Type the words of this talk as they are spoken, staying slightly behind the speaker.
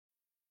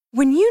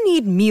When you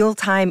need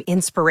mealtime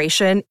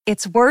inspiration,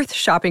 it's worth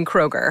shopping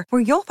Kroger,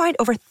 where you'll find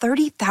over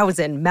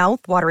 30,000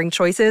 mouth-watering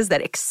choices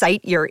that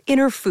excite your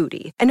inner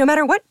foodie. And no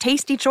matter what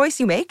tasty choice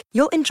you make,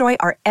 you'll enjoy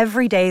our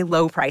everyday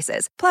low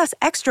prices, plus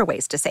extra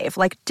ways to save,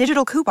 like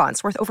digital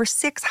coupons worth over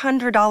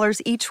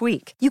 $600 each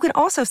week. You can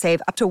also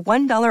save up to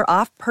 $1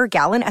 off per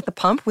gallon at the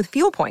pump with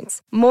fuel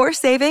points. More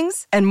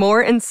savings and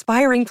more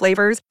inspiring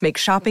flavors make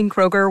shopping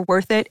Kroger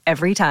worth it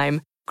every time.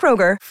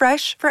 Kroger,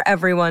 fresh for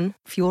everyone.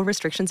 Fuel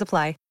restrictions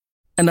apply.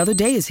 Another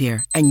day is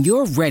here, and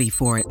you're ready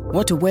for it.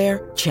 What to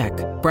wear? Check.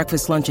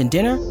 Breakfast, lunch, and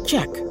dinner?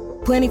 Check.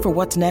 Planning for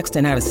what's next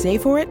and how to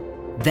save for it?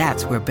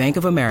 That's where Bank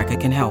of America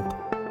can help.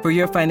 For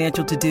your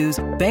financial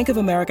to-dos, Bank of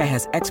America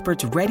has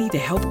experts ready to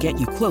help get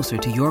you closer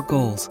to your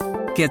goals.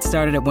 Get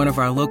started at one of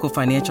our local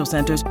financial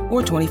centers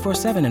or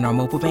 24/7 in our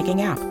mobile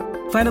banking app.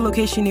 Find a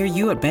location near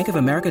you at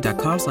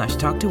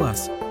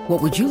bankofamerica.com/talktous.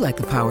 What would you like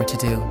the power to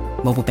do?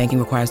 Mobile banking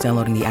requires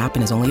downloading the app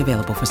and is only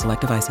available for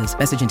select devices.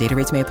 Message and data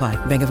rates may apply.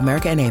 Bank of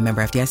America N.A.,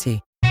 member FDIC.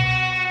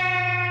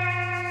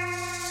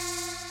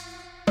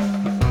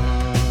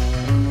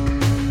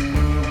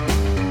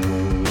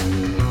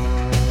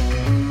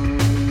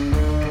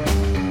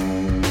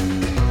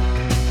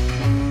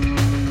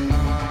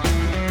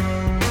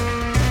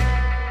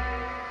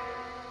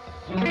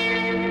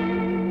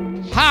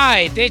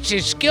 Hi, this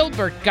is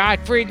Gilbert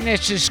Gottfried, and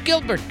this is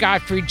Gilbert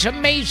Gottfried's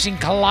Amazing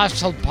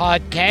Colossal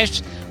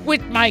Podcast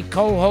with my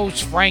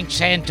co-host Frank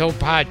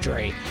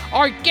Santopadre.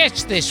 Our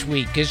guest this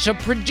week is a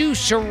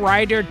producer,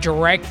 writer,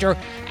 director,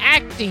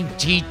 acting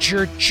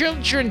teacher,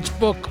 children's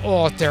book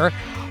author,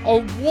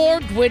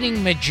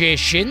 award-winning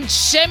magician,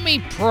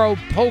 semi-pro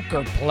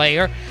poker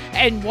player,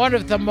 and one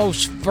of the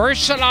most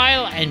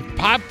versatile and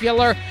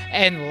popular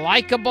and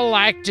likable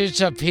actors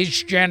of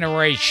his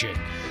generation.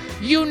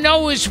 You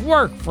know his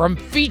work from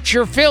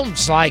feature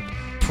films like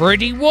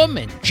Pretty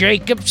Woman,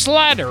 Jacob's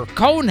Ladder,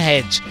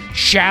 Coneheads,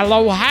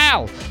 Shallow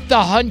Hal,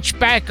 The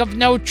Hunchback of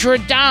Notre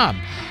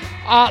Dame,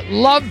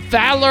 Love,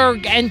 Valor,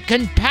 and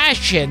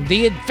Compassion,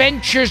 The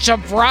Adventures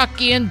of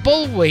Rocky and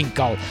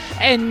Bullwinkle,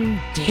 and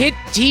hit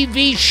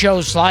TV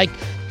shows like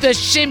The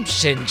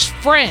Simpsons,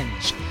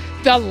 Friends,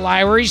 The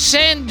Larry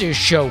Sanders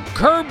Show,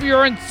 Curb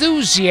Your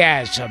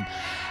Enthusiasm,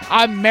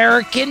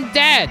 American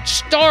Dad,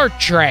 Star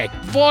Trek,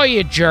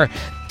 Voyager,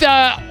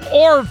 The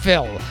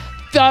Orville,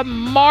 The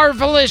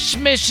Marvelous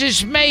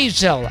Mrs.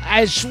 Maisel,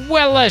 as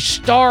well as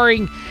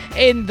starring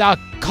in the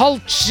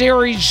cult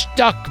series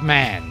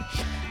Duckman.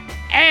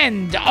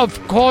 And, of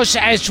course,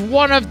 as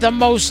one of the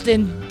most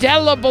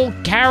indelible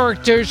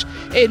characters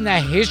in the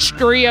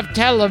history of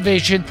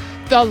television,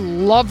 the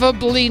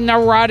lovably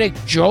neurotic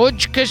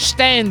George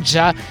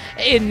Costanza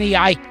in the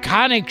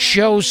iconic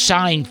show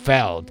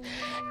Seinfeld.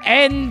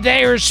 And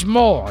there's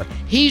more.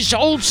 He's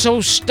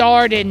also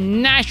starred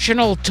in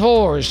national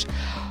tours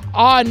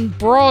on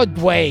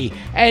Broadway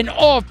and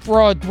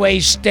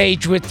off-Broadway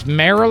stage with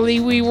Merrily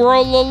We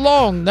Roll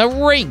Along, The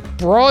Rink,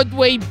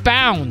 Broadway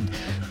Bound,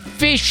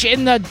 Fish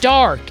in the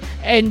Dark,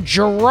 and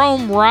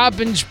Jerome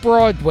Robbins'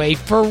 Broadway,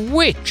 for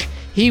which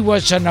he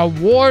was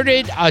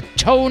awarded a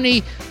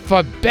Tony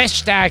for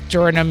Best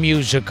Actor in a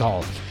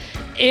Musical.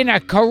 In a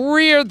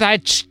career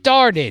that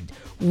started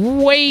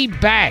way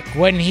back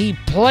when he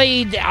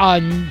played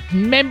a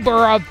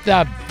member of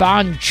the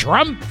Von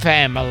Trump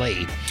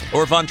family.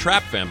 Or Von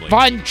Trapp family.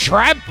 Von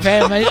Trapp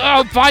family.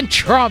 Oh, Von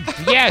Trump,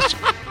 yes.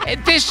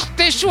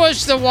 This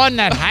was the one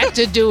that had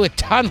to do with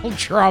Donald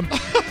Trump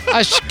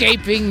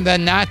escaping the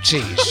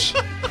Nazis.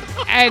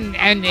 And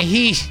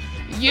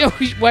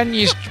when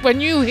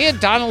you hear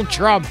Donald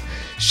Trump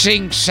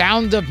sing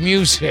Sound of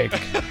Music,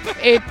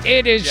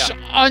 it is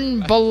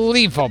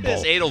unbelievable.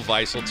 His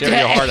Edelweiss will tear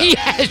your heart out.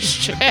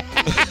 Yes.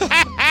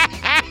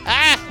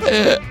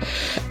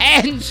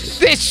 And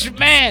this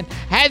man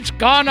has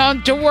gone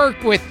on to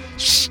work with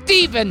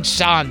Stephen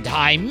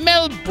Sondheim,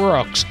 Mel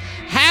Brooks,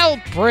 Hal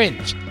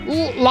Prince,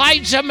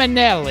 Liza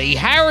Minnelli,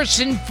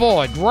 Harrison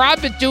Ford,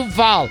 Robert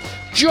Duvall,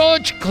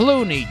 George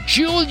Clooney,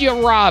 Julia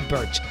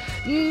Roberts,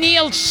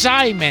 Neil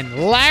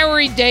Simon,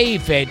 Larry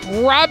David,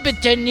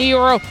 Robert De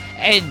Niro,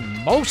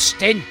 and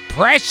most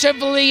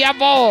impressively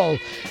of all,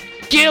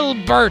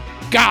 Gilbert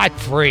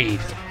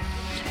Gottfried.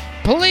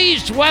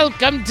 Please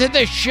welcome to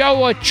the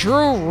show a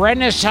true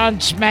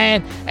Renaissance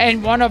man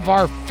and one of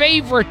our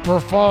favorite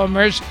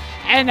performers,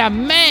 and a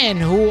man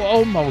who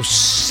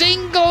almost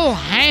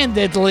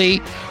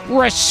single-handedly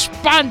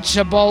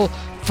responsible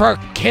for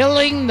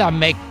killing the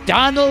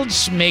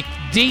McDonald's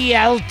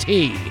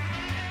McDLT,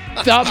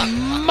 the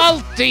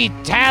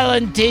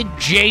multi-talented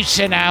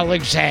Jason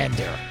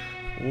Alexander.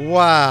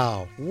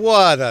 Wow,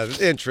 what an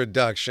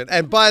introduction.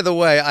 And by the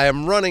way, I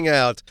am running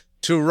out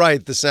to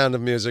write The Sound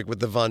of Music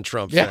with the Von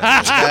Trump family.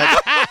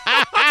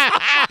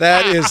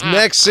 That is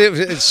next.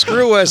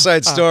 Screw West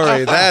Side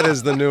Story. That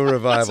is the new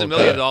revival.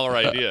 That's $1 million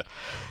idea.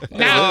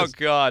 Now, oh,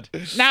 God.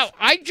 Now,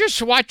 I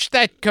just watched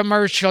that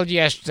commercial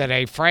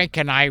yesterday. Frank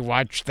and I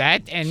watched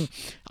that, and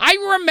I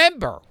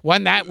remember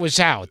when that was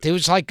out. It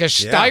was like a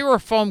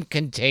styrofoam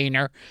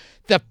container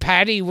the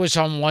patty was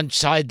on one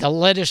side, the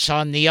lettuce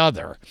on the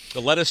other.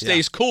 The lettuce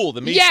stays cool.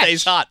 The meat Yes,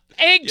 stays hot.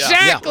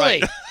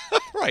 Exactly.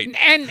 Right.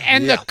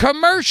 And the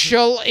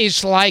commercial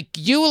is like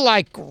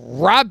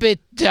Robert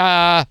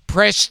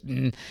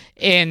Preston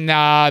in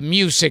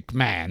Music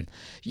Man.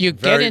 You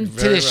get into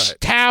very this right.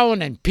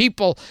 town and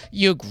people,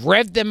 you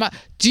rev them up.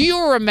 Do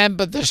you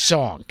remember the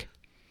song?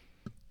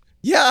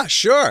 Yeah,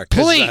 sure.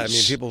 'Cause, Please. I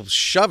mean, people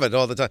shove it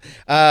all the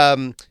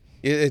time.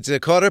 It's a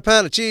quarter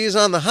pound of cheese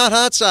on the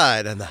hot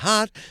side, and the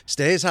hot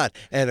stays hot,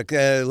 and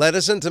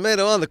lettuce and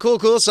tomato on the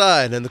cool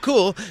side, and the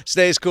cool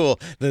stays cool.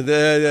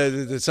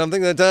 The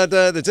something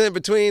that's in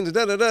between.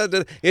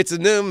 It's a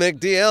new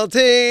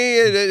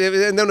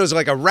McDLT. And then there was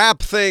like a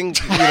rap thing.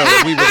 You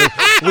know,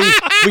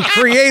 we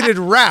created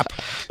rap.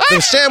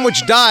 The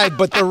sandwich died,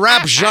 but the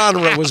rap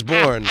genre was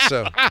born.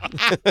 So.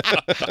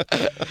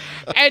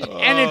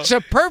 And it's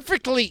a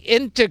perfectly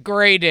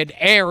integrated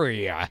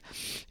area,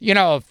 you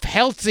know, of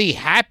healthy,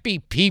 happy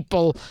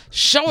people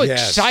so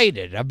Yes.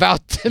 excited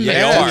about the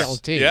Yes.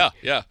 McDLT.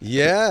 Yeah.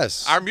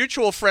 Yes. Our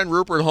mutual friend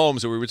Rupert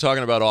Holmes, that we were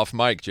talking about off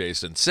mic,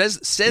 Jason, says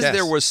Yes.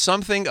 there was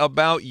something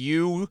about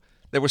you.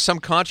 There was some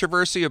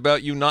controversy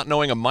about you not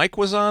knowing a mic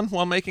was on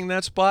while making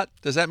that spot.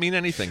 Does that mean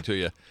anything to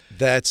you?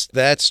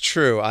 That's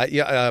true.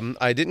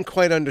 I didn't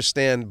quite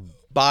understand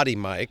body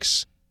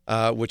mics,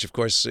 which of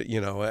course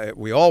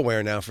we all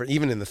wear now. For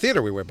even in the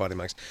theater, we wear body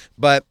mics.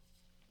 But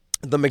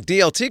the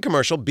McDLT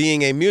commercial,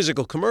 being a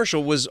musical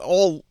commercial, was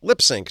all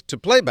lip sync to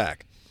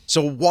playback. So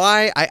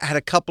why I had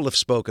a couple of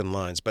spoken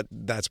lines, but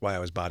that's why I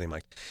was body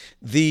mic'd.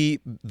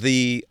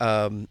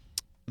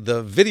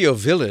 The video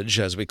village,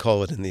 as we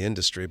call it in the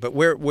industry, but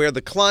where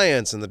the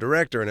clients and the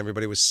director and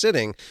everybody was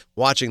sitting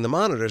watching the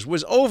monitors,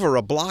 was over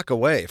a block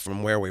away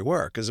from where we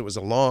were, because it was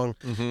a long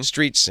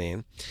street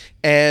scene.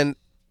 And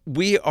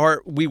we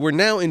were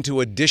now into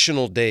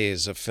additional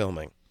days of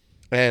filming.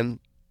 And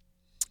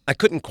I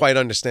couldn't quite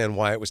understand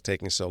why it was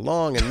taking so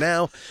long. And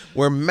now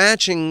we're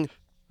matching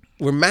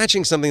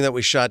something that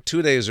we shot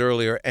 2 days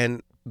earlier,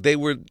 and they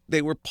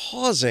were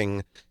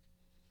pausing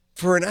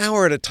for an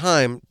hour at a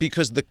time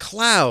because the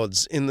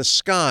clouds in the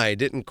sky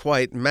didn't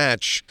quite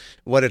match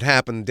what had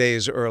happened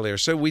days earlier.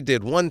 So we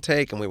did one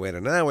take and we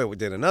waited an hour. We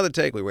did another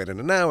take. We waited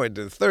an hour. We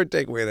did a third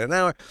take. We waited an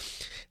hour.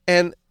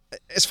 And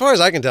as far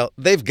as I can tell,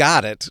 they've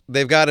got it.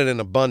 They've got it in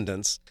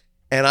abundance.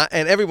 And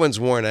everyone's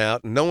worn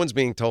out. And no one's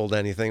being told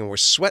anything. And we're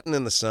sweating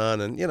in the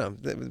sun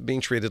and,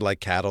 being treated like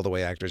cattle the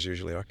way actors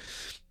usually are.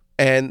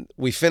 And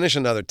we finish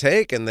another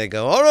take, and they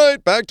go, all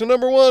right, back to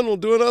number one. We'll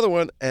do another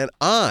one. And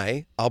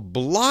a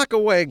block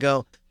away,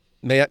 go,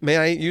 may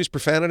I use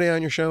profanity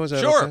on your show? Is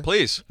that Sure, okay?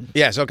 please.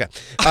 Yes, okay.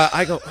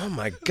 I go, oh,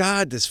 my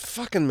God, this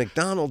fucking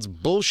McDonald's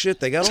bullshit.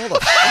 They got all the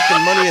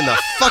fucking money in the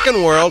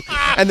fucking world,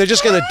 and they're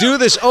just going to do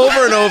this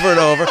over and over and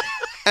over.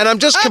 And I'm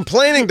just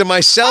complaining to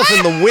myself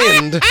in the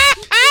wind.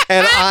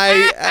 And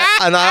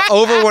I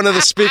over one of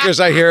the speakers,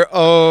 I hear,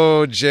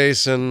 oh,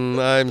 Jason,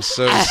 I'm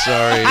so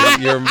sorry.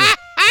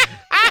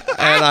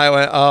 And I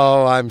went,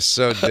 oh, I'm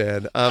so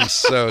dead. I'm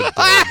so dead.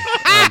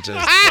 I'm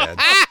just dead.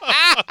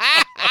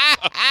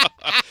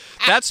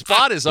 That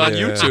spot is on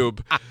Yeah. YouTube.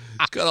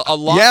 It's got a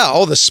lot. Yeah,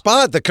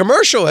 the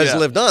commercial has Yeah.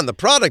 lived on. The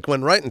product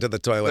went right into the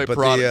toilet, They but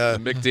brought the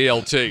the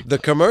McDLT. the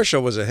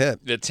commercial was a hit.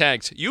 It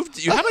tanked.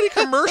 How many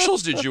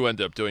commercials did you end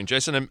up doing,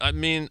 Jason? I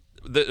mean,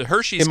 the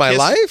Hershey's In my Kiss-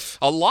 life?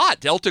 A lot.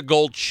 Delta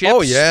Gold chips.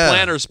 Oh, yeah.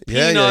 Planters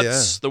Yeah,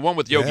 peanuts. yeah. The one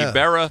with Yogi Yeah.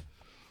 Berra.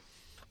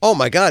 Oh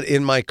my God!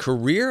 In my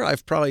career,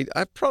 I've probably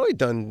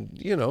done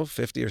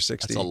 50 or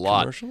 60 That's a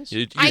lot. commercials.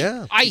 You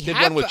Yeah. I did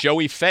have one with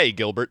Joey Faye,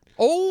 Gilbert.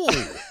 Oh,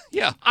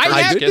 Yeah.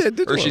 I Hershey's did- Kiss-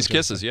 did one Hershey's too.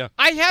 Kisses, yeah.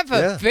 I have a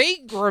Yeah.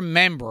 vague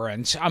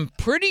remembrance. I'm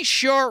pretty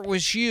sure it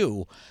was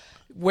you,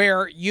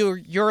 where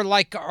you're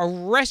like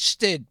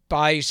arrested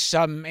by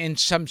in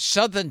some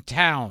southern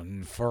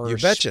town for You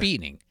betcha.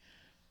 speeding.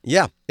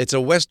 Yeah, it's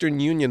a Western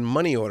Union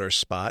money order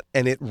spot,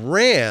 and it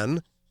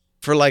ran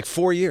for like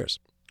 4 years.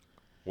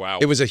 Wow.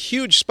 It was a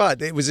huge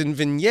spot. It was in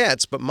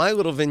vignettes, but my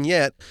little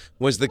vignette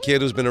was the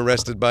kid who's been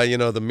arrested by,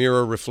 the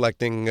mirror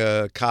reflecting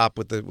cop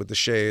with the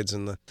shades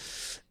and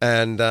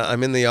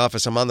I'm in the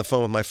office. I'm on the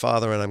phone with my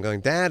father, and I'm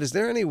going, Dad, is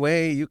there any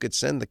way you could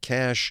send the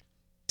cash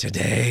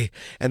today?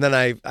 And then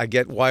I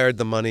get wired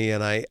the money,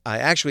 and I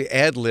actually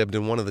ad-libbed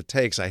in one of the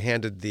takes. I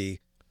handed the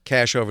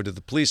cash over to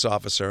the police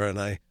officer, and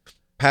I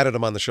patted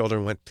him on the shoulder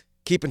and went,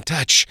 keep in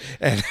touch,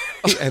 and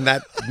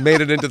that made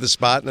it into the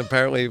spot, and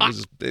apparently it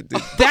was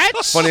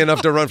That's funny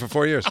enough to run for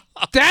 4 years.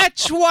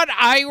 That's what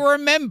I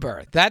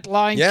remember. That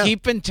line, Yeah.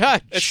 keep in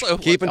touch.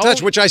 Keep in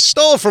touch, which I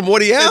stole from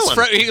Woody Allen.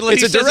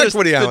 It's a direct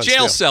Woody Allen The jail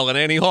steal. cell in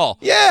Annie Hall.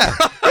 Yeah,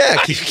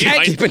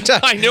 keep in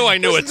touch. I knew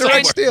it It's a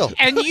direct somewhere. steal.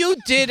 And you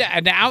did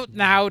an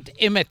out-and-out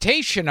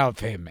imitation of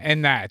him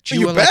in that.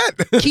 You were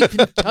bet. Like, keep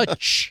in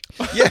touch.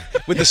 Yeah,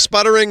 with the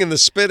sputtering and the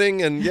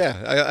spitting, and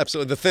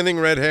absolutely the thinning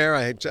red hair.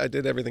 I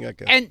did everything I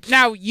could. And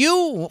now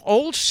you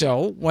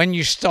also, when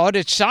you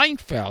started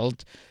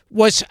Seinfeld,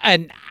 was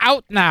an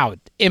out-and-out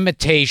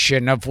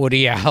imitation of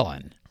Woody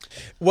Allen.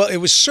 Well, it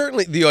was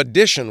certainly the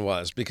audition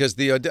was because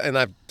and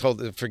I've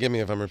told. Forgive me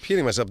if I'm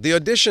repeating myself. The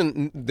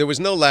audition, there was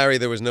no Larry,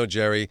 there was no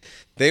Jerry.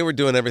 They were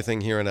doing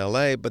everything here in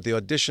L.A., but the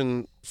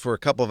audition for a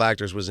couple of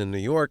actors was in New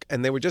York,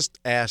 and they were just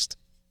asked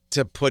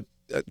to put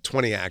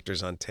 20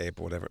 actors on tape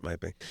or whatever it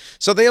might be.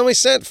 So they only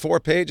sent 4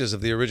 pages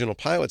of the original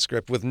pilot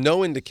script with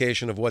no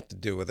indication of what to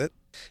do with it.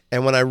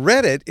 And when I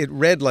read it, it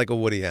read like a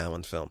Woody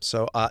Allen film.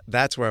 So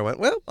that's where I went,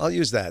 well, I'll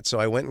use that. So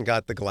I went and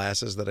got the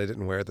glasses that I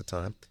didn't wear at the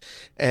time.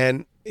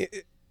 And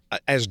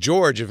as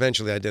George,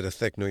 eventually I did a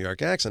thick New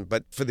York accent.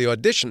 But for the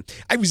audition,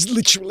 I was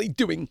literally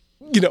doing,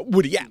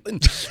 Woody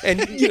Allen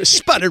and,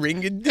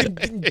 sputtering and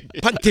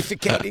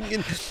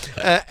pontificating.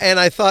 And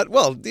I thought,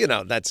 well,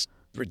 that's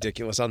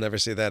ridiculous. I'll never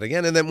see that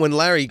again. And then when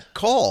Larry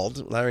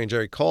and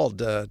Jerry called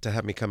to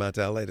have me come out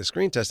to LA to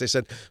screen test, they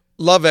said,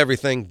 love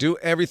everything, do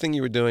everything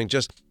you were doing,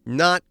 just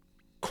not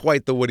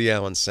quite the Woody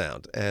Allen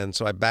sound. And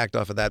so I backed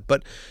off of that.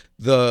 But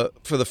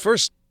for the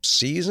first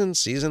season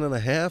and a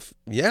half,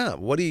 yeah,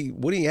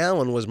 Woody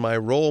Allen was my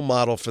role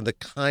model for the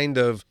kind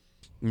of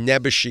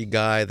nebbishy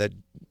guy that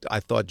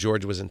I thought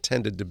George was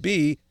intended to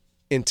be,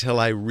 until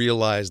I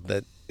realized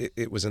that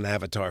it was an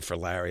avatar for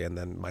Larry, and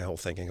then my whole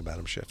thinking about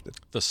him shifted.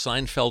 The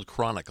Seinfeld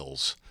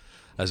Chronicles,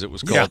 as it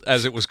was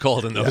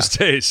called in those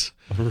days.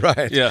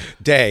 Right. Yeah.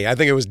 Day. I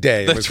think it was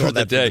Day. That's for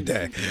the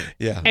day.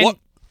 Yeah.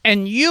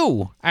 And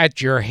you,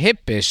 at your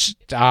hippest,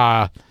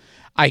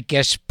 I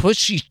guess,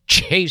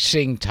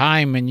 pussy-chasing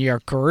time in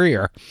your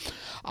career,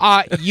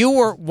 you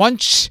were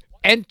once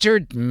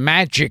entered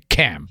Magic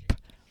Camp.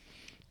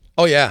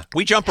 Oh, yeah.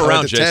 We jump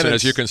around, Jason,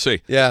 as you can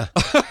see. Yeah.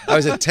 I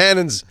was at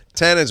Tannen's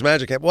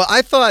Magic Camp. Well,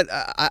 I thought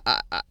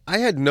I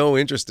had no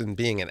interest in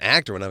being an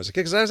actor when I was a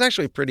kid, because I was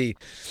actually pretty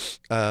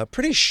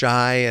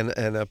shy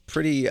and a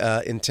pretty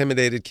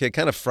intimidated kid,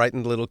 kind of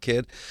frightened little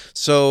kid.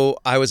 So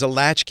I was a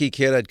latchkey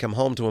kid. I'd come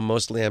home to a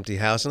mostly empty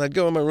house, and I'd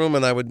go in my room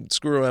and I would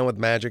screw around with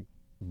magic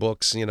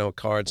books,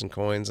 cards and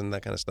coins and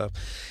that kind of stuff.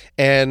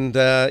 And,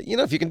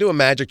 if you can do a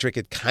magic trick,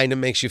 it kind of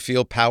makes you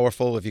feel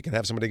powerful if you can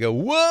have somebody go,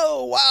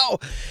 whoa, wow.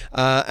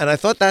 And I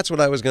thought that's what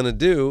I was going to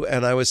do.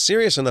 And I was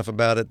serious enough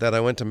about it that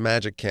I went to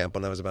Magic Camp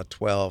when I was about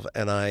 12.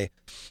 And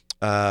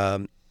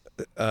there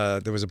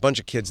was a bunch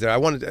of kids there. I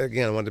wanted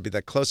to be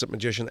that close-up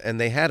magician. And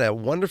they had a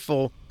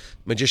wonderful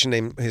magician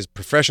named, his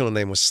professional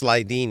name was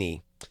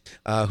Slidini,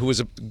 who was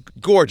a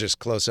gorgeous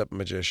close-up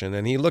magician.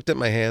 And he looked at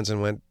my hands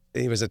and went,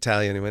 he was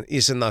Italian. He went,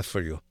 "It's not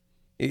for you.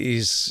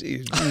 He's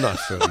not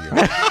for you."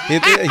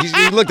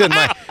 He looked at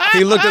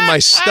my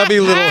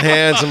stubby little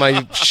hands and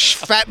my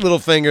fat little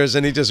fingers,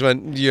 and he just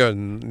went,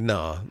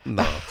 no.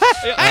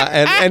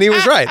 And he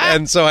was right.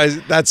 And so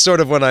that's sort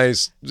of when I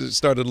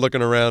started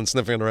looking around,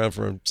 sniffing around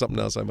for something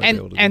else I might be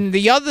able to do. And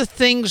the other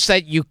things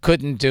that you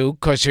couldn't do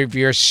because of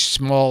your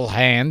small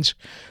hands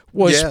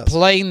was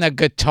playing the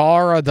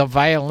guitar or the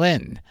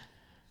violin.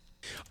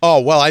 Oh,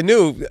 well, I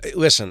knew,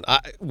 listen,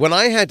 when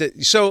I had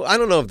to, so I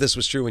don't know if this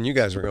was true when you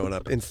guys were growing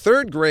up. In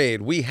 3rd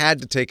grade, we had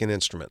to take an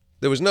instrument.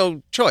 There was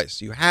no choice.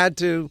 You had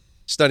to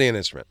study an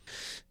instrument.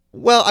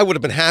 Well, I would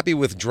have been happy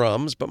with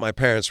drums, but my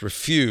parents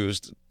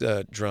refused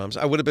drums.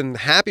 I would have been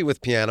happy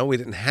with piano. We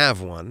didn't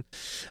have one.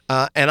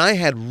 And I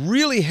had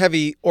really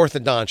heavy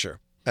orthodontia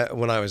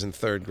when I was in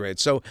 3rd grade.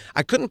 So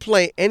I couldn't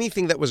play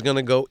anything that was going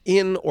to go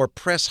in or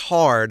press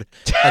hard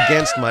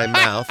against my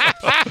mouth.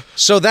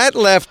 So that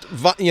left,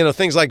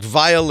 things like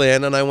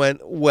violin. And I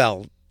went,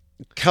 well,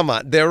 come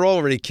on. They're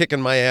already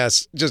kicking my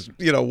ass just,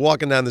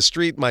 walking down the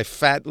street. My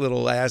fat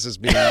little ass is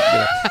being,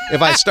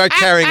 if I start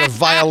carrying a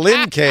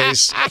violin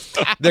case,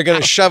 they're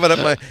going to shove it up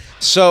my.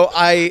 So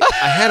I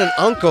had an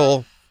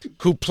uncle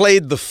who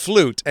played the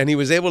flute, and he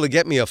was able to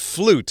get me a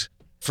flute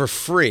for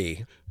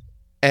free.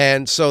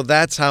 And so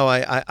that's how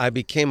I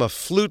became a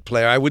flute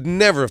player. I would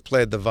never have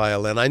played the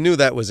violin. I knew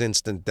that was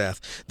instant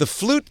death. The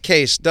flute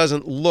case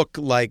doesn't look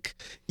like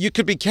you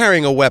could be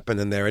carrying a weapon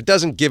in there. It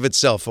doesn't give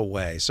itself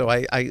away. So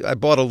I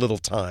bought a little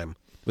time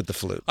with the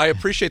flute. I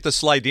appreciate the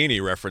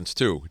Slidini reference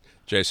too,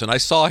 Jason. I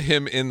saw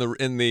him in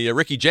the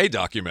Ricky Jay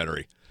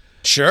documentary.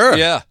 Sure.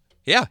 Yeah,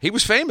 he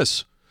was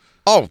famous.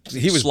 Oh,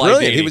 he was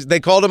brilliant.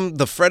 They called him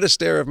the Fred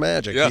Astaire of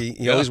magic. Yeah,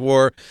 he always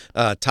wore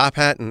a top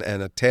hat and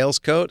a tails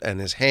coat, and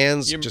his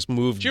hands just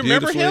moved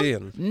beautifully. Do you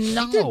remember him?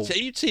 No.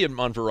 You'd see him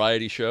on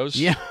variety shows.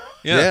 Yeah.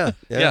 And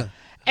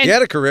he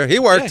had a career. He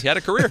worked. Yeah, he had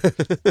a career.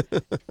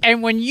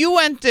 And when you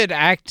entered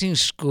acting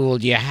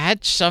school, you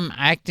had some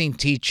acting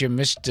teacher,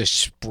 Mr.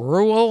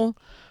 Spruill?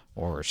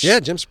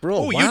 Jim Spruill.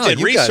 Oh, wow, you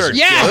did research.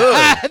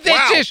 Yeah.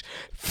 Just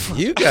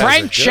you guys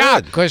Frank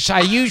shock, because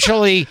I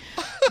usually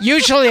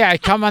I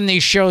come on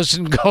these shows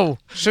and go,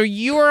 so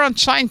you were on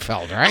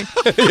Seinfeld, right?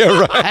 Yeah,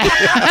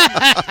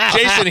 right.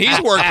 Jason,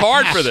 he's worked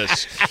hard for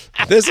this.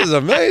 This is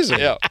amazing.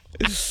 Yeah.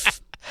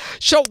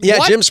 So Yeah,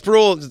 what, Jim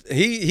Spruill,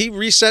 he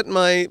reset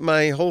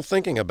my whole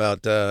thinking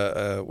about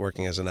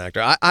working as an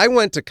actor. I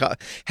went to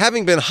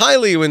having been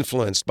highly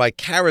influenced by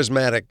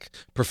charismatic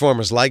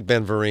performers like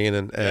Ben Vereen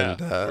and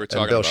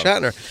Bill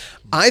Shatner.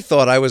 I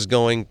thought I was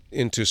going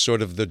into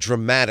sort of the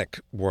dramatic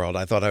world.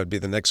 I thought I would be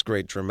the next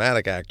great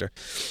dramatic actor.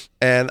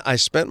 And I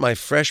spent my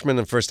freshman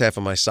and first half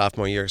of my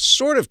sophomore year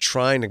sort of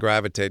trying to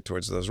gravitate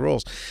towards those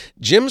roles.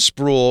 Jim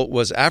Spruill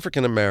was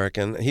African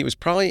American. He was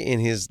probably in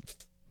his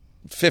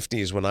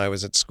 50s when I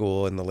was at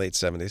school in the late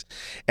 70s.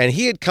 And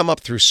he had come up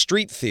through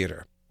street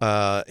theater.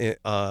 I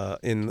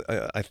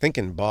think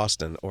in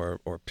Boston or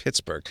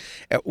Pittsburgh,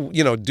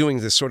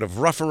 doing this sort of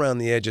rough around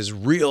the edges,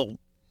 real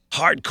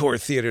hardcore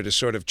theater to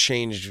sort of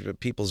change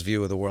people's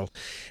view of the world.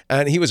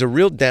 And he was a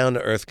real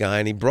down-to-earth guy,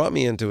 and he brought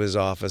me into his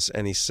office,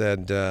 and he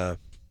said,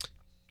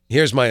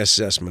 here's my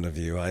assessment of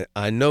you.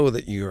 I know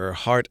that your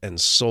heart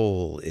and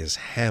soul is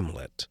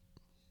Hamlet,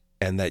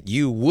 and that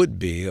you would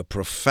be a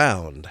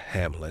profound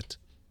Hamlet,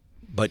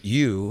 but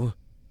you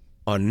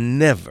are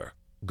never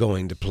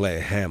going to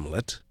play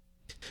Hamlet,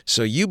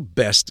 so you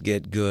best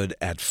get good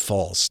at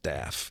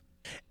Falstaff.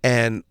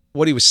 And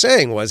what he was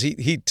saying was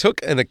he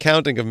took an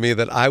accounting of me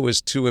that I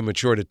was too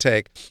immature to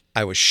take.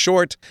 I was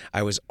short.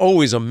 I was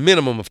always a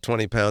minimum of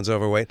 20 pounds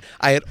overweight.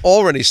 I had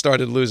already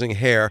started losing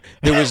hair.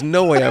 There was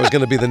no way I was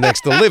going to be the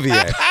next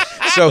Olivier.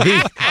 So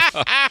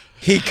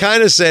he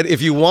kind of said,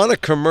 if you want a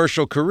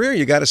commercial career,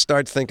 you got to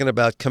start thinking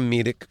about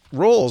comedic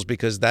roles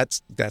because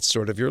that's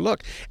sort of your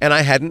look. And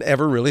I hadn't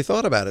ever really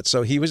thought about it.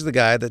 So he was the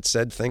guy that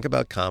said, think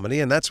about comedy.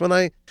 And that's when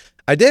I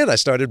did. I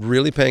started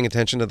really paying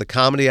attention to the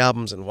comedy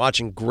albums and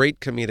watching great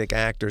comedic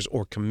actors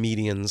or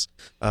comedians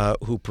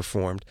who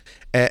performed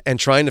and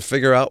trying to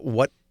figure out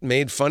what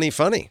made funny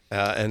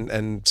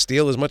and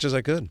steal as much as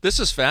I could.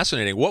 This is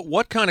fascinating.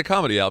 What kind of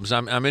comedy albums?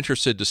 I'm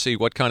interested to see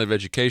what kind of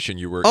education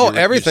you were.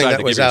 Everything you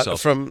that was out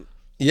yourself. from.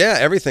 Yeah,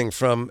 everything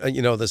from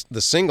the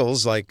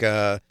singles like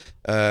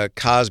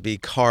Cosby,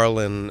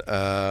 Carlin,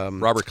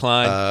 Robert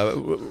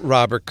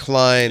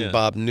Klein, yeah.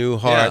 Bob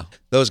Newhart,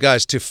 those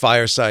guys, to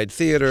Fireside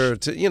Theater,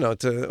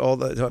 to all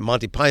the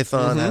Monty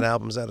Python had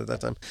albums out at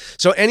that time.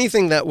 So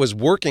anything that was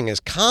working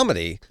as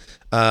comedy,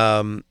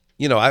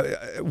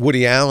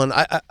 Woody Allen.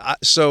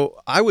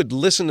 So I would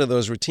listen to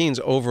those routines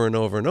over and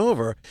over and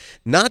over,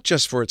 not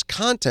just for its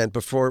content,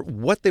 but for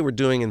what they were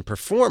doing in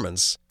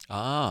performance.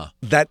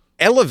 That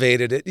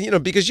elevated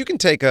it, because you can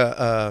take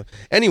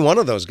any one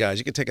of those guys.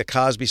 You could take a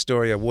Cosby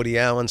story, a Woody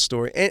Allen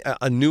story,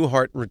 a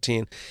Newhart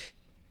routine.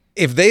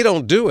 If they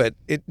don't do it,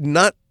 it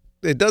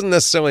doesn't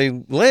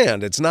necessarily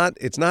land. It's not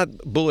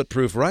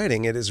bulletproof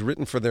writing. It is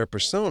written for their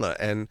persona.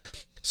 And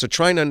so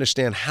trying to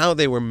understand how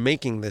they were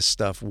making this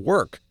stuff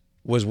work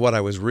was what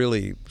I was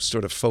really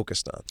sort of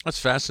focused on. That's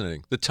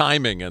fascinating. The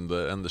timing and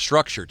the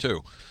structure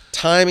too.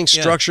 Timing,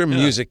 structure,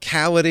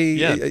 musicality,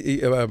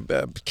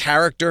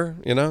 character.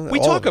 We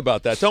talk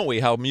about that, don't we?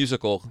 How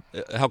musical,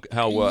 how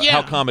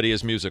comedy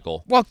is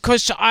musical. Well,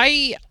 because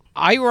I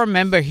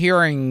remember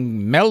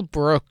hearing Mel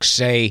Brooks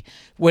say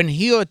when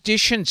he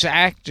auditions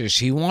actors,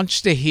 he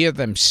wants to hear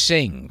them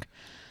sing,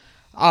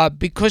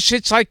 because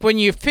it's like when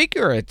you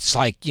figure it's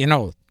like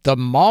the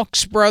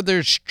Marx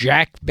Brothers,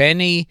 Jack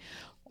Benny.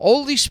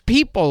 All these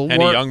people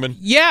Henny Youngman.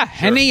 Yeah, sure.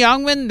 Henny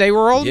Youngman. They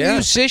were all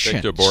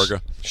musicians. Victor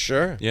Borge.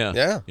 Sure. Yeah.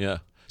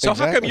 So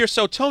exactly. How come you're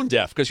so tone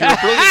deaf? Because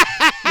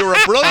you're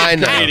a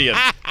brilliant comedian.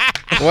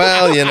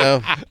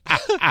 Well,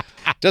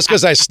 just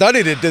because I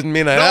studied it didn't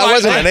mean I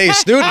wasn't an A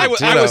student.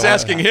 I was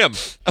asking him.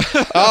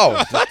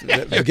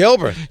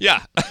 Gilbert.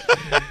 Yeah.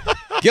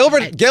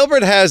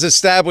 Gilbert has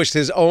established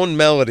his own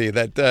melody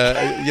that,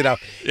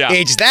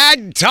 it's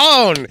that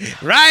tone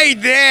right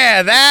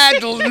there, that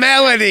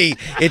melody.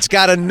 It's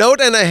got a note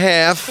and a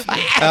half,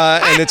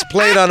 and it's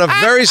played on a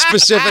very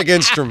specific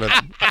instrument.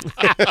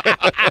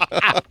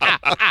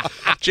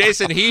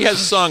 Jason, he has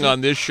sung on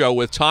this show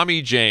with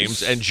Tommy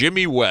James and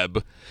Jimmy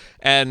Webb.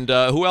 And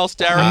who else,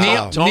 Darren?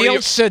 Neil Sedaka.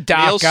 Neil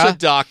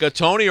Sedaka,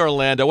 Tony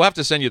Orlando. We'll have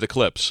to send you the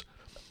clips.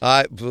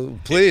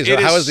 Please.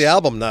 How is the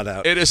album not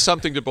out? It is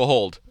something to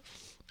behold.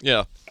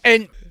 Yeah,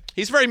 and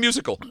he's very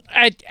musical.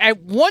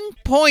 At one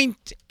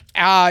point,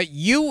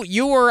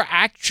 you were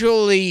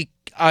actually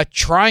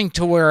trying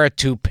to wear a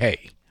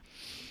toupee.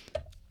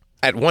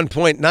 At one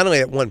point, not only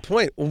at one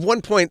point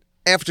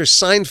after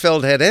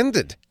Seinfeld had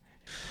ended.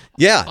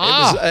 Yeah, it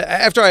was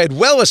after I had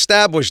well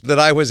established that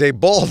I was a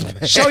bald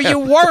man. So you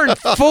weren't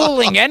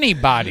fooling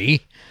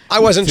anybody. I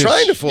wasn't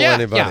trying to fool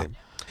anybody. Yeah.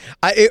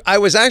 I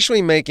was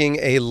actually making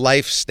a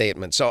life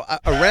statement. So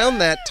around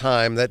that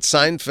time that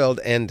Seinfeld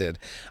ended,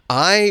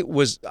 I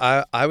was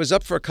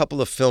up for a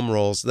couple of film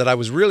roles that I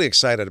was really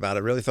excited about. I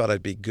really thought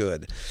I'd be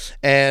good.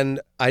 And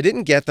I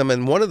didn't get them.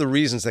 And one of the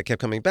reasons that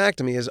kept coming back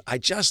to me is I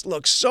just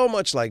look so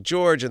much like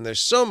George, and there's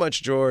so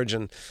much George.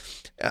 And,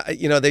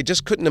 they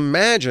just couldn't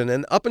imagine.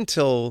 And up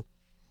until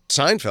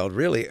Seinfeld,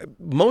 really,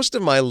 most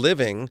of my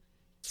living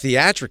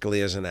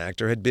theatrically as an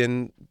actor had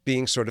been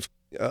being sort of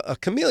a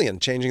chameleon,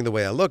 changing the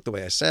way I look, the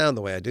way I sound,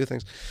 the way I do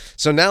things.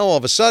 So now all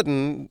of a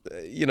sudden,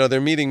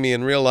 they're meeting me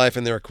in real life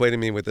and they're equating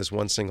me with this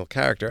one single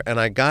character. And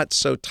I got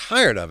so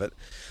tired of it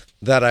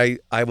that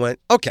I went,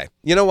 okay,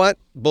 you know what?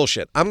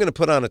 Bullshit. I'm going to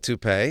put on a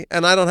toupee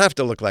and I don't have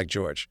to look like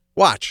George.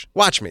 Watch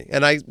me.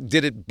 And I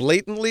did it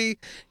blatantly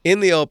in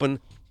the open,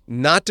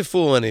 not to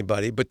fool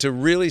anybody, but to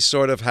really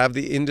sort of have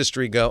the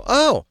industry go,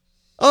 oh,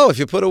 if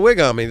you put a wig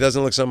on me, it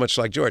doesn't look so much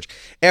like George.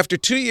 After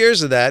 2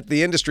 years of that,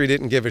 the industry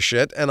didn't give a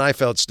shit, and I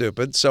felt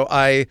stupid. So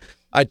I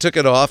took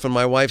it off, and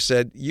my wife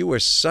said, "You were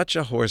such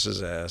a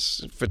horse's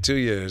ass for 2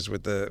 years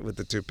with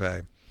the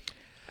toupee."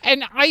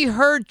 And I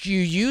heard you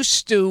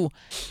used to,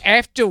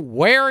 after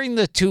wearing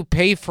the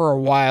toupee for a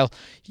while,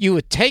 you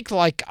would take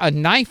like a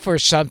knife or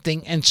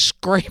something and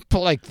scrape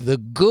like the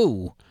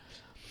goo.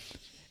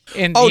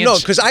 No,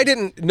 because I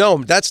didn't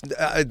know. That's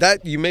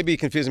that you may be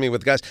confusing me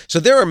with guys. So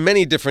there are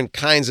many different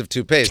kinds of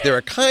toupees. There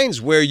are kinds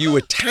where you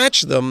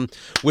attach them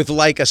with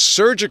like a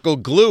surgical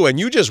glue and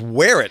you just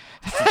wear it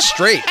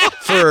straight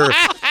for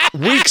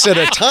weeks at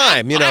a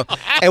time,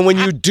 And when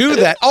you do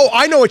that,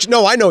 I know what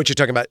you're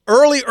talking about.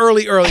 Early.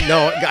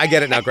 No, I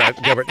get it now,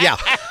 Gilbert. Yeah.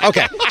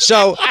 Okay.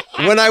 So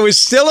when I was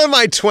still in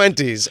my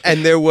 20s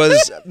and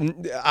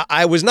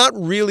I was not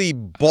really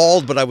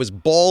bald, but I was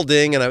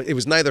balding and it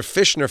was neither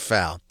fish nor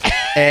fowl.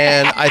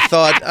 And I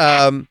thought,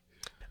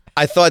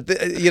 I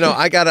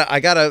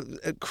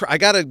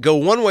gotta go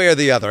one way or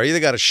the other. I either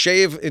gotta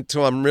shave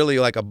until I'm really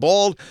like a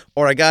bald,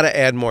 or I gotta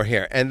add more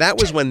hair. And that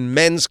was when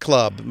Men's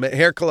Club,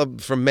 Hair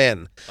Club for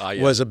Men,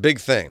 was a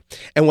big thing.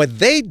 And what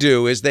they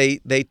do is they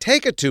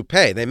take a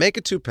toupee, they make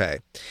a toupee,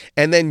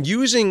 and then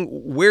using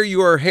where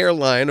your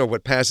hairline or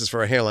what passes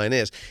for a hairline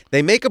is,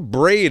 they make a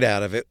braid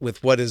out of it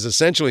with what is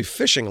essentially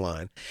fishing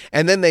line,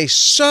 and then they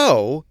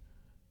sew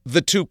the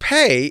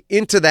toupee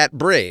into that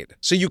braid,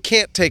 so you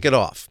can't take it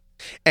off.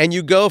 And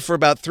you go for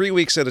about 3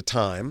 weeks at a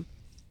time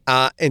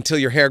until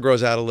your hair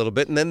grows out a little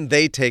bit, and then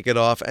they take it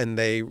off and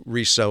they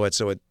re-sew it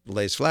so it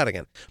lays flat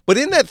again. But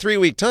in that 3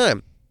 week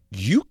time,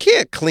 you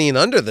can't clean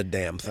under the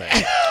damn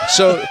thing.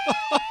 So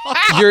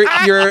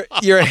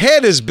your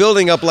head is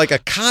building up like a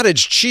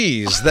cottage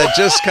cheese that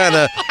just kind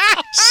of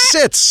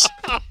sits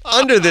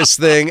under this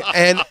thing,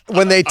 and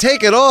when they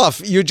take it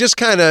off, you just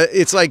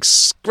it's like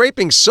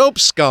scraping soap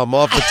scum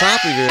off the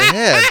top of your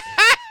head.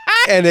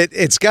 And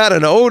it's got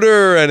an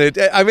odor, and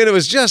it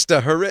was just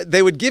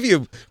they would give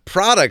you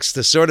products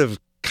to sort of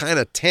kind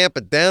of tamp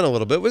it down a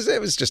little bit.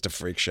 It was just a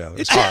freak show.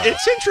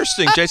 It's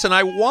interesting, Jason.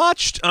 I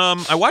watched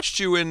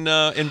you in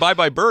Bye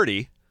Bye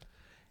Birdie.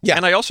 Yeah.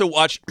 And I also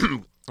watched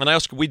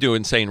we do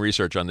insane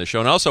research on this show,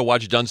 and I also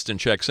watched Dunstan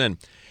Checks In.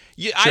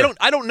 Yeah, sure.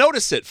 I don't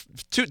notice it.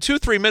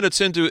 2-3 minutes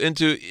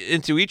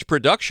into each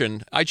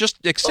production, I just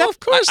accept. Of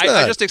course not.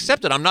 I just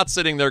accept it. I'm not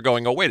sitting there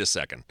going, "Oh, wait a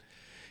second."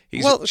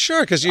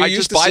 Sure, because you're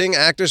used to seeing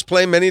actors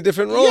play many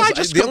different roles. Yeah, I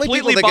just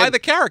completely buy the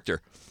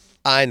character.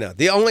 I know.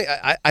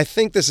 I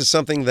think this is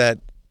something that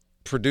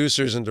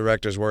producers and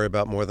directors worry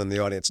about more than the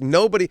audience.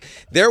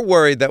 They're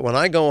worried that when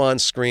I go on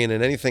screen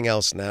and anything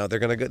else now, the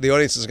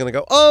audience is going to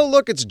go, "Oh,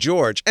 look, it's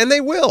George." And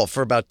they will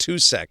for about 2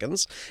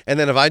 seconds. And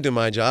then if I do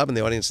my job and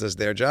the audience does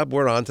their job,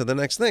 we're on to the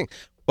next thing.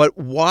 But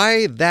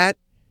why that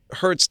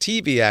hurts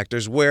TV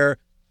actors, where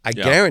I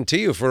guarantee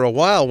you for a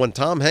while when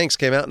Tom Hanks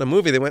came out in a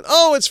movie, they went,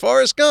 "Oh, it's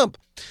Forrest Gump."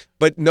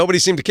 But nobody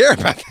seemed to care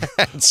about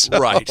that. So,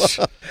 right.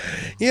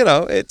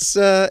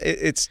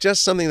 It's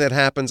just something that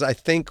happens, I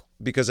think,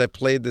 because I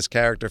played this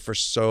character for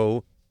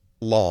so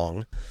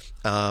long,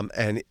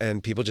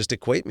 and people just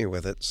equate me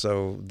with it.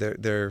 So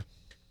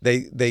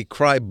they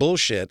cry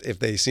bullshit if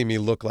they see me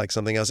look like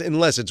something else,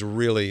 unless it's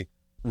really,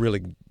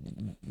 really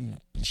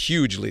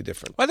hugely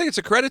different. Well, I think it's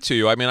a credit to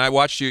you. I mean, I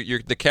watched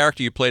the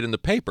character you played in The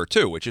Paper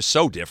too, which is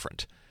so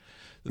different.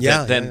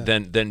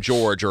 Than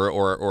George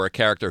or a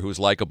character who's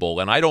likable,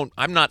 and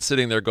I'm not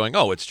sitting there going,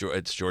 "Oh, it's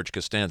George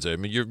Costanza." I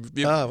mean, you're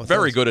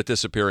very good at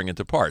disappearing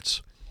into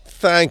parts.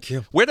 Thank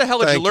you. Where the hell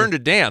did you learn to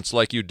dance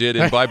like you did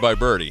in Bye Bye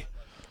Birdie?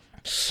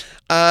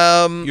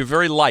 You're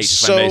very light,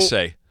 if I may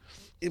say.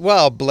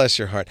 Well, bless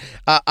your heart.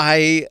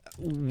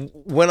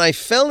 When I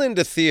fell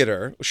into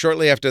theater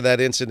shortly after that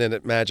incident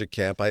at Magic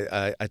Camp,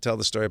 I tell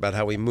the story about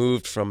how we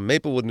moved from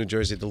Maplewood, New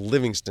Jersey to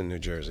Livingston, New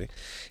Jersey,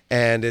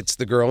 and it's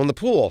the girl in the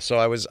pool. So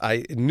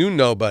I knew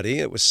nobody.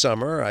 It was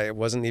summer. I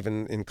wasn't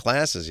even in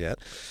classes yet,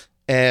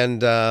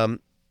 and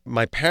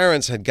my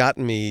parents had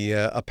gotten me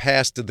a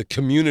pass to the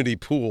community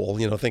pool,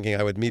 thinking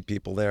I would meet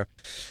people there.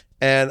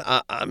 And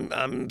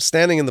I'm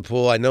standing in the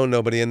pool. I know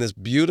nobody, and this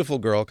beautiful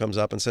girl comes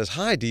up and says,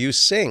 "Hi, do you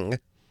sing?"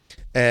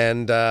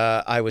 And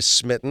I was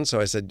smitten,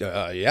 so I said,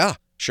 "Yeah,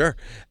 sure."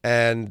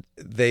 And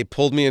they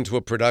pulled me into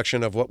a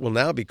production of what will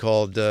now be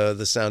called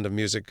The Sound of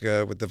Music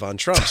with the Von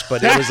Trumps,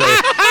 but it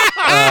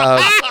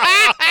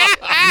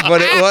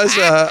was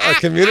a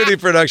community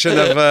production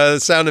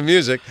of Sound of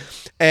Music,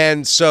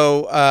 and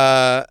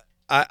so.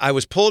 I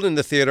was pulled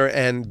into theater,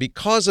 and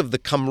because of the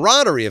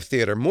camaraderie of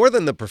theater, more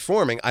than the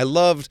performing, I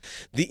loved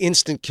the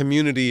instant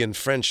community and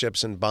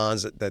friendships and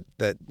bonds that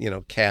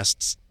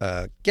casts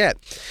get.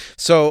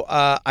 So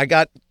I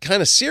got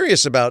kind of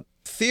serious about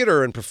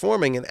theater and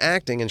performing and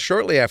acting. And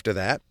shortly after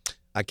that,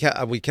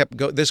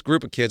 this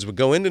group of kids would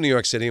go into New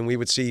York City and we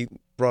would see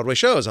Broadway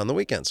shows on the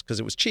weekends because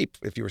it was cheap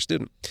if you were a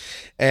student.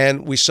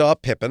 And we saw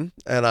Pippin,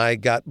 and I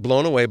got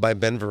blown away by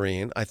Ben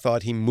Vereen. I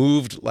thought he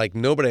moved like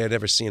nobody I'd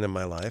ever seen in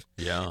my life.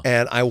 Yeah.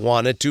 And I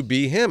wanted to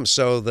be him.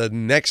 So the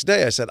next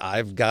day I said,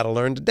 I've got to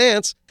learn to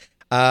dance.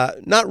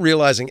 Not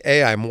realizing,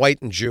 A, I'm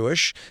white and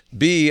Jewish,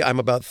 B, I'm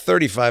about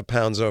 35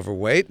 pounds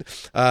overweight.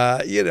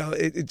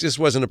 It just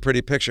wasn't a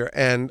pretty picture.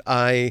 And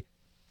I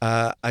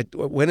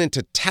went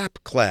into tap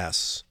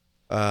class.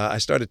 I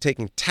started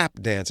taking tap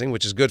dancing,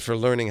 which is good for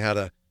learning how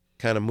to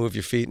kind of move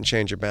your feet and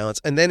change your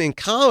balance. And then in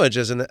college,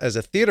 as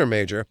a theater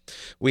major,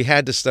 we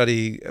had to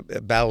study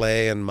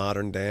ballet and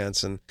modern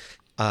dance. And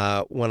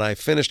when I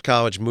finished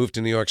college, moved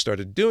to New York,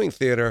 started doing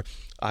theater,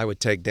 I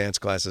would take dance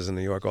classes in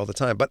New York all the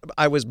time. But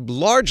I was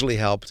largely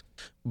helped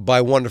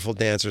by wonderful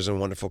dancers and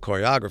wonderful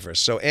choreographers.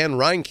 So Anne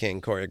Reinking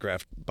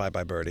choreographed Bye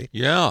Bye Birdie.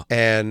 Yeah.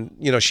 And,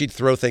 she'd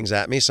throw things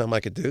at me. Some I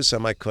could do,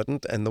 some I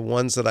couldn't. And the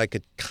ones that I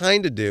could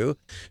kind of do,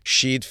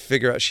 she'd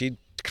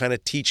kind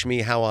of teach me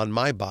how on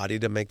my body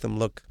to make them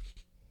look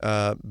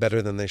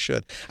better than they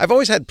should. I've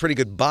always had pretty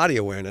good body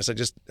awareness.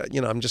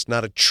 I'm just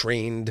not a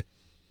trained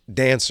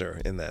dancer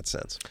in that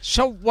sense.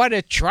 So what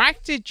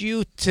attracted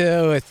you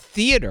to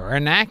theater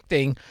and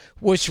acting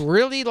was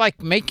really like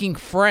making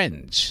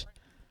friends.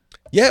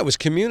 Yeah, it was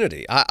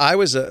community.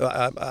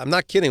 I'm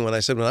not kidding when I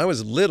said when I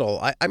was little,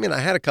 I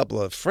had a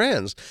couple of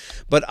friends,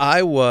 but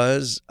I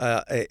was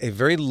a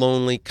very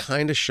lonely,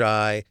 kind of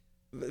shy,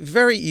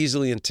 very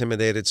easily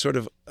intimidated, sort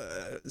of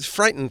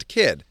frightened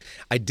kid.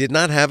 I did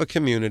not have a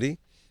community.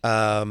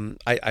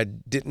 I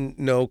didn't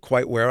know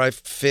quite where I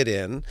fit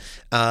in.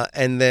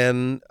 And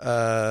then,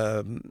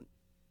 I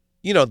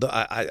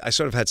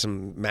sort of had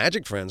some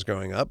magic friends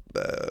growing up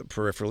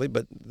peripherally,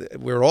 but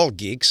we're all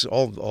geeks.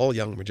 All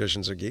young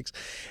magicians are geeks.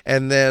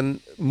 And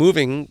then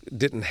moving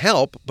didn't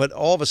help, but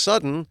all of a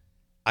sudden,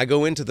 I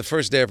go into the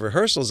first day of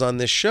rehearsals on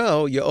this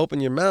show, you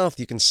open your mouth,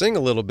 you can sing a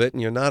little bit,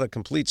 and you're not a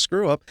complete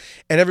screw-up,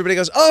 and everybody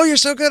goes, oh, you're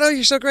so good, oh,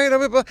 you're so great,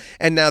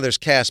 and now there's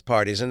cast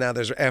parties, and now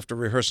there's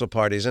after-rehearsal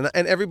parties, and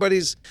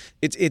everybody's,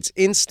 it's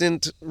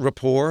instant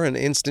rapport and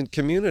instant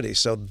community,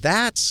 so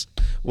that's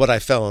what I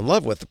fell in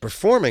love with. The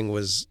performing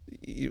was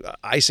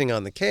icing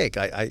on the cake.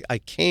 I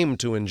came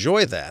to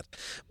enjoy that,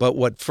 but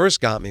what first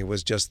got me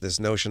was just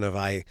this notion of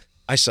I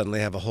suddenly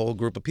have a whole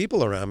group of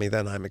people around me,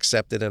 then I'm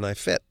accepted and I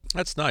fit.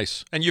 That's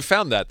nice. And you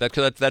found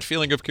that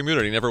feeling of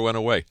community never went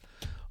away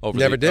over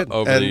Never the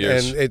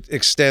years. And it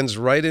extends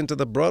right into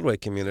the Broadway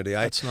community.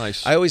 That's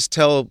nice. I always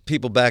tell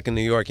people back in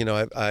New York,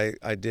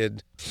 I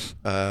did,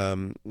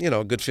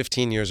 a good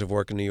 15 years of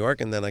work in New York,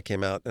 and then I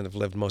came out and have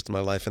lived most of my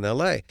life in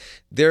L.A.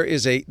 There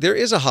is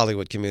a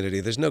Hollywood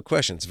community. There's no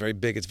question. It's very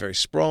big. It's very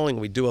sprawling.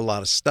 We do a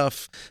lot of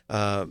stuff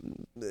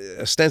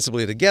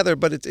ostensibly together,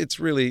 but it's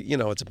really,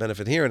 it's a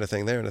benefit here and a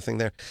thing there and a thing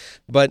there.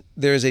 But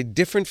there's a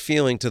different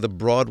feeling to the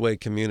Broadway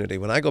community.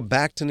 When I go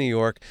back to New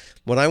York,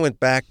 when I went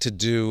back to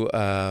do,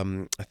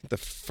 I think the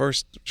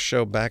first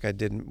show back I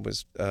did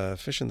was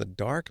Fish in the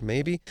Dark,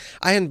 maybe.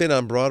 I hadn't been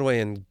on Broadway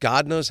in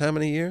God knows how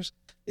many years,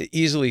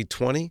 easily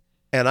 20.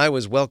 And I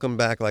was welcomed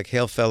back like,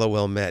 hail fellow,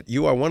 well met.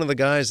 You are one of the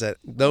guys that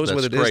knows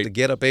what it is to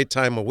get up 8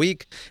 times a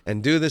week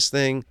and do this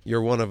thing.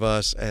 You're one of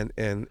us. And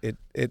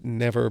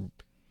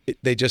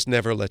they just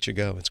never let you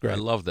go. It's great. I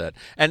love that.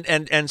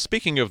 And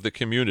speaking of the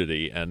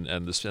community and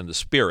the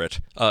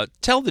spirit,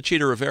 tell the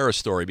Chita Rivera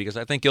story, because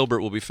I think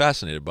Gilbert will be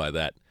fascinated by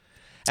that.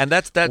 And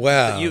that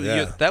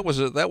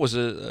was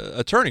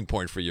a turning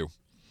point for you.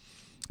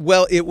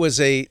 Well, it was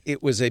a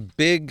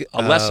big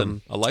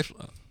lesson, a life.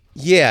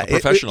 Yeah,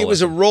 it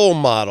was a role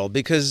model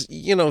because,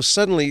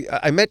 suddenly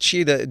I met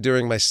Chita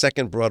during my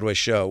second Broadway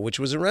show, which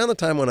was around the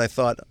time when I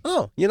thought,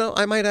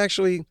 I might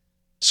actually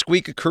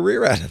squeak a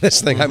career out of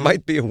this thing. Mm-hmm. I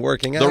might be a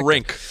working actor.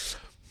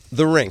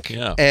 The Rink.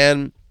 Yeah.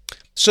 And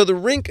so The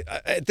Rink,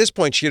 at this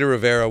point, Chita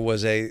Rivera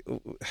was one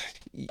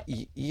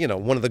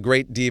of the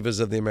great divas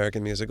of the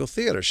American musical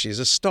theater. She's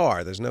a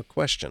star, there's no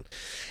question.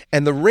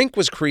 And The Rink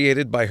was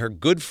created by her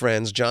good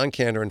friends, John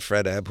Kander and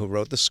Fred Ebb, who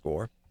wrote the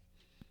score.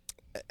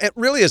 It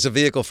really is a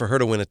vehicle for her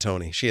to win a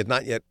Tony. She had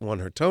not yet won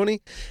her Tony,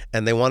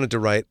 and they wanted to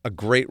write a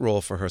great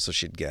role for her so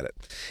she'd get it.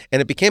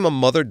 And it became a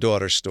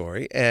mother-daughter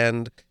story,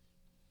 and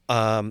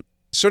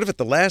sort of at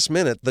the last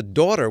minute, the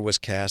daughter was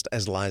cast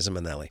as Liza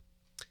Minnelli.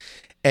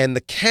 And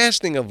the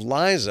casting of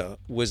Liza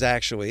was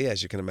actually,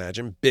 as you can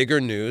imagine,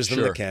 bigger news than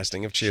the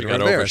casting of Chita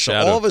Rivera. So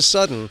all of a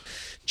sudden,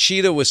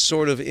 Chita was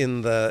sort of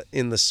in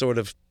the sort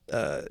of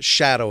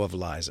shadow of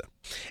Liza,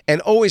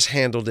 and always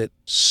handled it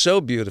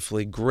so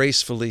beautifully,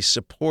 gracefully,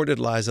 supported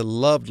Liza,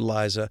 loved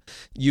Liza.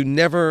 You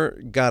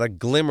never got a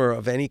glimmer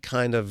of any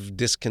kind of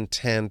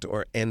discontent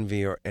or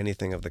envy or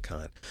anything of the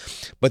kind.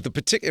 But the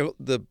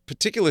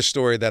particular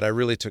story that I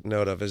really took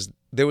note of is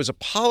there was a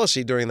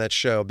policy during that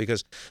show,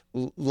 because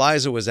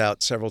Liza was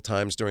out several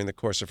times during the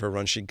course of her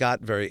run. She got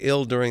very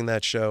ill during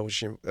that show.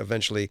 She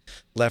eventually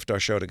left our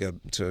show to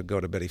go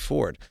to Betty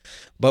Ford.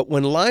 But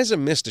when Liza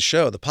missed a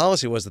show, the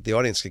policy was that the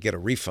audience could get a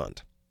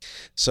refund.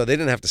 So they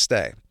didn't have to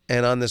stay.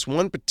 And on this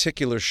one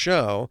particular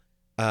show,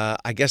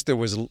 I guess there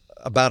was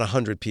about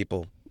 100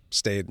 people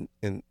stayed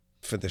in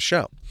for the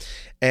show.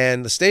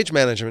 And the stage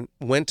management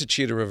went to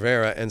Chita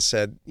Rivera and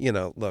said,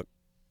 look,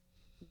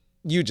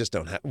 you just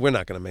don't have, we're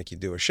not going to make you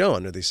do a show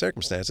under these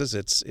circumstances.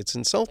 It's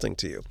insulting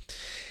to you.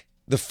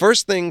 The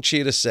first thing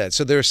Chita said,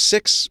 so there are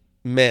 6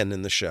 men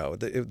in the show.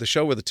 The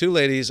show were the 2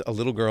 ladies, a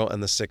little girl,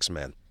 and the 6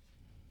 men.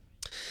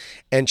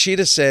 And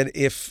Chita said,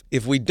 if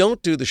we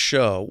don't do the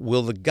show,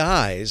 will the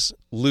guys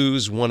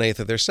lose 1/8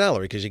 of their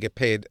salary? Because you get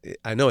paid,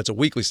 I know it's a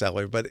weekly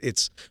salary, but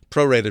it's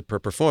prorated per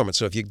performance.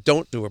 So if you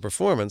don't do a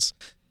performance,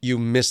 you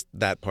miss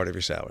that part of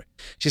your salary.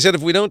 She said,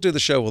 if we don't do the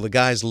show, will the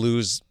guys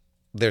lose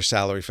their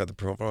salary for the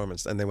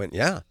performance? And they went,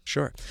 yeah,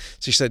 sure.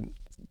 So she said,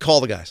 call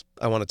the guys.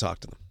 I want to talk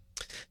to them.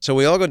 So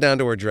we all go down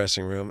to her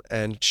dressing room,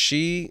 and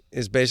she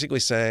is basically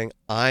saying,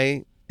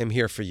 I am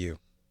here for you.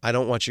 I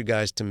don't want you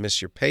guys to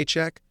miss your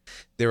paycheck.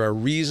 There are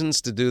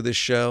reasons to do this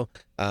show.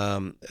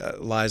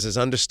 Liza's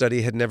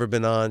understudy had never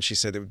been on. She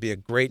said it would be a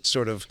great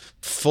sort of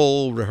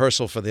full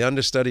rehearsal for the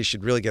understudy.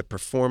 She'd really get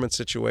performance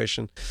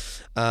situation.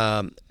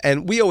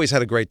 And we always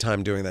had a great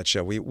time doing that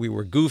show. We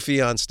were goofy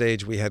on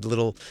stage. We had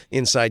little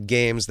inside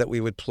games that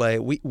we would play.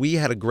 We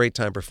had a great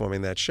time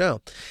performing that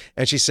show.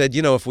 And she said,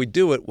 if we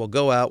do it, we'll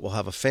go out, we'll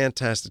have a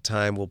fantastic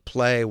time, we'll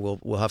play, we'll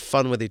have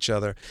fun with each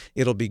other.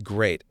 It'll be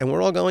great. And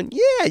we're all going,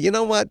 yeah, you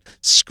know what?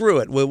 Screw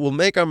it. We'll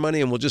make our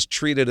money and we'll just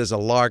treat it as a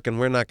lark, and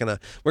we're going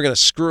to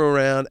screw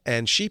around.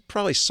 And she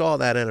probably saw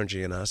that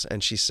energy in us,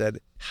 and she said,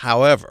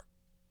 however,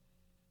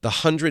 the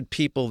 100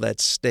 people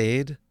that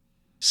stayed.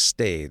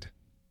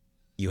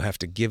 You have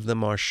to give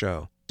them our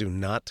show. Do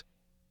not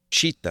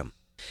cheat them.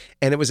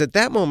 And it was at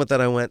that moment that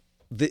I went,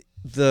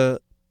 the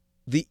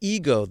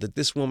ego that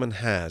this woman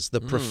has, the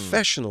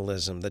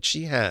professionalism that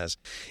she has,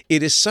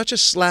 it is such a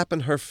slap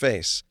in her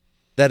face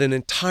that an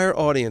entire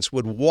audience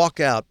would walk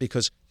out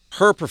because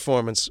her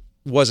performance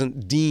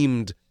wasn't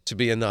deemed to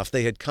be enough.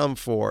 They had come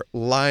for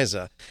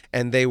Liza,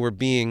 and they were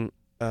being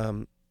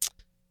I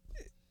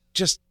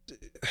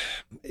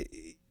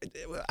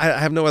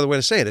have no other way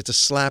to say it. It's a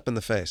slap in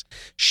the face.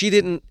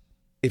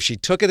 If she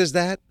took it as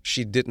that,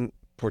 she didn't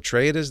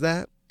portray it as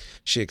that.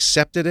 She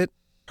accepted it.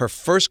 Her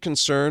first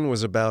concern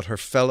was about her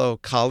fellow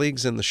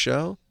colleagues in the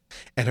show,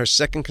 and her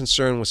second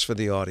concern was for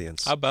the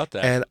audience. How about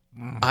that? And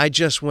I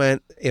just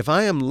went, if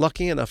I am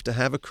lucky enough to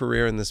have a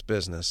career in this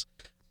business,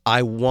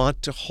 I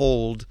want to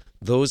hold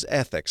those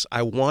ethics.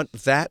 I want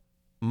that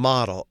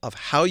model of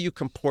how you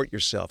comport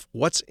yourself,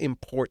 what's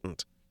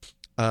important.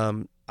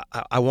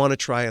 I want to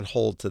try and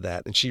hold to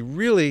that. And she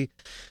really,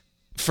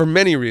 for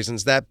many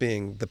reasons, that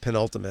being the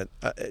penultimate,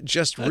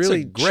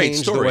 really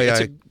changed the way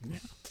I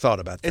thought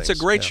about things. It's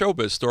a great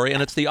showbiz story,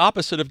 and it's the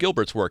opposite of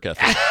Gilbert's work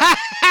ethic.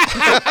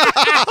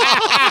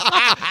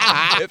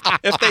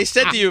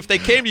 If they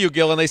came to you,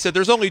 Gil, and they said,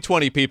 there's only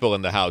 20 people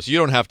in the house, you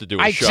don't have to do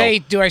a show. I'd say,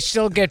 do I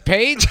still get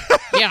paid?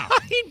 Yeah.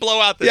 He'd blow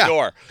out the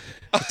door.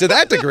 To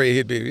that degree,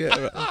 he'd be.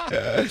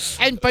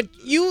 But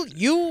you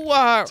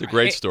it's a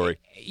great story.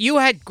 You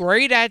had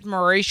great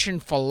admiration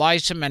for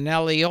Liza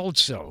Minnelli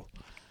also.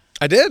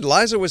 I did.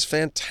 Liza was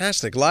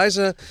fantastic.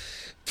 Liza,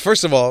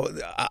 first of all,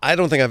 I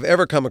don't think I've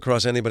ever come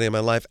across anybody in my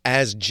life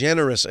as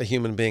generous a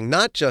human being,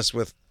 not just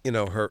with,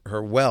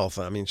 her wealth.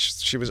 I mean,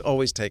 she was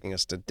always taking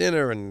us to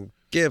dinner and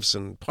gifts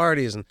and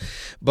parties,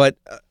 but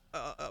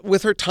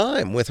with her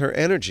time, with her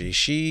energy,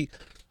 she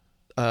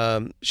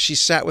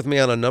sat with me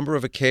on a number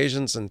of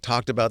occasions and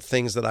talked about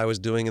things that I was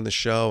doing in the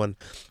show, and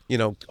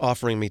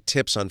offering me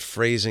tips on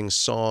phrasing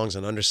songs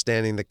and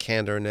understanding the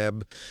Kander and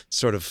Ebb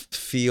sort of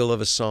feel of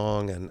a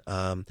song.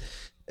 And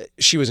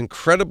she was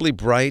incredibly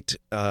bright,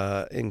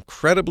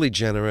 incredibly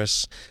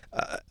generous,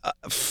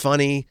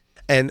 funny,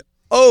 and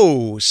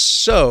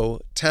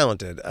so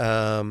talented.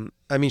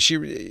 I mean,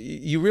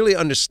 you really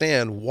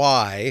understand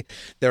why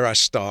there are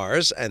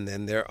stars and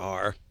then there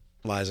are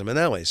Liza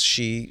Minnelli's.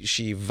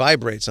 She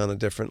vibrates on a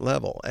different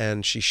level,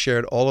 and she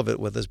shared all of it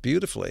with us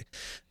beautifully.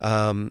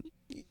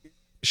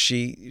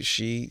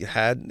 She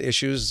had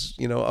issues,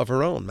 of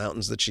her own,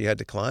 mountains that she had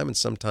to climb, and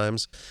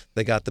sometimes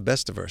they got the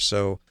best of her.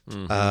 So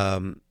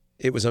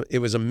it was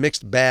a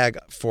mixed bag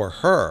for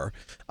her.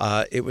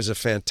 It was a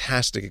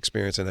fantastic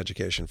experience and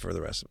education for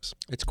the rest of us.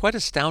 It's quite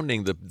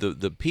astounding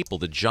the people,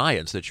 the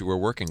giants that you were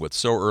working with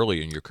so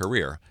early in your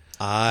career.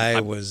 I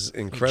was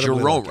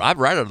incredibly lucky. I'm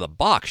right out of the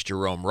box.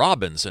 Jerome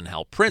Robbins and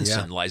Hal Prince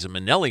and Liza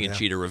Minnelli and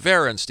Chita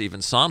Rivera and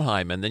Stephen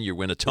Sondheim, and then you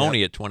win a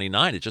Tony at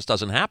 29. It just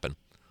doesn't happen.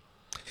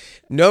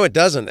 No, it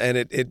doesn't, and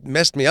it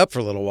messed me up for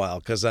a little while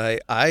because I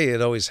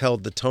had always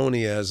held the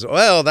Tony as,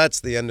 well, that's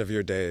the end of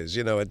your days.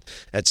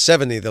 At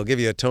 70, they'll give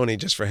you a Tony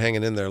just for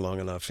hanging in there long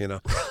enough,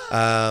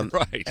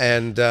 Right.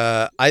 And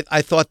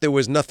I thought there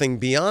was nothing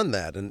beyond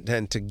that,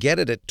 and to get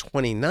it at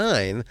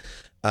 29,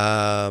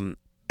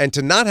 and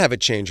to not have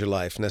it change your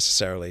life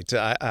necessarily.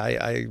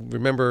 I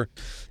remember,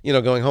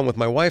 going home with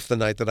my wife the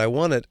night that I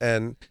won it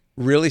and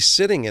really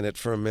sitting in it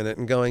for a minute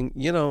and going,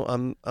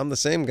 I'm the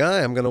same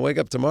guy. I'm going to wake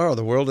up tomorrow.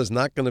 The world is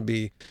not going to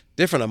be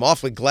different. I'm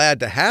awfully glad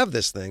to have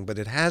this thing, but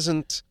it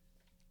hasn't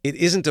It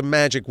isn't a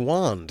magic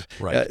wand.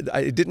 Right.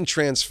 It didn't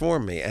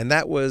transform me. And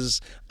that was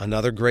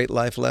another great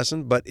life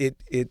lesson, but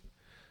it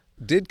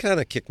did kind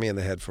of kick me in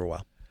the head for a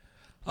while.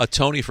 A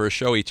Tony for a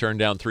show he turned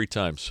down 3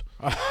 times.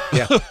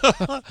 Yeah.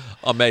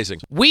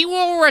 Amazing. We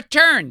will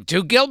return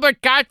to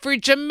Gilbert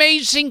Gottfried's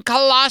amazing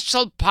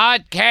colossal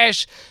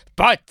podcast,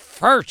 but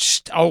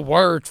first, a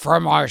word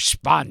from our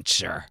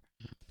sponsor.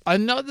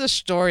 Another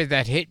story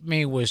that hit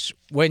me was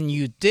when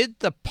you did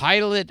the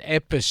pilot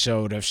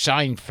episode of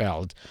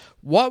Seinfeld,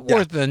 what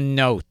were the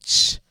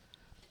notes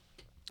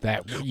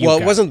that you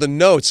got? It wasn't the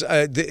notes.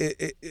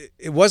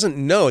 It wasn't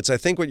notes. I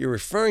think what you're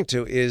referring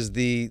to is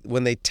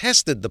when they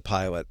tested the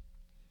pilot,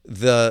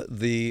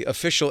 the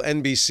official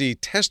NBC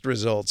test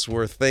results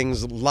were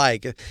things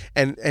like,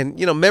 and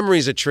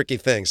memory's a tricky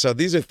thing. So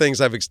these are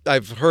things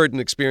I've heard and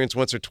experienced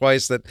once or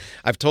twice that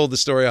I've told the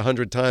story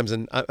 100 times,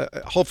 and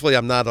hopefully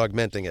I'm not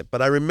augmenting it.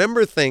 But I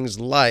remember things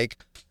like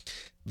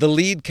the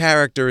lead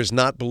character is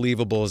not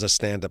believable as a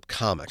stand-up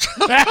comic.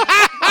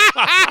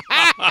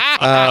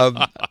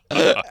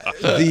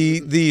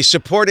 The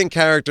supporting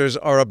characters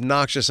are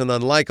obnoxious and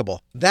unlikable.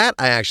 That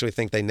I actually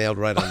think they nailed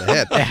right on the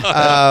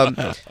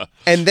head.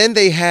 And then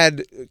they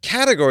had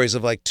categories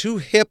of like too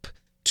hip,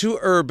 too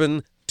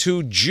urban,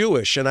 too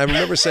Jewish. And I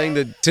remember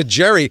saying to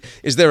Jerry,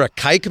 is there a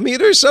kike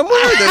meter somewhere?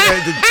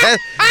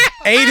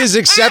 8 is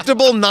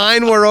acceptable,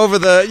 9 were over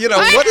the,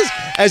 what is,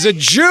 as a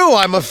Jew,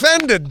 I'm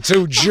offended,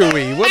 too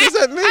Jewy. What does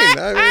that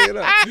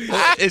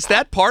mean? Is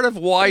that part of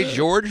why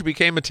George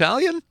became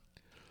Italian?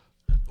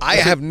 I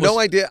have no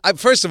idea.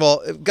 First of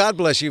all, God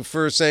bless you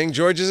for saying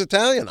George is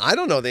Italian. I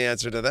don't know the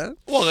answer to that.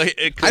 Well,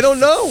 I don't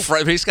know.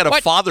 He's got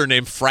a father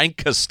named Frank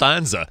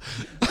Costanza.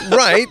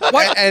 Right.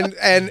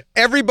 And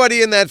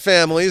everybody in that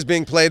family is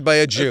being played by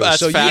a Jew. That's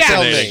so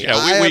fascinating. You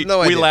tell me. I have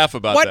no idea. We laugh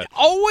about what that. What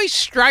always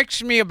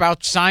strikes me about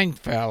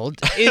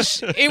Seinfeld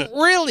is it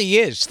really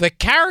is. The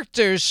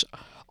characters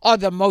are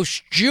the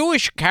most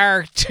Jewish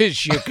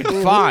characters you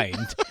can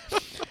find.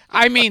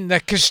 I mean, the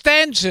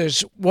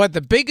Costanzas were the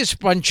biggest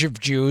bunch of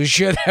Jews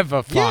you'd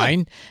ever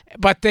find,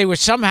 but they were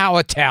somehow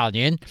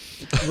Italian,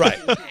 right?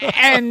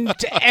 And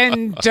but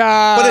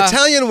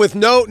Italian with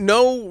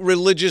no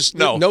religious,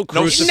 no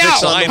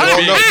crucifix on the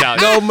wall,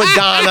 no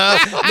Madonna,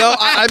 no.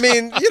 I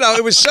mean,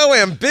 it was so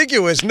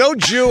ambiguous. No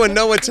Jew and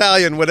no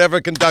Italian would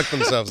ever conduct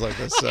themselves like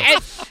this. So.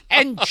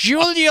 And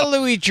Julia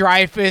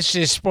Louis-Dreyfus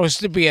is supposed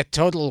to be a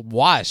total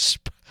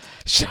wasp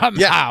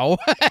somehow.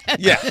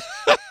 Yeah.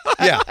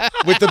 Yeah,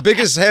 with the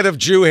biggest head of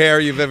Jew hair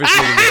you've ever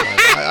seen in your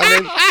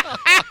life.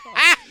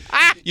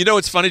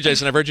 It's funny,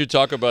 Jason. I've heard you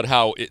talk about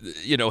how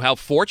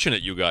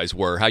fortunate you guys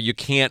were, how you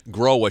can't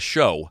grow a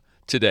show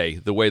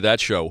today the way that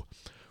show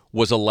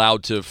was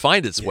allowed to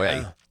find its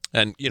way.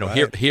 And,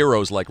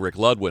 heroes like Rick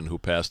Ludwin, who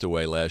passed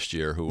away last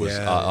year, who was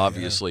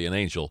obviously an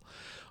angel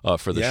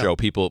for the show.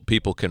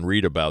 People can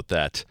read about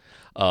that.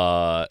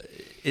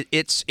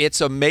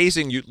 It's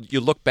amazing. You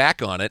look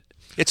back on it.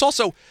 It's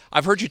also,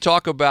 I've heard you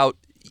talk about,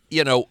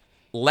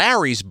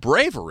 Larry's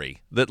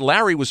bravery, that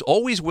Larry was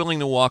always willing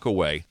to walk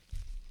away.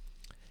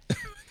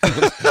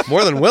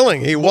 More than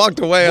willing, he walked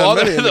away on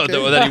many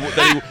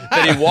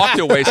that he walked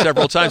away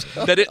several times.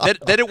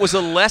 That it was a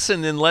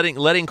lesson in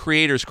letting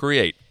creators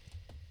create.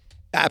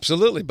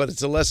 Absolutely, but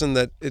it's a lesson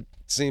that it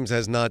seems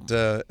has not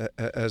gone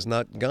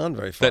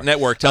very far. That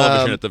network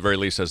television, at the very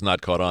least, has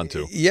not caught on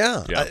to.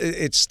 Yeah.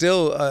 It's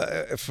still,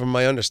 from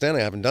my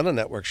understanding, I haven't done a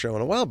network show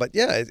in a while, but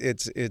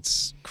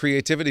it's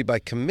creativity by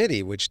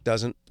committee, which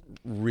doesn't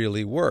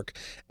really work.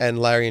 And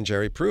Larry and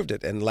Jerry proved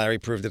it, and Larry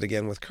proved it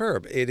again with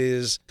Curb. It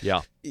is,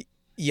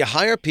 you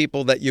hire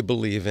people that you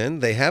believe in,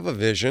 they have a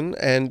vision,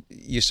 and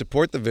you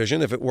support the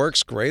vision. If it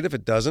works, great. If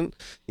it doesn't,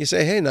 you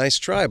say, hey, nice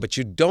try, but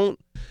you don't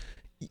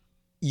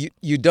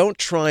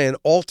try and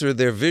alter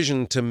their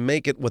vision to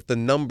make it what the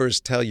numbers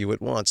tell you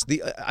it wants.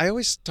 I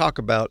always talk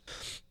about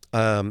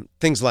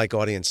things like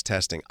audience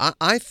testing.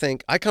 I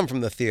think I come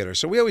from the theater,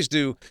 so we always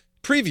do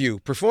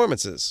preview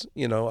performances,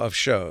 of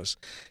shows.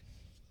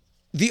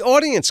 The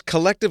audience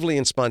collectively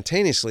and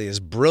spontaneously is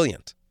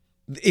brilliant.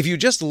 If you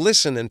just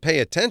listen and pay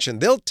attention,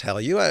 they'll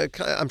tell you.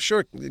 I'm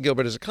sure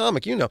Gilbert is a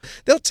comic,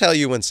 they'll tell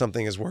you when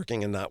something is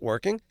working and not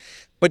working,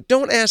 but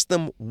don't ask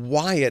them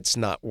why it's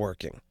not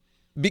working.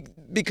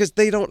 Because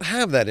they don't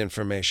have that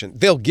information.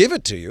 They'll give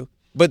it to you,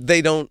 but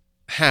they don't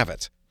have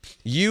it.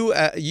 You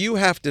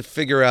have to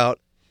figure out,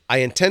 I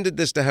intended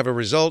this to have a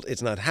result.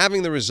 It's not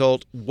having the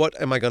result. What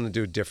am I going to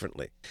do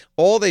differently?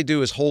 All they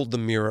do is hold the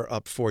mirror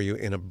up for you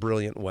in a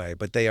brilliant way,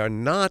 but they are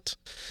not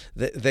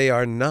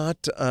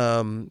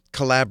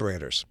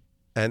collaborators.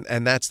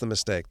 And that's the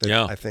mistake that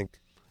I think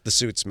the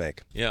suits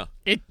make. Yeah.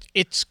 It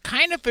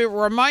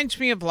reminds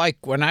me of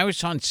like when I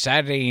was on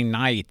Saturday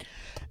night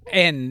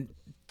and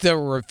the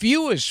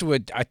reviewers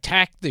would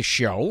attack the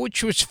show,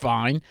 which was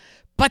fine,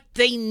 but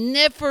they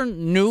never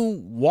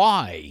knew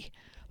why.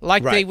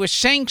 Like they were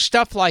saying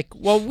stuff like,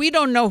 well, we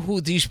don't know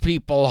who these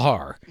people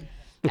are.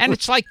 And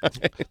it's like,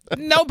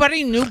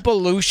 nobody knew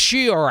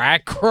Belushi or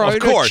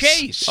Aykroyd or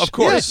Chase. Of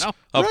course.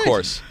 Of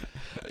course.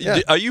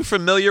 Yeah. Are you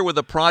familiar with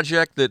a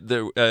project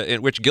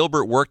in which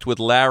Gilbert worked with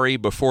Larry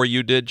before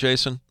you did,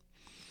 Jason?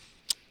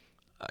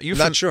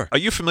 Not sure. Are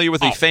you familiar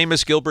with the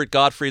famous Gilbert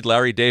Gottfried,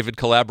 Larry David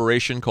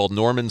collaboration called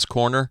Norman's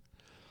Corner?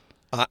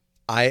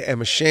 I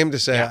am ashamed to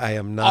say I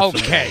am not.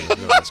 Okay.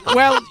 familiar with this.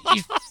 Well,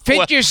 you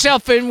fit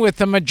yourself in with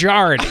the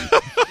majority.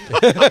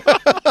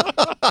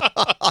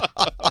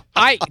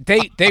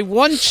 They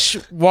once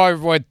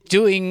were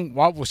doing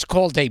what was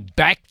called a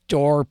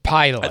backdoor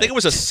pilot. I think it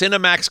was a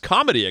Cinemax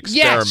comedy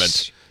experiment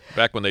Yes.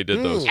 back when they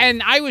did those.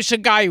 And I was a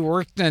guy who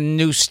worked in a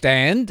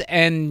newsstand,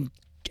 and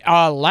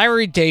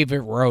Larry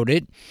David wrote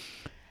it.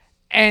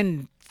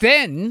 And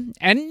then,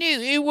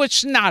 it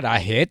was not a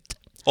hit.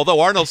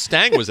 Although Arnold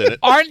Stang was in it.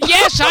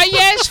 Yes,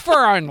 I asked for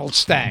Arnold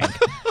Stang.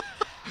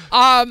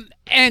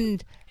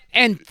 And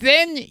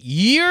then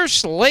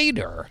years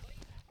later,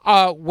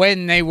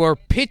 when they were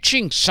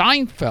pitching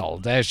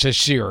Seinfeld as a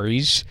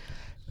series,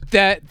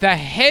 the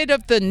head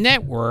of the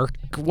network,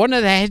 one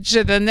of the heads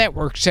of the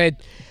network, said,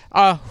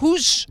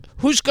 "Who's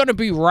going to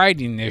be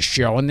writing this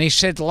show?" And they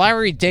said,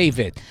 "Larry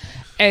David."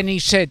 And he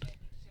said,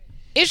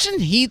 "Isn't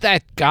he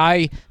that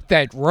guy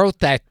that wrote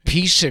that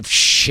piece of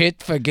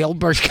shit for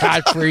Gilbert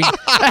Gottfried?"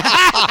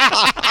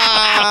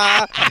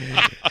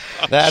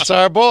 That's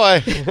our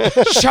boy.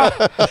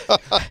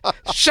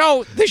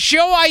 So the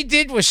show I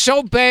did was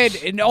so bad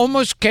it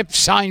almost kept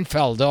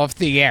Seinfeld off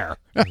the air.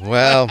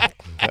 Well,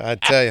 I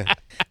tell you.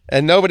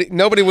 And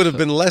nobody would have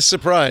been less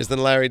surprised than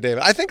Larry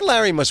David. I think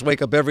Larry must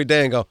wake up every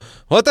day and go,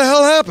 "What the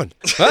hell happened?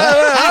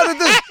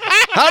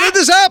 How did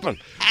this happen?"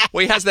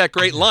 Well, he has that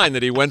great line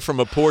that he went from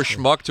a poor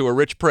schmuck to a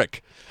rich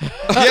prick.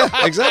 Yeah,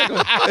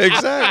 exactly.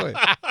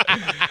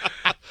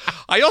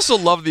 I also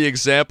love the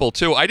example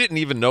too. I didn't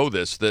even know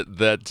this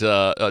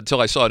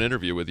until I saw an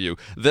interview with you.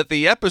 That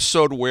the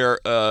episode where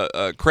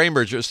where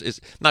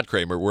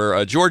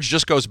George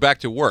just goes back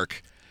to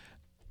work,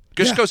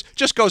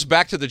 just goes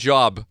back to the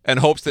job and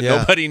hopes that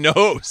nobody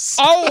knows.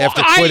 Oh,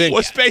 After quitting,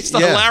 was based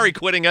on Larry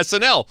quitting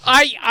SNL.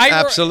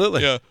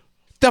 Absolutely. Yeah.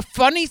 The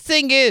funny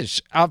thing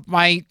is, of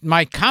my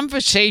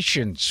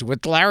conversations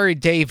with Larry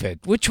David,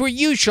 which were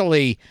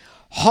usually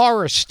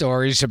horror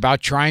stories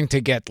about trying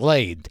to get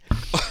laid.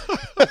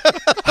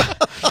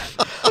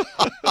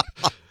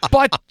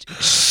 But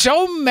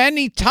so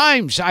many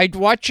times I'd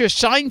watch a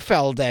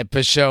Seinfeld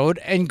episode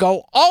and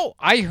go, "Oh,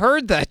 I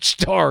heard that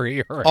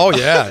story." Oh,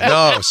 yeah.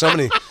 No,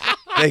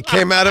 they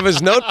came out of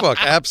his notebook.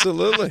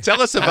 Absolutely.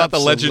 Tell us about the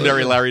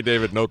legendary Larry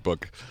David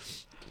notebook.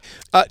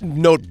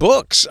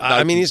 Notebooks.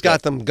 I mean, he's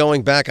got them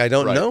going back. I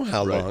don't know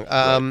how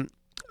long.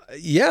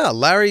 Yeah,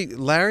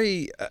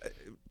 Larry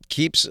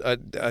keeps a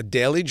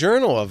daily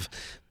journal of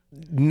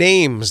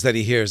names that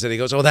he hears that he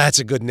goes, "Oh, that's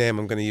a good name.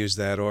 I'm going to use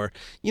that." Or,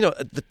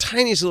 the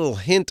tiniest little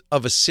hint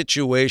of a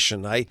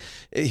situation.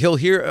 He'll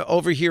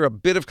overhear a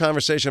bit of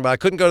conversation about, "I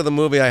couldn't go to the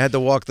movie. I had to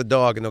walk the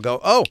dog." And he'll go,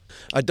 "Oh,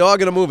 a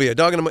dog in a movie, a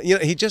dog in a movie."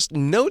 He just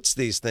notes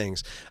these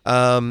things.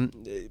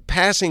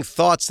 Passing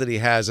thoughts that he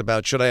has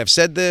about, should I have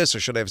said this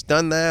or should I have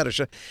done that?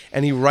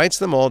 And he writes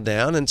them all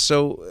down. And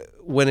so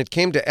when it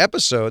came to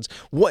episodes,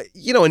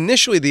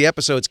 initially the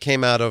episodes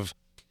came out of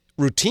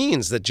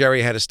routines that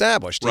Jerry had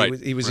established. Right.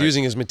 He was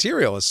using his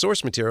material as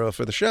source material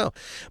for the show.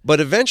 But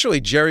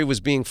eventually Jerry was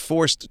being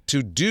forced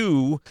to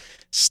do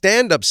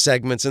stand-up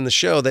segments in the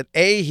show that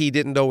A, he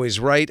didn't always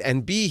write,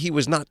 and B, he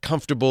was not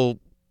comfortable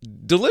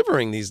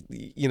delivering these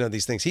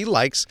things. He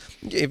likes,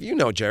 if you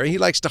know Jerry, he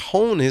likes to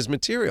hone his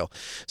material.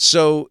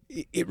 So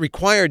it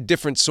required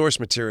different source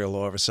material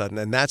all of a sudden.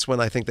 And that's when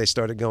I think they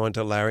started going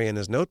to Larry and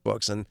his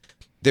notebooks. And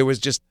there was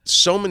just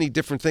so many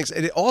different things.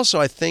 And it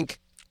also, I think,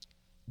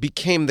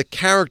 became the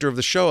character of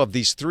the show of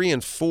these 3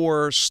 and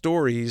 4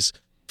 stories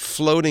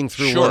floating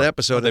through one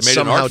episode and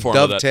somehow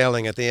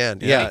dovetailing at the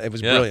end. Yeah, it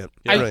was brilliant.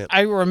 Brilliant.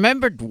 I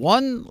remembered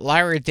one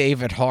Larry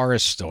David horror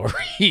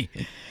story.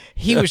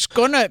 He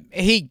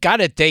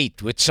got a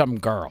date with some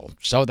girl,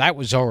 so that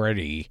was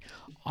already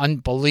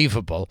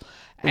unbelievable.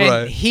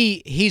 And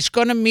he's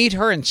going to meet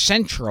her in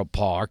Central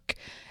Park.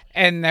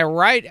 And they're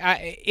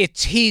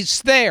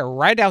he's there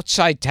right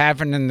outside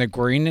Tavern in the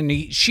Green,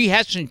 and she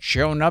hasn't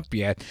shown up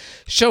yet.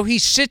 So he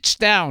sits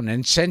down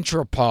in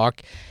Central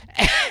Park,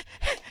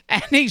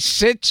 and he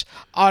sits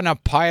on a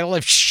pile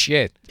of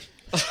shit.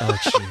 Oh,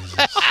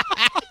 Jesus.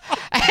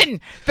 And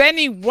then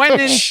he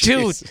went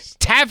into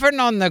Tavern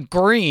on the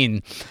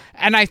Green,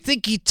 and I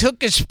think he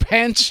took his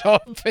pants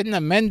off in the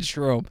men's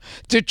room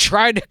to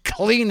try to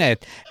clean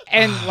it.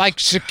 And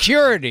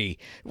security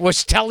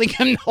was telling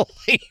him to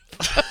leave.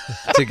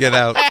 To get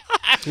out.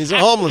 He's a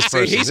homeless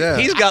person.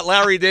 He's got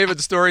Larry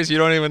David stories you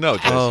don't even know.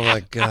 Oh,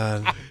 my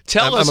God.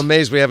 I'm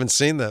amazed we haven't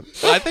seen them.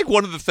 I think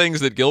one of the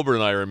things that Gilbert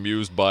and I are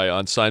amused by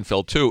on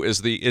Seinfeld, too,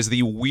 is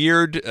the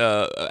weird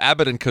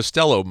Abbott and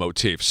Costello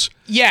motifs.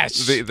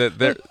 Yes.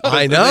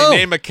 I know. They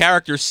name a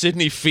character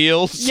Sidney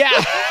Fields. Yeah.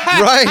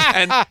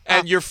 Right.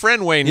 And your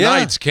friend Wayne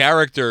Knight's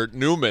character,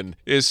 Newman,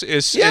 is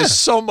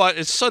so much,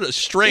 it's sort of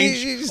strange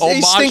He's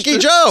homage Stinky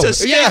Joe. to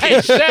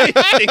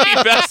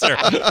Stinky Besser.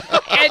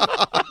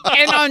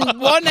 And on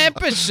one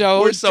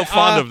episode, We're so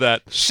fond of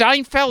that.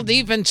 Seinfeld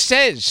even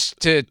says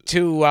to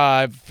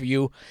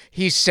you,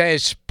 he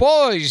says,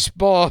 "Boys."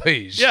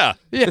 Yeah.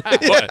 Yeah.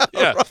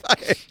 Yeah.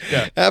 Right.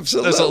 Yeah.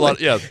 Absolutely. There's a lot.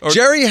 Yeah. Or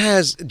Jerry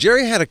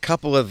had a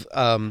couple of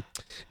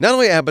not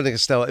only Abbott and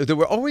Costello. There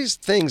were always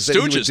things that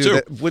he would Stooges, do too.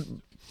 that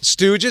would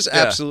Stooges,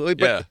 absolutely.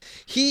 But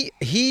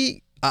yeah.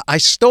 I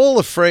stole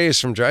a phrase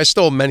from Jerry. I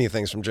stole many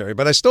things from Jerry,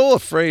 but I stole a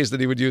phrase that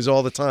he would use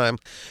all the time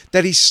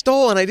that he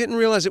stole, and I didn't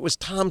realize it was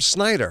Tom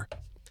Snyder.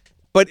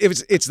 But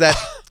it's that,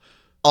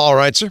 all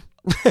right, sir.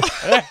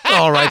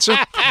 All right, sir.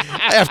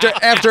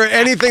 After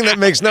anything that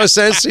makes no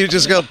sense, you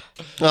just go,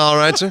 all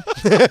right, sir.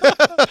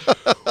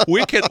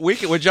 we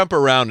jump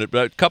around it,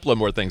 but a couple of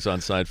more things on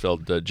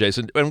Seinfeld,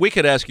 Jason. And we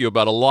could ask you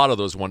about a lot of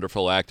those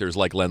wonderful actors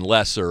like Len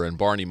Lesser and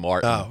Barney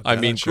Martin. Oh, I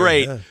God, mean,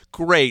 sure,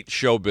 great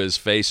showbiz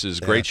faces,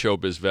 great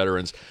showbiz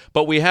veterans.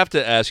 But we have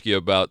to ask you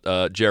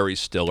about Jerry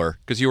Stiller,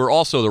 because you were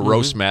also the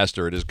roast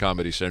master at his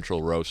Comedy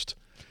Central roast.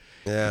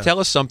 Yeah. Tell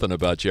us something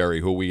about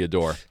Jerry, who we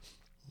adore.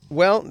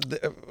 Well,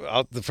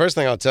 the first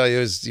thing I'll tell you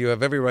is you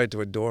have every right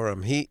to adore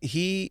him.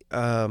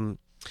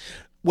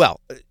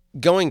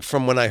 Going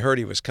from when I heard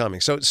he was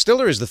coming. So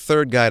Stiller is the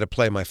third guy to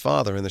play my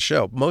father in the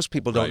show. Most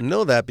people don't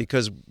know that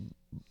because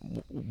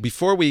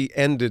before we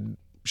ended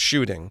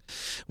shooting,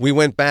 we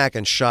went back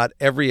and shot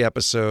every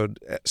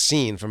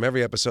scene from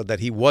every episode that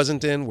he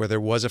wasn't in, where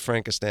there was a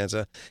Frank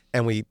Costanza,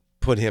 and we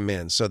put him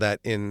in so that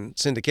in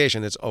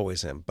syndication, it's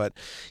always him. But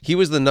he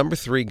was the number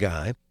 3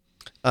 guy.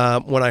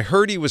 When I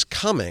heard he was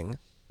coming,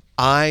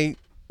 my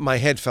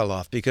head fell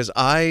off because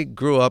I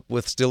grew up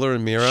with Stiller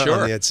and Meara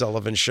on the Ed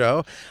Sullivan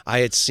Show. I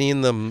had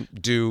seen them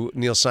do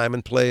Neil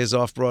Simon plays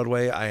off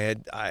Broadway. I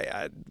had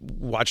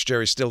watched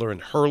Jerry Stiller in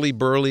Hurly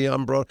Burly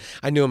on Broadway.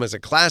 I knew him as a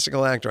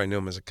classical actor. I knew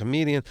him as a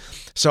comedian.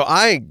 So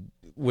I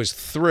was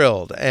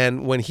thrilled.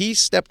 And when he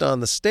stepped on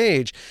the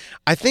stage,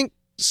 I think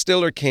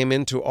Stiller came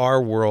into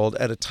our world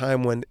at a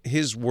time when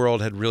his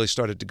world had really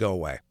started to go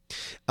away.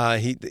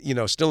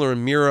 Stiller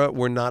and Meara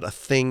were not a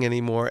thing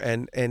anymore,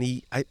 and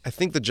I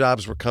think the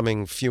jobs were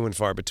coming few and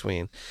far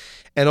between.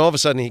 And all of a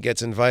sudden he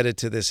gets invited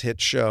to this hit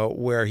show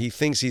where he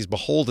thinks he's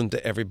beholden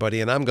to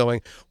everybody, and I'm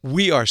going,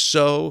 we are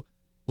so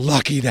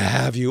lucky to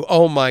have you.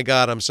 Oh my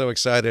God, I'm so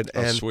excited.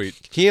 And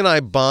sweet. He and I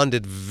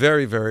bonded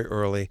very, very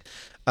early,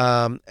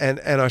 and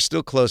are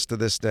still close to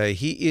this day.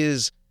 He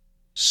is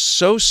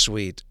so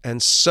sweet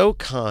and so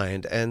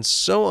kind and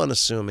so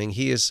unassuming.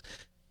 He's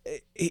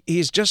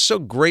just so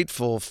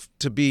grateful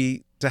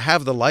to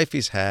have the life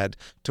he's had,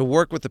 to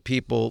work with the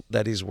people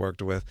that he's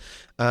worked with.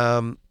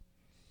 And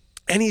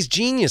he's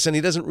genius, and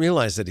he doesn't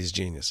realize that he's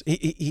genius.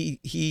 I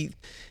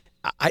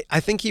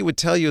think he would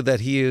tell you that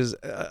he is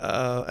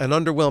an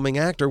underwhelming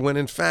actor when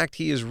in fact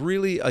he is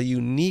really a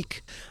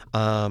unique,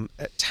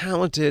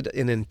 talented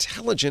and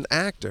intelligent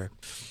actor.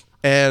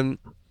 And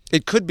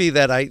it could be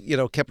that I,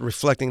 kept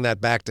reflecting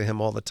that back to him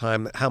all the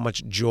time, how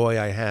much joy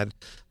I had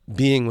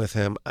being with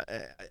him.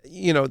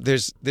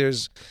 There's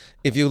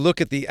if you look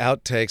at the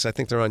outtakes, I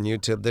think they're on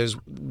YouTube, there's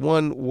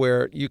one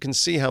where you can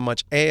see how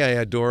much A, I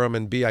adore him,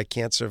 and B, I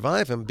can't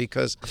survive him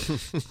because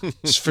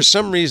for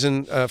some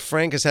reason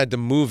Frank has had to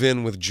move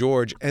in with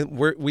George, and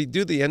we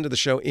do the end of the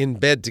show in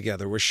bed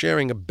together. We're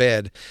sharing a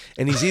bed,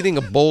 and he's eating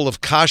a bowl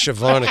of kasha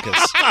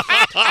varnikas.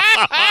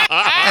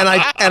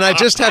 And I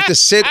just have to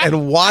sit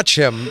and watch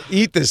him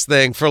eat this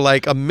thing for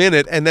like a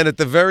minute, and then at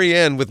the very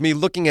end, with me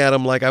looking at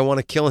him like I want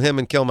to kill him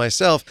and kill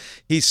myself,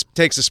 he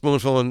takes a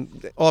spoonful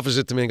and offers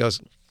it to me and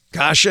goes,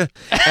 "Kasha,"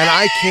 and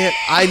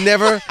I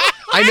never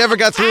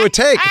got through a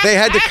take. They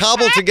had to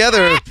cobble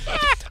together.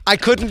 I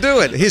couldn't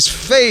do it. His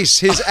face,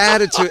 his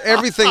attitude,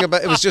 everything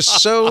about it was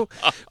just so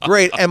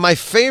great. And my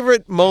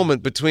favorite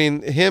moment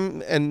between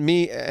him and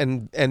me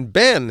and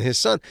Ben, his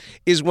son,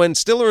 is when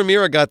Stiller and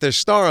Meara got their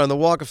star on the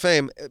Walk of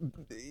Fame.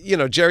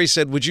 Jerry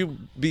said, "Would you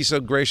be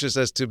so gracious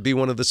as to be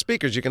one of the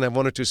speakers? You can have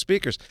 1 or 2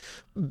 speakers."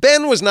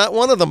 Ben was not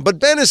one of them, but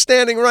Ben is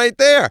standing right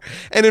there.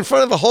 And in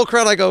front of the whole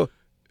crowd, I go,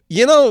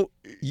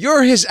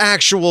 you're his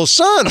actual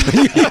son.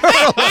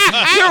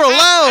 You're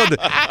allowed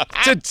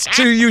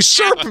to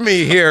usurp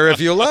me here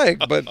if you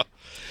like. But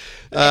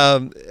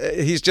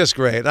he's just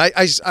great.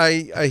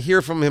 I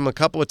hear from him a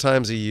couple of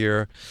times a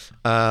year.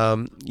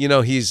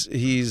 He's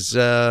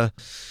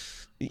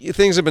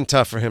things have been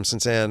tough for him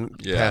since Ann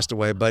passed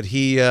away, but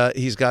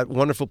he's got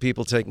wonderful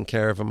people taking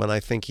care of him, and I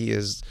think he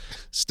is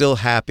still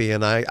happy.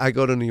 And I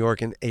go to New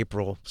York in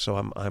April, so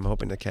I'm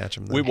hoping to catch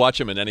him there. We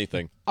watch him in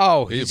anything.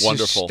 Oh, he's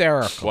wonderful.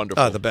 Hysterical.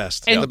 Wonderful. Oh, the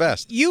best. And the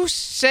best. You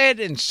said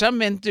in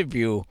some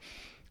interview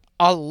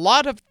a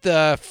lot of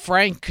the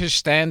Frank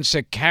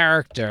Costanza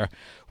character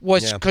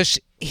was because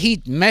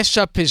he'd mess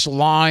up his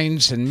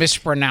lines and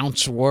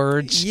mispronounce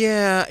words.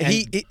 Yeah,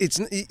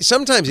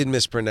 sometimes he'd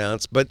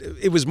mispronounce, but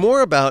it was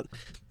more about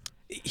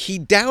he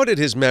doubted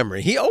his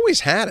memory. He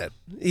always had it.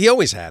 He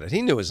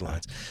knew his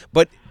lines,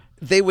 but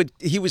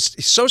he was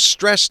so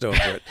stressed over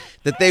it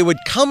that they would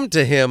come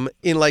to him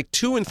in like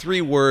 2 and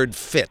 3 word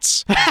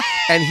fits,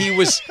 and he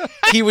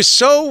was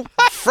so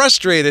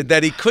frustrated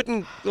that he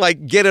couldn't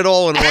get it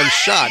all in one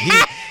shot.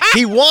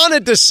 He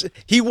wanted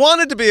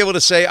to be able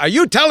to say, "Are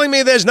you telling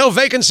me there's no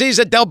vacancies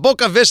at Del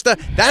Boca Vista?"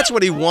 That's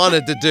what he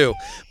wanted to do.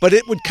 But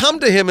it would come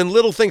to him in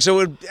little things.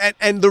 So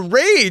and the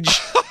rage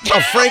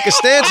of Frank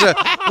Costanza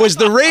was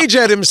the rage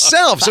at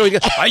himself. So he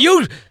goes, "Are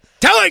you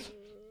telling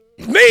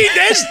me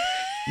there's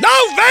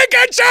no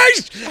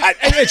vacancies?"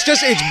 And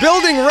it's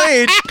building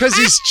rage because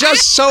he's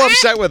just so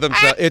upset with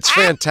himself. It's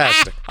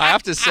fantastic. I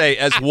have to say,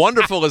 as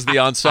wonderful as the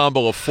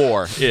ensemble of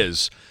four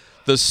is,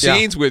 the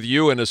scenes with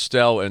you and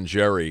Estelle and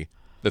Jerry,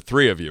 the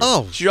three of you,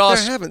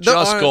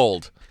 just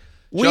gold.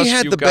 We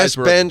had the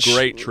best bench,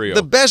 great trio.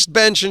 The best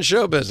bench in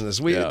show business.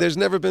 There's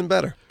never been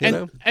better. You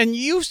know? And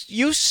you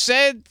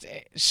said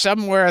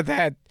somewhere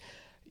that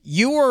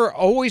you were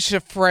always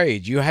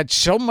afraid. You had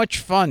so much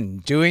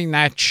fun doing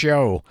that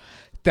show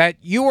that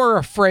you were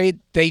afraid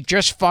they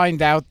just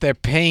find out they're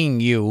paying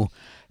you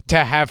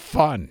to have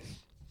fun.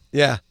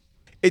 Yeah.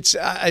 It's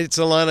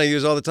a line I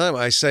use all the time.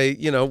 I say,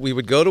 we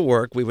would go to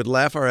work, we would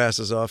laugh our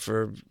asses off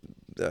for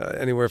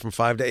anywhere from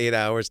 5 to 8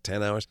 hours,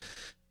 10 hours.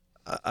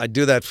 I'd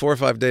do that 4 or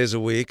 5 days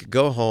a week,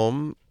 go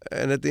home,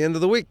 and at the end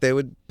of the week, they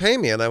would pay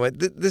me. And I went,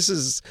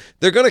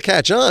 they're going to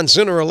catch on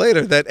sooner or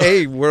later that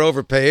A, we're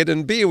overpaid,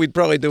 and B, we'd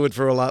probably do it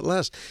for a lot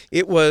less.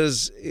 It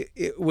was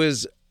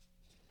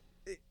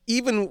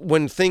even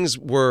when things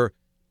were,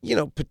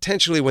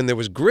 potentially when there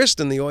was grist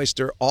in the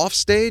oyster off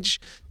stage,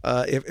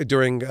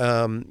 during,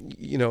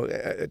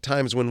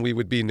 times when we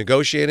would be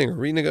negotiating or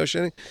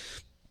renegotiating,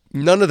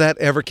 none of that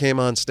ever came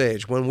on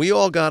stage. When we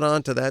all got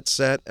onto that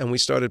set and we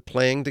started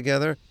playing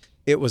together,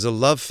 it was a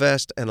love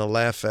fest and a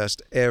laugh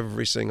fest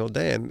every single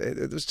day. And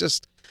it was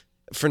just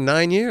for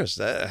 9 years.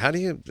 How do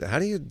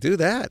you do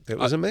that? It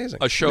was amazing.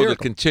 A show that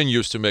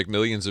continues to make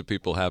millions of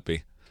people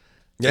happy.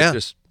 Yeah. It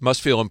just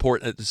must feel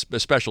important,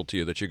 special to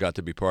you that you got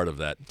to be part of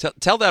that.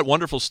 Tell that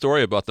wonderful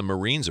story about the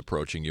Marines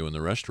approaching you in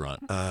the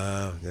restaurant.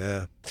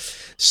 Yeah.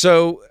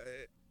 So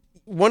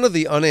one of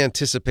the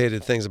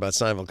unanticipated things about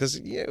Seinfeld,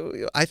 because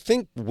I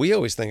think we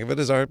always think of it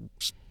as our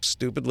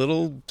stupid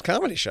little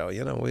comedy show.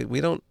 We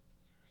don't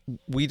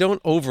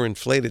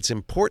overinflate its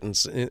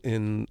importance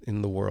in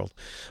the world.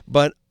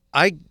 But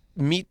I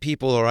meet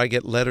people or I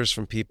get letters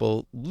from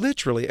people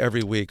literally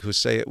every week who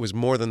say it was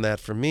more than that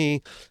for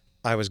me.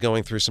 I was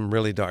going through some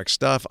really dark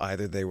stuff.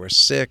 Either they were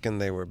sick and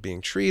they were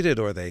being treated,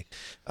 or they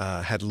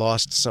had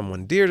lost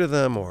someone dear to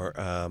them, or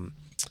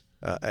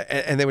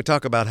and they would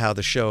talk about how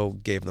the show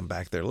gave them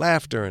back their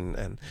laughter.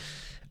 And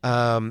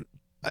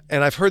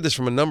I've heard this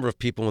from a number of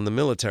people in the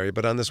military,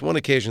 but on this one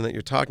occasion that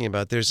you're talking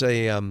about, there's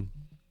a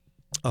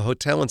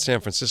hotel in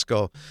San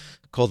Francisco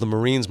called the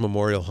Marines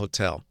Memorial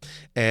Hotel.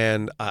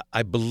 And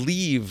I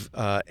believe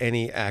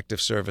any active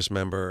service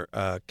member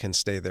can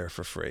stay there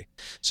for free.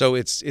 So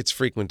it's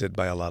frequented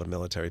by a lot of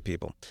military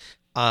people.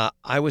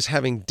 I was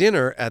having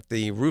dinner at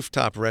the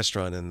rooftop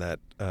restaurant in that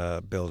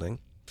building,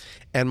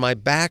 and my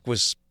back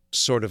was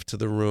sort of to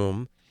the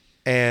room.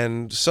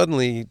 And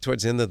suddenly,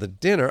 towards the end of the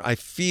dinner, I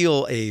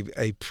feel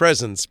a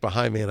presence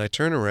behind me, and I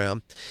turn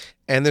around,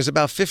 and there's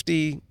about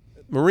 50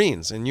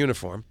 Marines in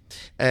uniform,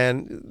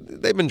 and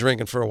they've been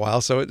drinking for a while,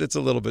 so it's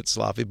a little bit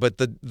sloppy, but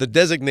the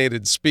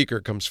designated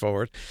speaker comes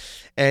forward,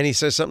 and he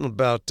says something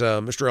about,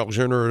 Mr.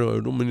 Alexander,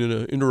 I don't mean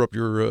to interrupt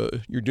your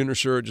dinner,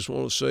 sir. I just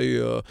want to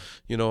say,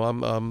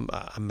 I'm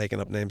making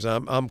up names.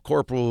 I'm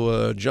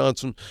Corporal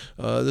Johnson.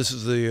 This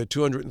is the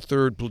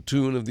 203rd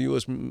Platoon of the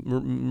U.S.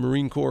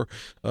 Marine Corps.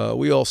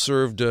 We all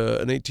served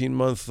an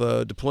 18-month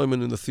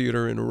deployment in the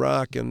theater in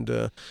Iraq, and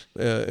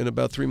in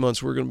about 3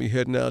 months, we're going to be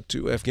heading out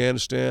to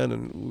Afghanistan,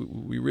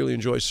 and we really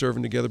enjoy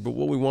serving together. But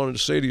what we wanted to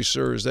say to you,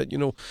 sir, is that,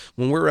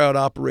 when we're out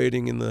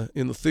operating in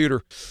the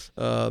theater,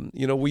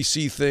 we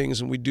see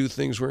things and we do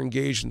things, we're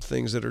engaged in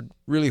things that are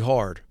really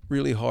hard,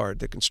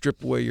 that can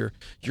strip away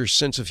your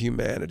sense of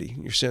humanity,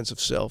 your sense of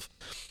self.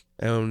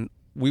 And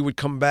we would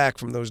come back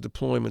from those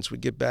deployments,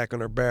 we'd get back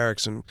on our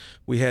barracks, and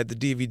we had the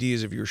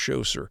DVDs of your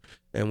show, sir.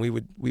 And we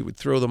would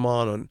throw them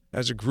on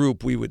as a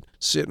group. We would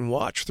sit and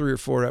watch 3 or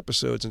 4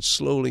 episodes, and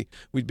slowly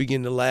we'd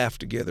begin to laugh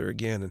together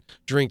again and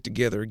drink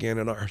together again,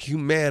 and our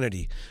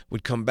humanity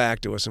would come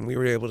back to us, and we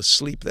were able to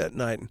sleep that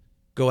night and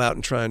go out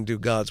and try and do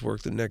God's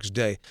work the next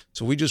day.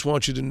 So we just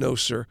want you to know,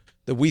 sir,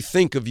 that we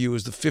think of you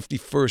as the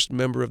 51st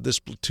member of this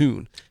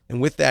platoon.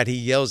 And with that, he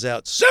yells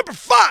out, "Semper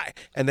Fi!"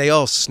 And they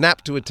all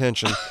snap to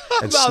attention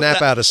and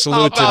snap out a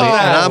salute to me.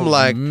 And I'm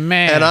like,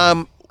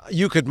 man.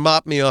 You could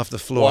mop me off the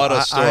floor. What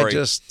a story. I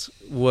just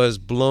was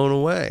blown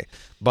away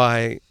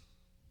by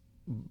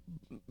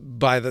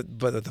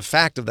the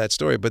fact of that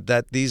story, but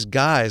that these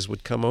guys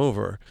would come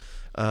over.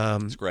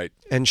 It's great.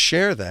 And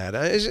share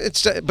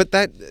that. But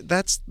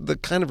that's the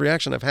kind of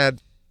reaction I've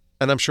had,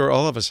 and I'm sure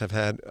all of us have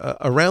had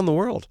around the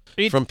world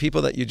from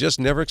people that you just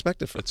never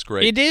expected from. That's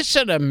great. It is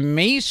an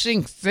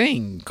amazing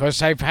thing,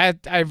 because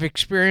I've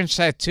experienced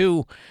that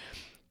too,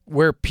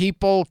 where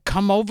people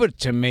come over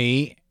to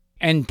me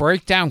and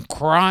break down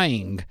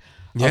crying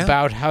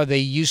about how they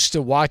used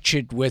to watch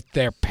it with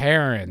their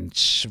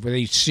parents, where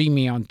they see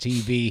me on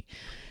TV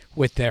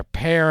with their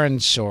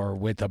parents or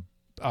with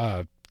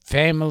a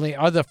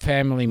other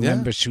family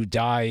members who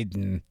died,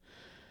 and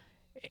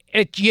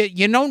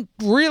you don't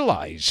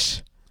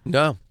realize.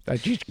 No.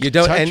 That you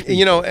don't, touch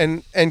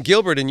and and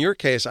Gilbert, in your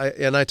case,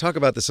 I talk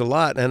about this a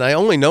lot, and I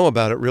only know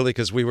about it really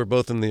because we were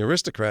both in the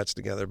Aristocrats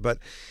together. But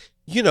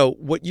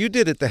what you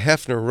did at the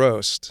Hefner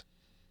roast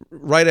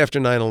right after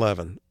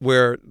 9/11,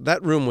 where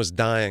that room was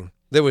dying,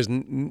 there was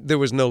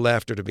no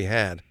laughter to be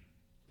had,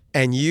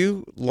 and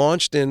you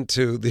launched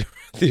into the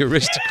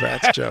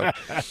Aristocrats joke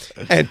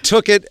and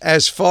took it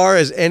as far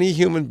as any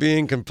human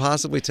being can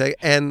possibly take,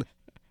 and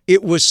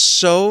it was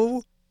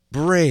so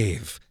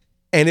brave,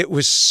 and it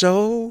was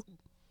so.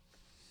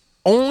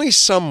 Only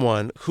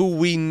someone who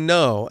we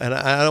know, and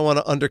I don't want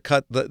to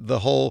undercut the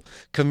whole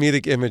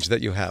comedic image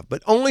that you have,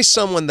 but only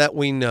someone that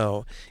we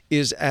know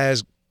is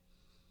as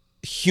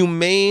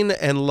humane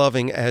and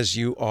loving as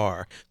you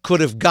are could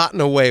have gotten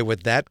away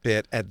with that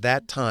bit at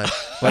that time.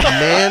 But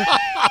man,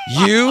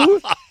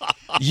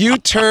 you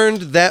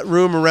turned that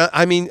room around.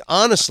 I mean,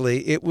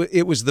 honestly, it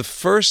was the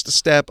first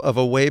step of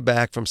a way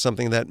back from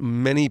something that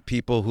many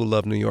people who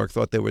love New York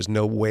thought there was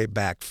no way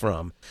back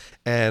from.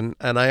 And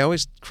I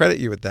always credit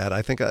you with that.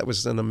 I think that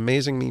was an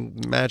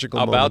amazing, magical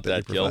moment. How about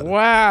that, Gil?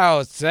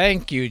 Wow,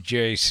 thank you,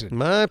 Jason.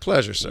 My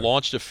pleasure, sir.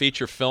 Launched a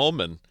feature film,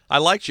 and I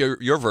liked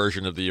your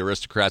version of the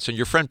Aristocrats, and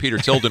your friend Peter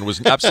Tilden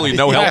was absolutely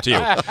no help to you,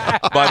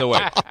 by the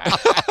way.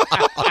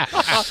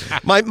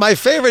 My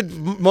favorite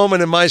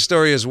moment in my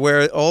story is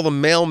where all the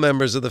male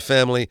members of the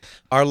family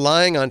are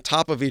lying on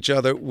top of each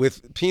other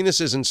with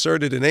penises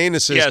inserted in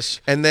anuses,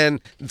 and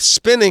then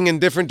spinning in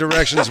different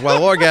directions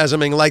while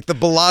orgasming like the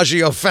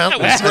Bellagio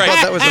fountain. That was great. I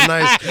thought that was a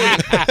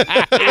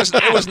nice.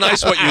 It was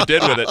nice what you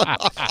did with it.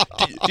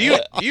 Do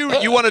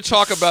you want to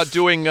talk about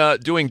doing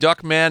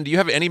Duckman? Do you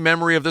have any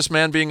memory of this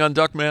man being on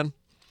Duckman?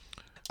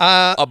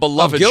 A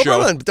beloved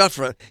show. On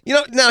Duckman.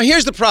 Now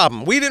here's the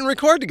problem. We didn't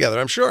record together,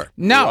 I'm sure.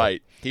 No.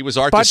 Right. He was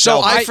Art But DeSalvo.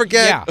 So I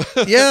forget.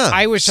 Yeah.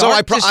 I was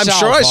Art I'm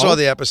sure I DeSalvo. saw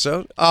the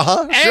episode.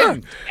 Sure.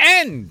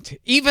 And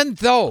even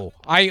though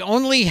I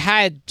only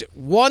had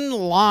one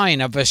line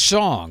of a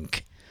song,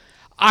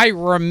 I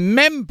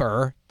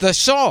remember the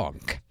song.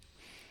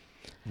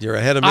 You're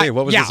ahead of me.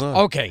 What was the song?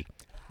 Okay.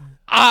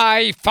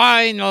 I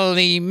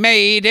finally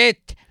made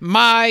it.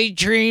 My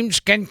dreams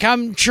can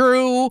come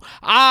true.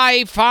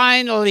 I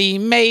finally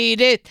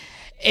made it.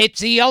 It's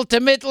the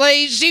ultimate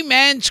lazy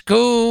man's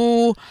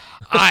coup.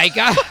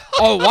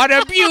 What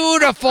a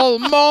beautiful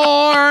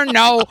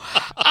morno.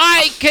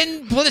 I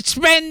can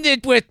spend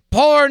it with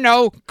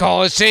porno,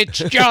 'cause it's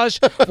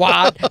just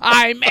what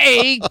I'm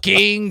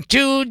aching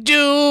to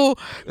do.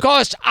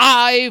 'Cause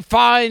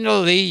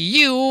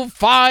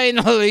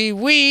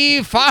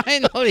we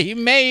finally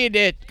made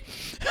it.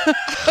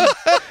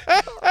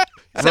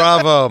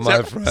 Bravo,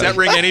 my friend. Does that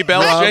ring any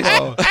bells,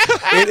 Jason?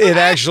 It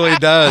actually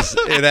does.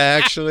 It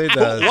actually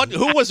does.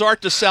 Who was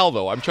Art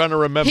DeSalvo? I'm trying to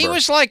remember. He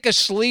was like a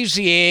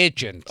sleazy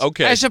agent.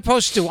 Okay. As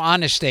opposed to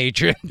honest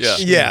agents.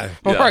 Yeah.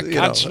 Or You know,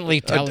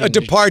 constantly telling a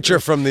departure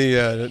from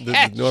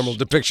the normal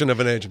depiction of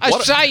an agent. a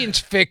science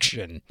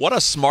fiction. What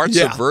a smart,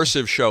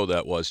 subversive show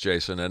that was,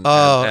 Jason. And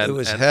it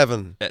was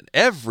heaven. And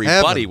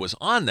everybody Heaven. was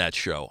on that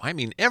show. I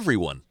mean,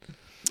 everyone.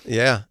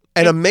 Yeah.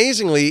 And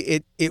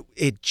amazingly,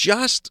 it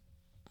just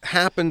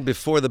happened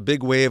before the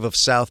big wave of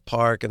South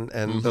Park and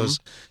those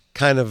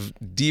kind of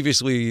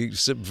deviously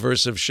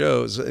subversive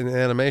shows in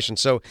animation.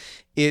 So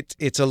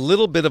it's a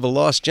little bit of a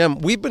lost gem.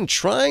 We've been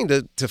trying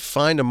to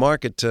find a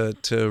market to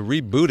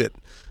reboot it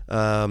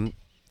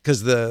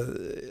because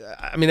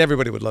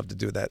everybody would love to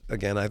do that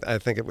again. I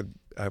think it would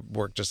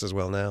work just as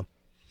well now.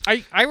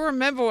 I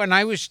remember when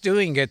I was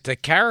doing it, the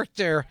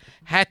character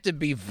had to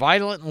be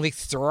violently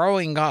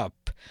throwing up.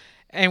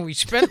 And we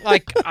spent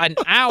like an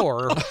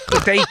hour.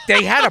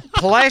 They had a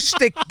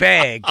plastic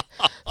bag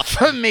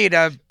for me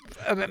to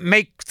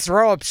make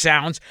throw-up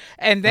sounds.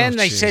 And then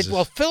they said,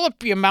 well, fill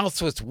up your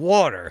mouth with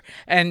water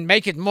and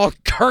make it more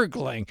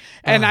gurgling.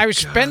 And I was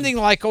spending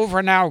like over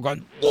an hour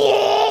going,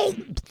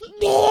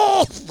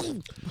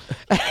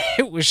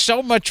 it was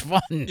so much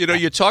fun.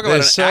 You talk about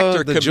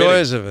actor the committing.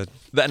 joys of it.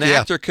 An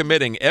actor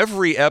committing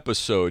every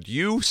episode.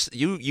 You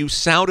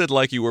sounded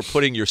like you were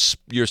putting your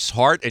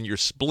heart and your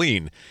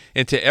spleen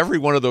into every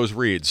one of those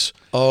reads.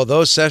 Oh,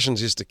 those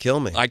sessions used to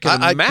kill me. I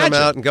can I'd imagine.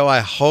 come out and go,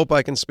 I hope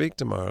I can speak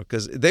tomorrow,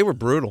 because they were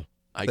brutal.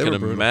 I can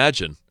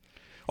imagine.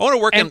 I want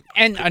to work and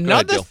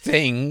another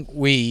thing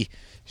we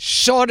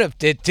sort of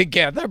did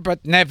together,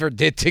 but never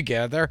did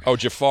together. Oh,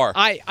 Jafar.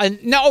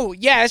 No,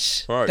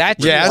 yes, Right.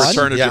 that's Yes. one.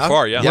 Return of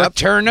Jafar, yeah. Yep.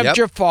 Return of Yep.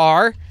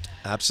 Jafar.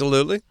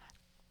 Absolutely.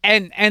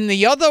 And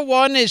the other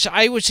one is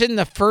I was in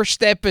the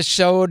first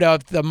episode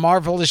of The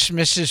Marvelous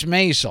Mrs.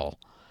 Maisel.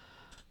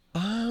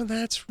 Oh,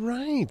 that's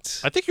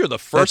right. I think you're the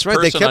first That's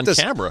right. person on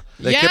camera.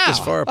 They kept us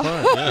Yeah. far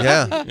apart.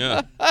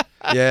 Yeah.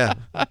 Yeah.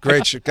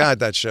 Great show. God,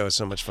 that show is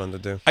so much fun to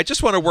do. I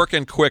just want to work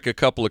in quick a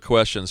couple of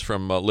questions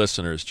from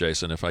listeners,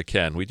 Jason, if I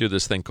can. We do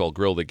this thing called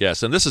Grill the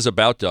Guest, and this is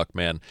about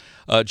Duckman.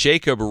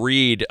 Jacob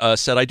Reed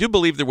said, I do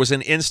believe there was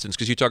an instance,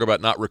 because you talk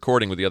about not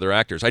recording with the other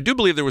actors. I do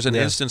believe there was an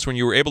instance when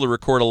you were able to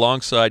record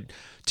alongside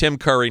Tim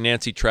Curry,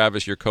 Nancy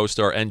Travis, your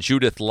co-star, and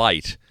Judith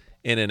Light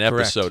in an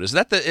episode. Is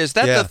that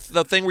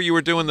the thing where you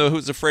were doing the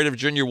Who's Afraid of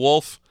Virginia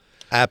Woolf?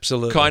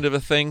 Absolutely. Kind of a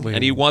thing,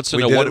 and he wants to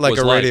know did what it like was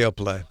a like. radio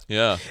play.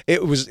 Yeah,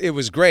 it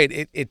was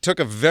great. It took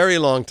a very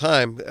long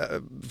time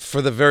for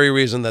the very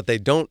reason that they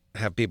don't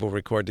have people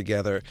record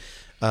together.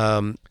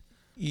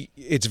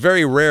 It's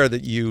very rare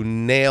that you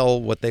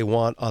nail what they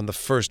want on the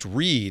first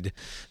read,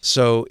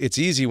 so it's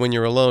easy when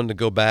you're alone to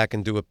go back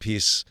and do a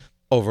piece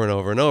over and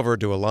over and over,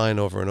 do a line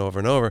over and over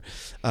and over.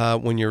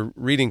 When you're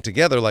reading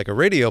together like a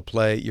radio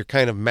play, you're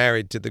kind of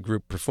married to the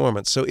group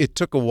performance. So it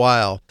took a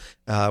while.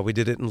 We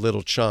did it in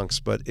little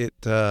chunks, but it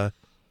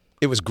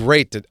was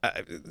great to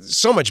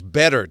so much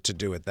better to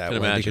do it that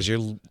way because you're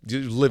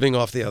living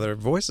off the other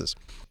voices.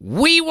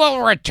 We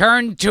will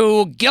return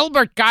to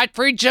Gilbert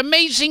Gottfried's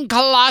Amazing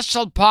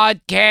Colossal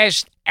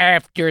podcast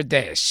after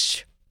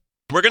this.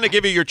 We're going to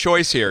give you your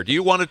choice here. Do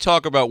you want to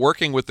talk about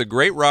working with the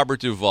great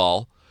Robert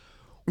Duvall?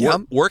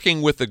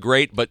 Working with the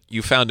great, but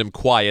you found him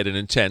quiet and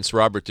intense,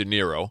 Robert De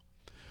Niro.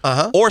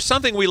 Or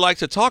something we like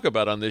to talk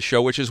about on this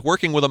show, which is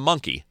working with a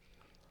monkey.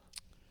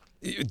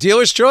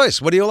 Dealer's choice.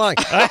 What do you like?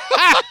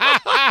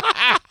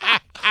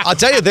 I'll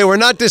tell you, they were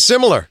not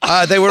dissimilar.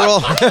 They were all...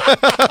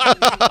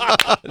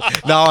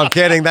 No, I'm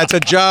kidding. That's a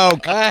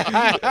joke.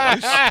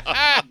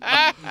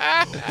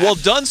 Well,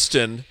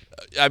 Dunstan...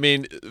 I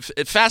mean,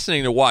 it's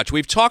fascinating to watch.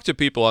 We've talked to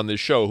people on this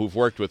show who've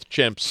worked with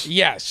chimps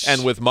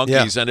and with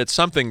monkeys, and it's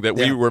something that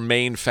we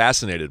remain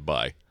fascinated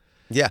by.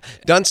 Yeah.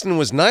 Dunstan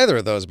was neither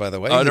of those, by the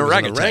way. An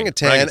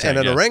orangutan. And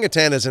an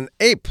orangutan is an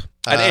ape,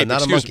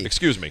 not a monkey.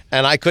 Excuse me.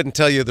 And I couldn't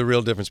tell you the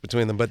real difference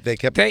between them, but they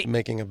kept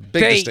making a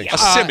big distinction. A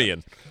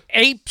simian.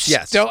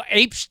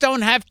 Apes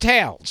don't have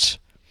tails.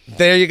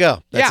 There you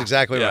go. That's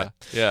exactly right.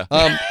 Yeah.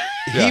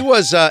 He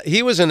was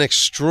an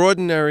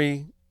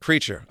extraordinary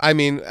creature. I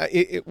mean,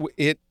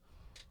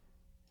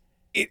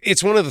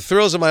 it's one of the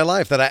thrills of my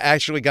life that I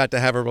actually got to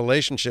have a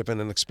relationship and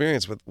an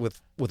experience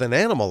with an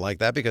animal like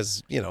that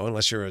because,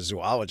 unless you're a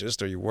zoologist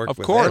or you work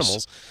with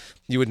animals,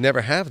 you would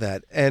never have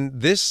that.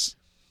 And this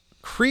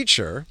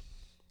creature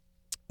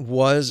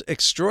was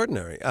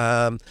extraordinary.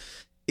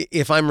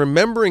 If I'm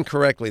remembering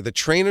correctly, the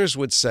trainers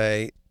would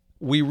say,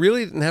 we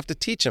really didn't have to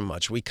teach him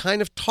much. We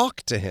kind of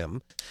talk to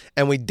him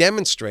and we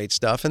demonstrate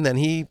stuff and then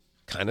he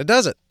kind of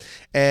does it.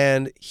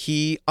 And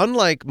he,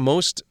 unlike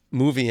most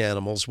movie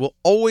animals, will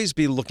always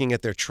be looking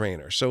at their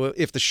trainer. So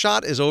if the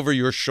shot is over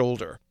your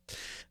shoulder,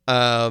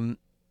 the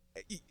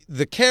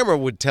camera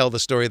would tell the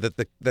story that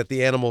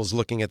the animal is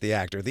looking at the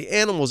actor. The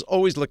animal is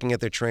always looking at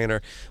their trainer,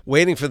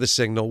 waiting for the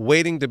signal,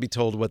 waiting to be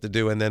told what to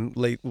do, and then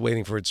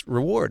waiting for its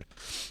reward.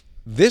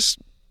 This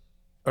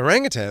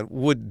orangutan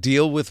would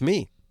deal with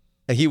me.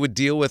 He would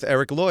deal with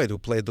Eric Lloyd, who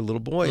played the little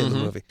boy in the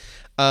movie.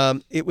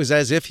 It was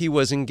as if he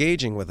was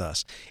engaging with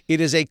us. It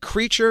is a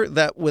creature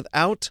that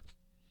without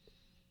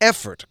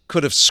effort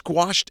could have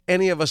squashed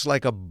any of us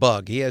like a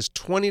bug. He has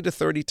 20 to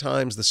 30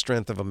 times the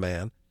strength of a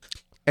man.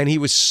 And he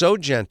was so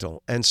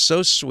gentle and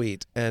so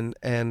sweet. And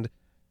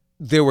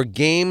there were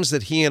games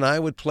that he and I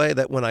would play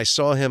that when I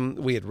saw him,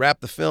 we had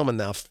wrapped the film, and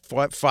now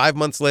 5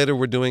 months later,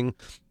 we're doing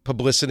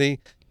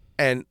publicity.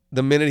 And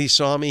the minute he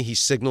saw me, he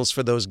signals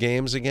for those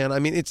games again. I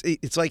mean,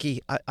 it's like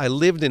I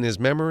lived in his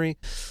memory.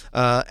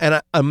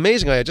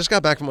 Amazingly, I just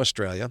got back from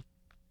Australia.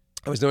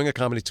 I was doing a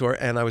comedy tour,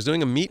 and I was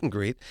doing a meet and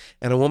greet,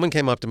 and a woman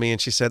came up to me, and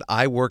she said,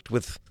 I worked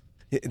with...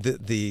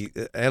 The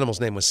animal's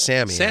name was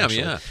Sammy.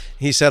 Yeah.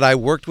 He said, I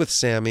worked with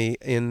Sammy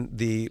in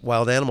the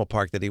wild animal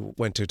park that he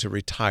went to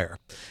retire,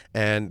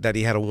 and that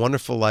he had a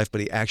wonderful life, but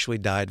he actually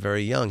died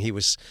very young. He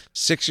was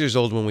 6 years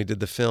old when we did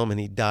the film, and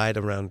he died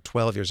around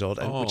 12 years old,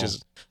 which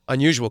is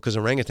unusual because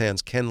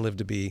orangutans can live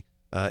to be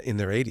in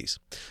their 80s.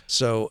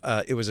 So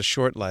it was a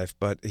short life,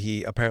 but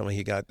he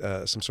got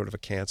some sort of a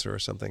cancer or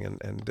something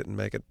and didn't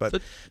make it.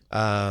 But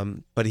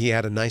he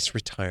had a nice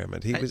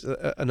retirement. He was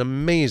an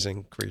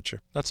amazing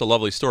creature. That's a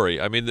lovely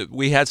story. I mean,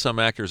 we had some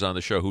actors on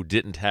the show who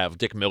didn't have.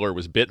 Dick Miller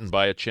was bitten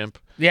by a chimp.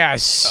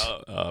 Yes.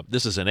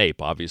 This is an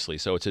ape, obviously,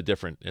 so it's a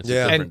different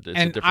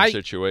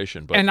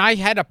situation. But I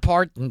had a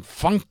part in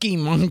Funky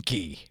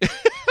Monkey.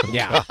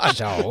 Yeah.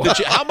 So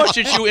how much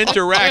did you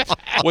interact?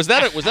 Was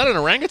that an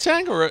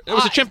orangutan or it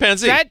was a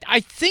chimpanzee? I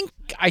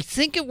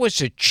think it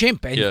was a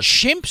chimp, and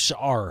chimps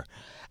are.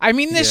 I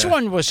mean, this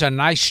one was a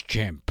nice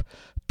chimp,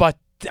 but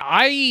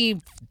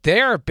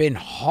there have been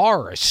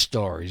horror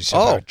stories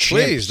about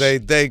chimps. Please,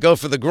 they go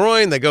for the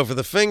groin, they go for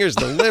the fingers,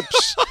 the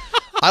lips.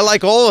 I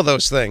like all of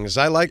those things.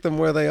 I like them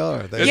where they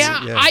are.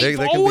 I've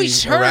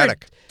always heard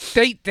erratic.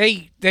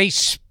 They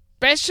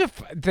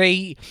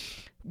specify.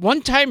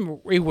 One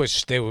time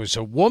there was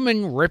a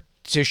woman ripped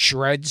to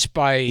shreds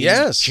by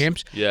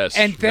chimps. Yes.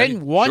 And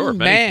then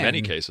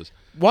many cases.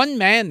 One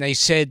man, they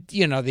said,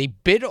 they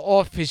bit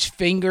off his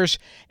fingers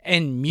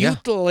and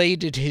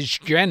mutilated his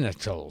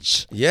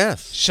genitals.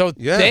 Yes. So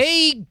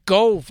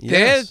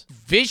they're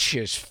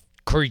vicious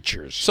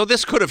creatures. So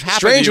this could have happened.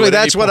 Strangely,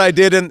 that's what I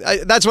did in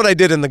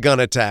the gun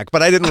attack,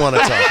 but I didn't want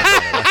to talk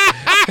about it.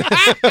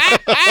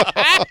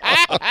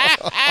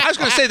 I was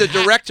going to say the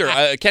director,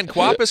 Ken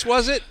Kwapis,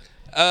 was it?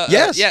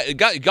 Yes. Yeah,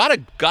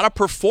 got a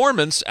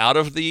performance out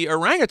of the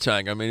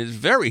orangutan. I mean,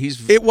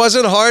 It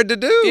wasn't hard to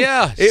do.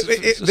 Yeah.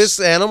 This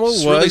animal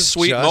was really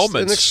sweet just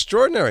moments. an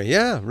extraordinary.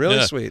 Yeah,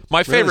 really sweet. My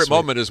Really favorite sweet.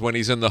 moment is when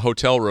he's in the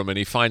hotel room and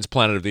he finds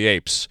Planet of the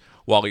Apes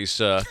while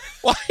he's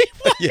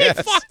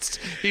Yes.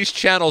 he's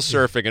channel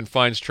surfing and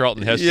finds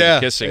Charlton Heston Yeah,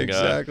 kissing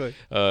exactly.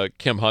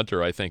 Kim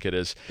Hunter, I think it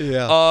is.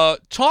 Yeah.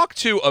 Talk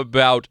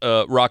about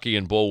Rocky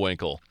and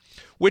Bullwinkle,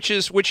 which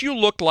you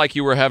looked like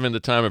you were having the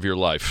time of your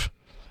life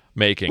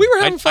making. We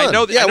were having fun. I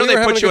know, Yeah, I know we they were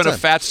having put a you good in a time.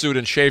 fat suit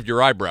and shaved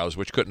your eyebrows,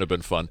 which couldn't have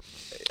been fun.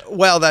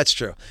 Well, that's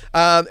true.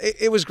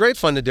 It was great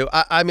fun to do.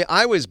 I mean,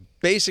 I was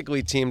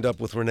basically teamed up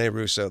with Renee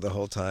Russo the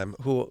whole time,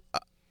 who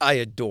I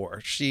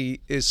adore.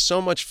 She is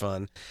so much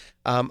fun.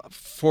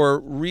 For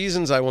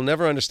reasons I will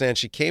never understand,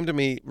 she came to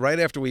me right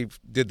after we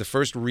did the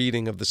first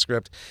reading of the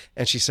script,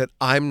 and she said,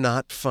 "I'm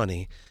not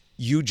funny.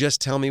 You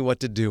just tell me what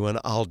to do, and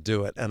I'll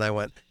do it." And I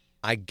went,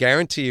 "I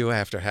guarantee you,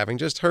 after having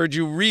just heard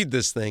you read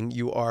this thing,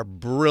 you are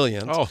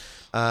brilliant." Oh.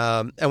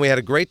 And we had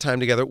a great time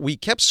together. We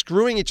kept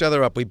screwing each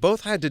other up. We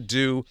both had to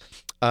do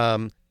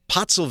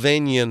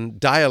Pottsylvanian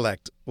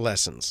dialect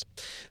lessons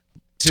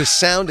to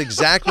sound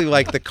exactly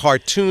like the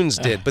cartoons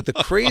did. But the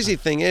crazy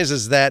thing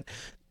is that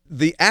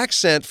the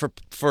accent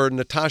for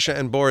Natasha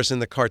and Boris in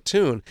the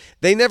cartoon,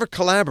 they never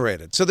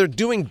collaborated. So they're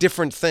doing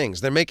different things.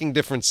 They're making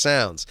different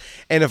sounds.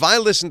 And if I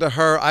listened to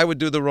her, I would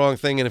do the wrong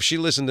thing. And if she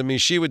listened to me,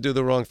 she would do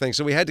the wrong thing.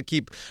 So we had to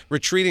keep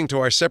retreating to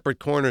our separate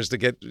corners to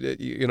get,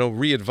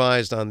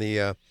 re-advised on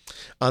the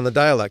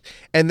dialect.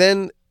 And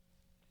then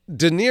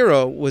De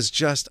Niro was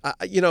just,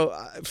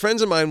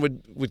 friends of mine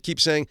would keep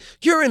saying,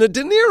 "You're in a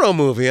De Niro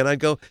movie." And I'd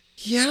go,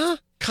 "Yeah,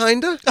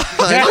 kinda.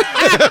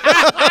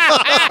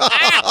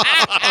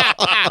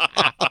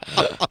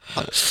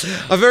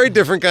 A very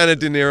different kind of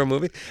De Niro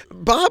movie.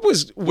 Bob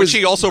was Which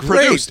he also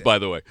great. produced, by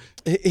the way.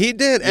 He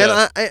did,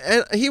 Yeah.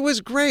 and he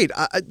was great.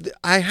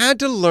 I had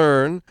to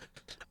learn.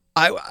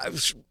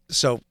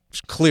 So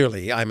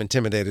clearly, I'm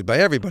intimidated by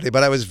everybody,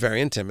 but I was very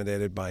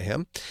intimidated by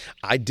him.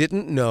 I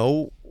didn't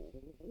know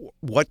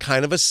what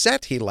kind of a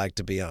set he liked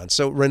to be on.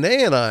 So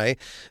Renee and I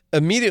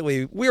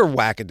immediately, we were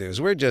wackadoos.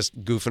 We're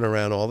just goofing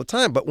around all the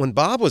time. But when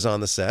Bob was on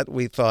the set,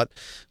 we thought,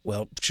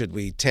 well, should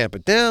we tamp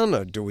it down,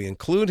 or do we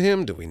include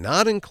him? Do we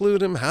not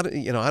include him? I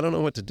don't know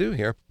what to do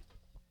here.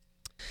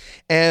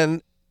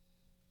 And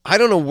I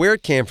don't know where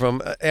it came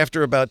from.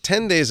 After about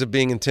 10 days of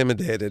being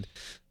intimidated,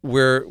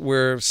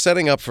 we're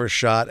setting up for a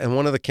shot, and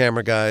one of the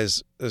camera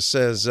guys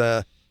says,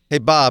 "Hey,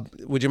 Bob,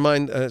 would you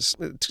mind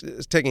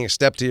taking a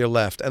step to your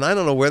left?" And I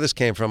don't know where this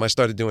came from. I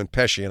started doing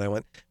Pesci, and I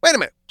went, "Wait a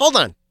minute. Hold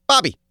on.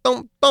 Bobby,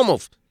 don't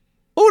move.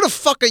 Who the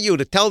fuck are you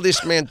to tell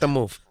this man to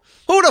move?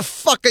 Who the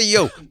fuck are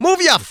you?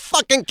 Move your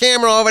fucking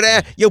camera over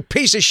there, you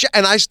piece of shit."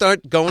 And I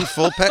start going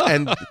full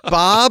and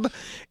Bob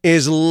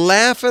is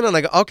laughing, and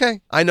I go,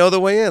 "Okay, I know the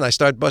way in." I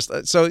start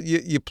busting. So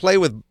you play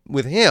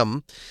with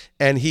him,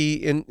 and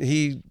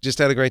he just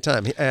had a great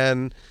time.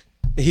 And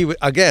he,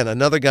 again,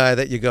 another guy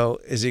that you go,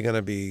 is he going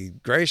to be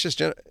gracious?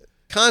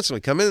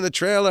 Constantly come in the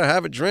trailer,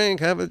 have a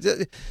drink,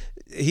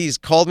 he's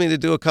called me to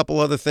do a couple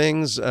other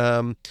things,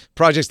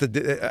 projects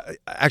that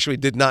actually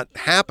did not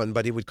happen,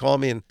 but he would call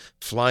me and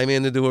fly me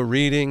in to do a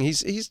reading.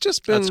 He's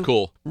just been That's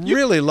cool.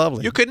 Really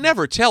lovely. You could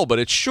never tell, but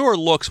it sure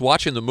looks,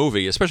 watching the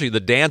movie, especially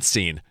the dance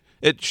scene,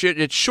 it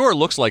sure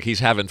looks like he's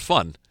having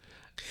fun.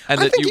 And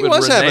I that think you he and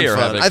was Renee having are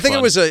fun. having I think fun.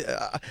 it was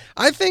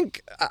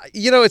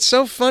it's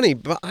so funny,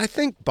 but I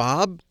think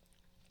Bob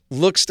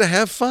looks to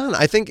have fun.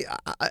 I think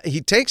he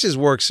takes his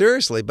work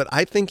seriously, but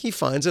I think he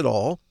finds it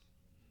all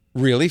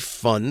really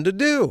fun to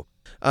do.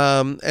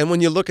 And when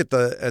you look at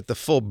the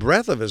full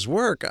breadth of his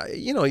work,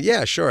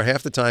 sure,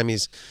 half the time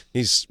he's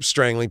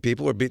strangling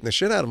people or beating the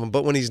shit out of them,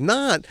 but when he's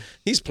not,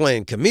 he's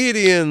playing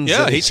comedians.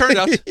 Yeah, and, he turned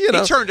out you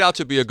know, he turned out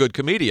to be a good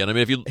comedian. I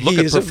mean, if you look He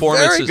at is a very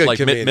performances good like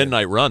comedian.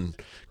 Midnight Run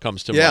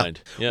comes to yeah.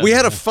 mind. Yeah. We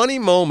had a funny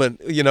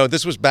moment.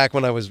 This was back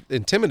when I was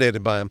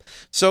intimidated by him.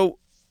 So,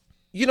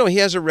 he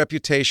has a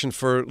reputation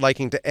for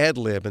liking to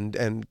ad-lib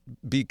and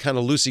be kind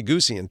of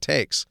loosey-goosey in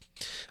takes.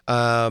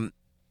 And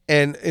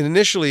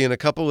initially, in a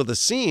couple of the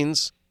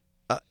scenes,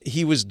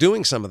 he was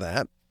doing some of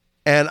that,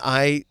 and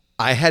I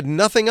had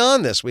nothing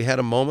on this. We had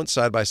a moment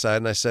side by side,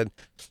 and I said,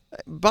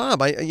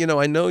 "Bob, I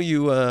know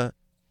you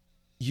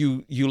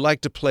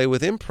like to play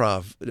with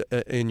improv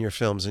in your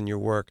films and your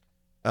work,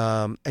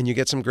 and you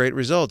get some great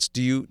results.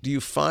 Do you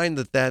find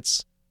that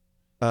that's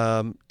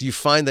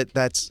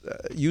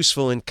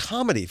useful in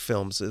comedy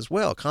films as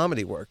well,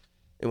 comedy work?"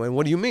 And went,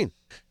 "What do you mean?"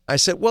 I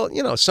said, "Well,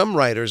 some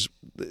writers,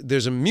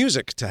 there's a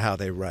music to how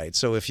they write.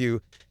 So if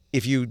you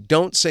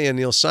don't say a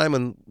Neil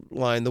Simon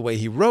line the way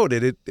he wrote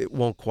it, it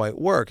won't quite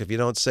work. If you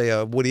don't say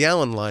a Woody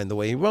Allen line the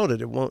way he wrote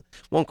it, it won't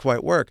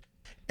quite work."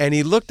 And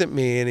he looked at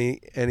me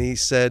and he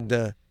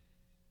said,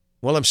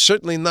 "Well, I'm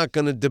certainly not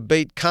going to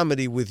debate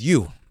comedy with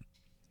you."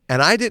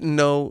 And I didn't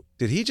know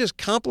did he just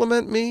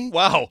compliment me?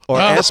 Wow. Or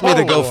ask me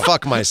to go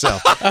fuck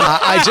myself?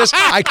 I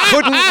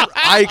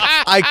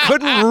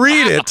couldn't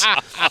read it,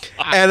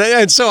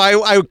 and so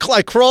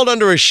I crawled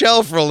under a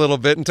shell for a little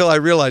bit until I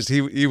realized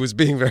he was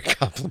being very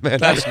complimentary.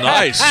 That's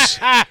nice.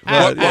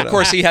 Well, of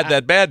course, he had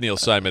that bad Neil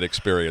Simon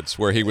experience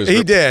where he was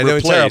did. It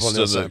was terrible, replaced Neil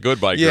in the Simon.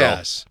 Goodbye Girl.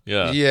 Yes.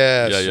 Yeah.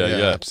 Yes. Yeah.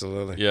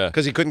 Absolutely. Yeah.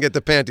 Because he couldn't get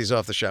the panties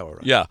off the shower.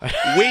 Right?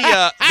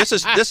 Yeah. This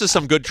is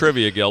some good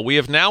trivia, Gil. We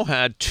have now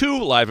had 2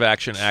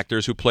 live-action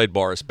actors who played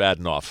Boris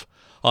Badenoff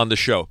on the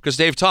show because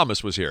Dave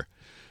Thomas was here.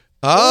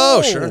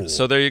 Oh, sure.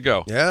 So there you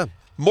go. Yeah.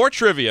 More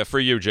trivia for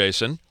you,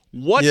 Jason.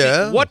 What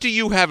do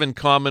you have in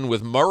common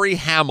with Murray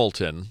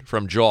Hamilton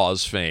from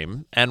Jaws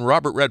fame and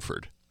Robert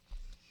Redford?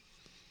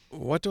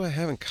 What do I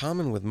have in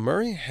common with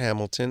Murray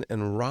Hamilton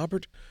and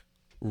Robert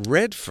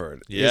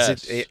Redford?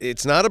 Yes.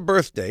 It's not a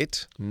birth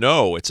date.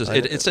 No, it No.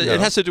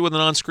 has to do with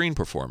an on-screen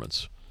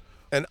performance.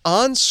 An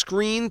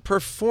on-screen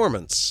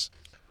performance.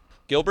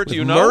 Gilbert, do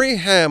you with know? Murray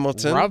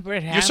Hamilton. Robert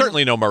Hamilton. You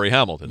certainly know Murray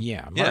Hamilton.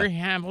 Yeah, Murray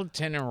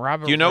Hamilton and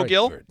Robert You know, Redford.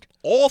 Gil?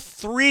 All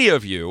 3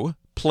 of you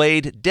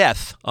played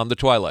Death on The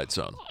Twilight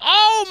Zone.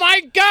 Oh,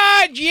 my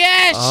God,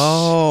 yes!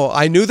 Oh,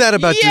 I knew that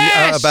about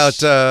Yes!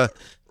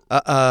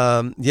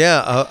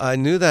 I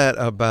knew that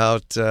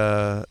about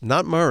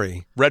not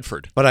Murray,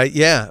 Redford. but Well,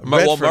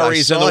 Redford, I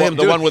Murray's in saw the him one,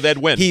 do the one it. with Ed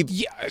Wynn.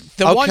 Yeah,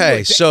 the one Okay,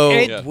 with so-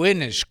 Ed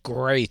Wynn is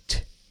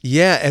great.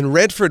 Yeah, and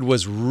Redford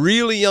was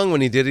really young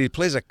when he did it. He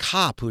plays a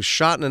cop who's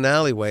shot in an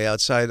alleyway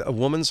outside a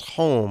woman's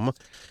home.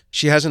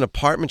 She has an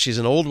apartment. She's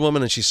an old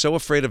woman, and she's so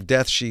afraid of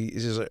death, she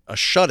is a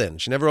shut-in.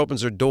 She never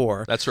opens her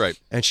door. That's right.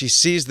 And she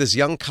sees this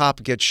young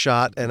cop get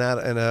shot, and out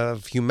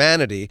of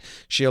humanity,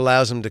 she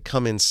allows him to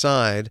come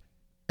inside,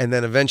 and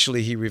then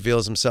eventually he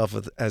reveals himself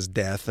as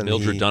Death. And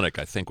Mildred Dunnick,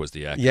 I think, was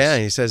the actress. Yeah,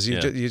 he says, you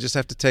Yeah. you just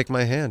have to take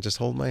my hand. Just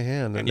hold my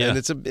hand. And, Yeah. and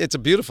it's a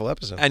beautiful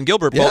episode. And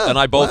Gilbert Yeah, and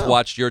I both wow.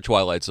 watched your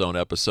Twilight Zone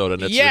episode,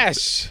 and it's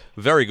Yes.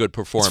 a very good It's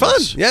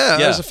performance. fun. Yeah,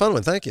 it was a fun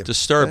one. Thank you.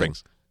 Disturbing.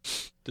 Thanks.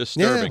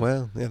 Disturbing. Yeah,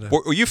 well, you know.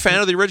 Were you a fan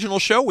of the original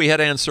show? We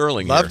had Ann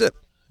Serling Loved here. it.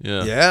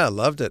 Yeah. Yeah,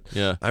 loved it.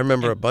 Yeah. I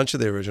remember a bunch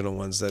of the original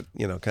ones that,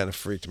 kind of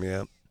freaked me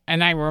out.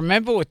 And I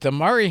remember with the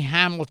Murray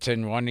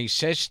Hamilton one, he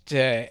says to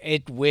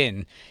Ed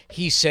Wynn,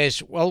 he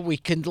says, well, we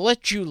can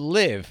let you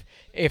live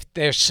if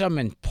there's some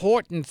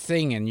important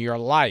thing in your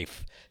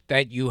life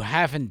that you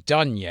haven't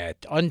done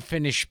yet,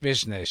 unfinished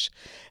business.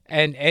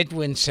 And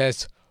Edwin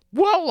says,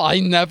 well, I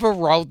never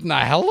rode in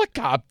a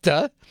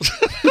helicopter.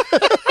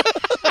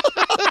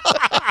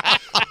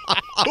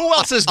 Who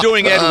else is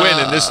doing Ed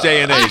Wynn in this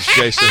day and age,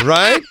 Jason?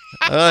 Right?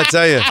 I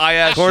tell you, I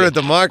asked you. cornered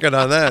the market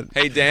on that.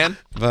 Hey, Dan,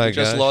 My we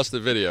just gosh. lost the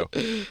video.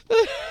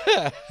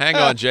 Hang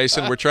on,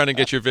 Jason. We're trying to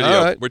get your video.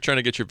 All right. We're trying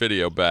to get your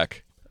video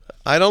back.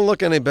 I don't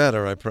look any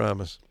better, I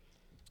promise.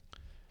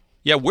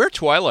 Yeah, we're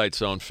Twilight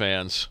Zone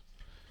fans.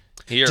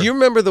 Here. Do you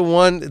remember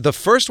the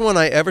first one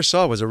I ever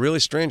saw was a really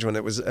strange one.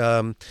 It was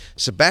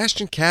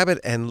Sebastian Cabot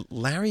and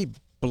Larry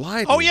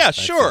Blythe. Oh, yeah,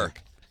 sure.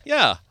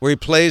 Yeah. Where he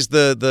plays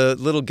the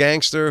little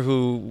gangster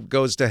who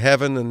goes to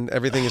heaven and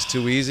everything is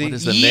too easy. What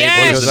is the name?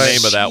 Yes! What is the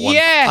name of that one?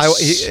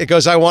 Yes. It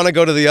goes, I want to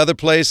go to the other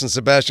place, and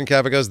Sebastian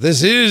Cabot goes,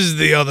 this is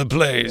the other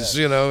place.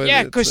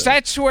 Yeah, because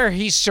that's where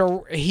he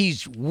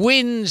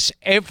wins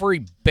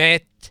every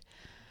bet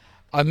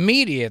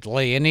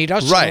immediately, and he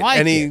doesn't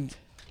like it.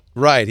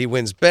 Right, he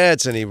wins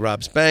bets and he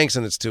robs banks,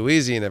 and it's too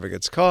easy. He never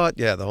gets caught.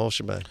 Yeah, the whole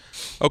shebang.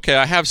 Okay,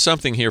 I have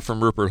something here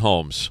from Rupert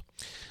Holmes.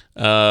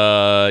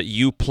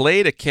 You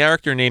played a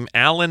character named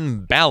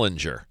Alan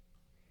Ballinger,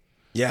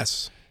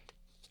 Yes.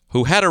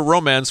 who had a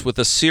romance with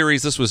a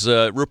series. This was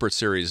Rupert's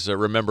series,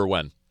 Remember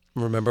When?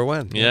 Remember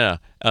when? Yeah.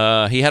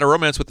 He had a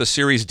romance with the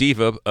series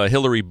diva,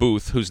 Hillary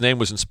Booth, whose name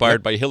was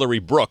inspired by Hillary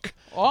Brooke.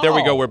 There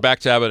we go. We're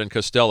back to Abbott and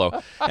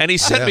Costello. And he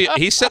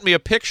sent me a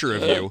picture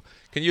of you.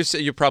 Can you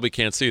see? You probably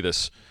can't see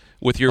this.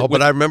 With your,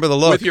 but I remember the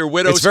look. With your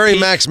widow's It's very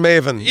peak. Max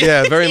Maven.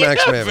 Yeah, very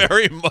Max Maven.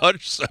 Very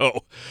much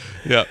so.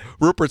 Yeah.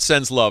 Rupert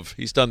sends love.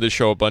 He's done this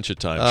show a bunch of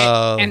times.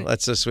 Oh, And-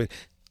 that's so sweet.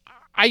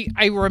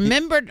 I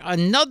remembered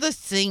another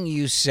thing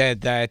you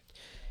said, that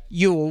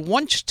you were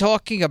once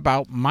talking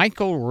about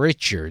Michael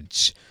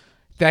Richards,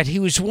 that he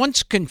was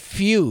once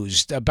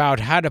confused about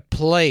how to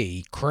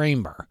play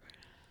Kramer.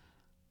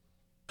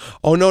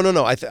 Oh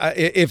no!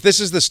 If this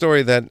is the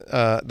story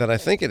that I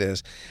think it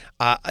is,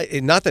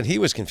 not that he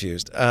was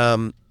confused.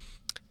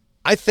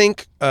 I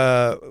think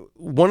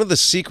one of the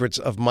secrets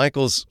of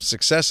Michael's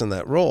success in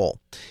that role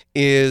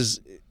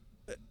is,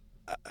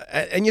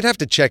 and you'd have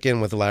to check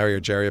in with Larry or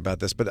Jerry about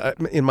this, but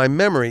in my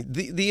memory,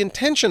 the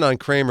intention on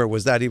Kramer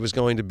was that he was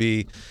going to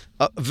be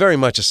very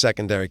much a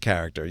secondary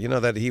character. You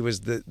know, that he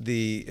was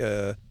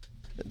the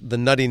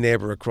nutty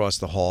neighbor across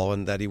the hall,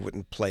 and that he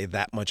wouldn't play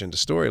that much into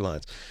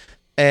storylines.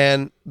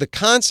 And the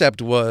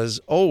concept was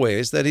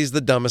always that he's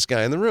the dumbest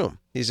guy in the room.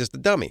 He's just a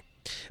dummy.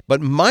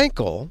 But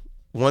Michael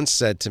once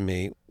said to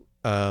me,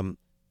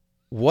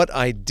 what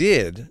I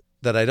did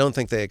that I don't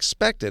think they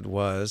expected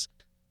was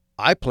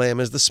I play him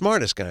as the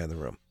smartest guy in the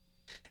room.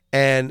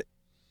 And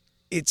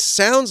it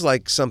sounds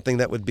like something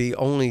that would be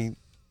only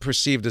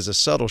perceived as a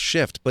subtle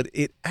shift, but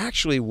it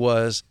actually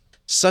was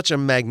such a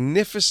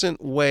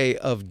magnificent way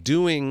of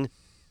doing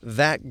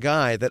that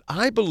guy that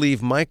I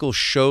believe Michael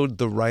showed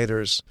the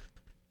writers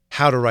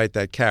how to write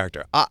that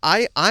character.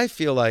 I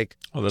feel like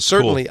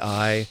certainly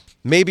cool.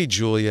 Maybe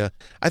Julia.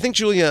 I think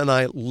Julia and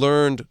I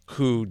learned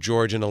who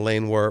George and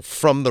Elaine were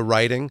from the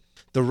writing.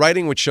 The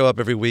writing would show up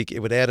every week.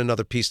 It would add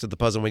another piece to the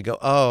puzzle, and we'd go,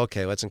 oh,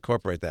 okay, let's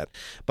incorporate that.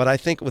 But I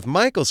think with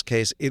Michael's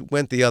case, it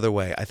went the other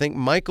way. I think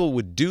Michael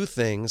would do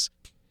things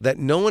that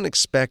no one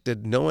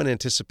expected, no one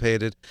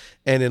anticipated,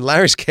 and in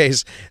Larry's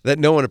case, that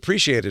no one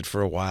appreciated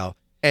for a while.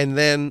 And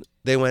then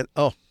they went,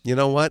 oh, you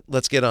know what?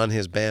 Let's get on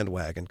his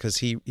bandwagon, because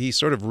he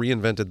sort of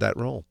reinvented that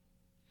role.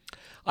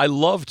 I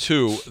love,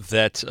 too,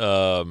 that,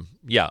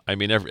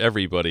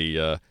 everybody,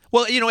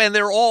 and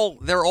they're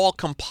all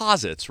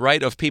composites,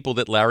 right, of people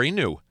that Larry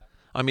knew.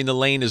 I mean,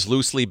 Elaine is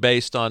loosely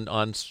based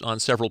on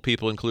several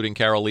people, including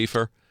Carol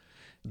Leifer.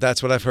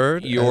 That's what I've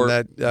heard.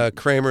 And that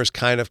Kramer's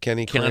kind of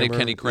Kenny Kramer.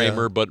 Kenny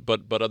Kramer, yeah.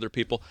 but other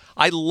people.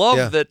 I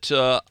love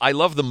that. I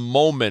love the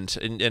moment,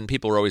 and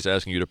people are always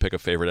asking you to pick a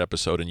favorite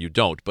episode, and you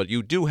don't. But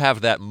you do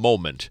have that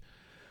moment,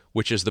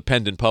 which is the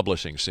Pendant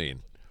Publishing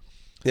scene.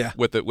 Yeah.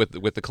 With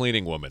the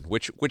cleaning woman,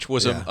 which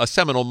was a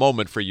seminal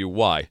moment for you.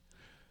 Why?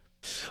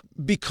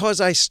 Because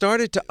I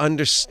started to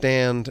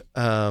understand.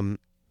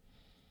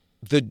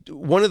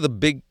 One of the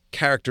big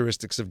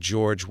characteristics of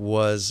George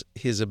was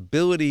his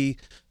ability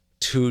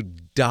to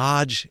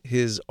dodge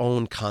his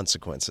own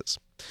consequences.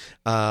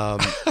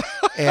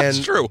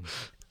 That's true.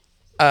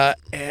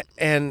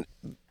 And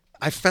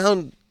I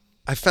found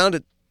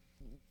it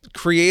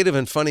creative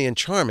and funny and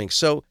charming.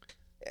 So,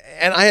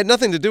 and I had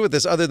nothing to do with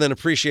this other than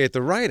appreciate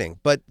the writing.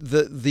 But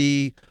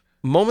the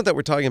moment that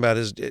we're talking about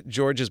is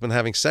George has been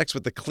having sex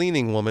with the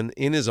cleaning woman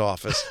in his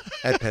office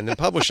at Pendant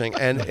Publishing,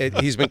 and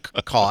he's been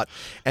caught.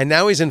 And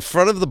now he's in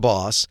front of the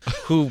boss,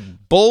 who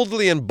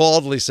boldly and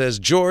baldly says,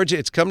 George,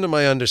 it's come to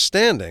my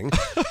understanding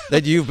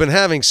that you've been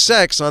having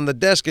sex on the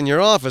desk in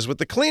your office with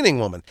the cleaning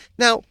woman.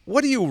 Now,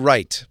 what do you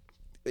write?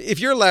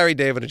 If you're Larry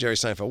David or Jerry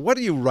Seinfeld, what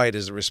do you write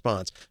as a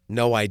response?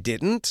 No, I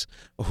didn't.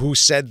 Who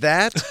said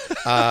that?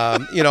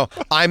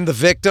 I'm the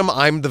victim.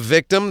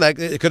 That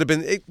it could have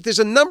been. There's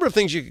a number of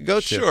things you could go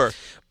to. Sure.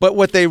 But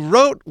what they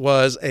wrote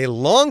was a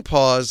long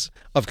pause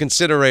of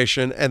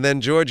consideration, and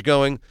then George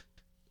going,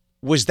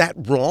 "Was that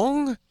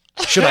wrong?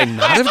 Should I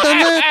not have done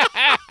that?"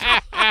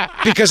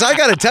 Because I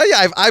got to tell you,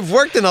 I've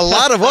worked in a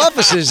lot of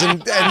offices,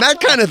 and that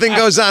kind of thing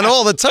goes on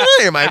all the time.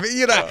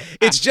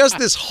 It's just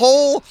this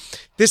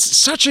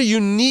such a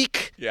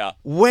unique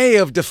way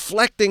of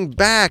deflecting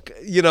back,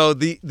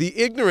 the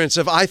ignorance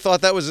of, I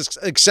thought that was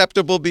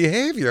acceptable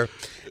behavior.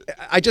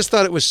 I just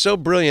thought it was so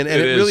brilliant,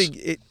 and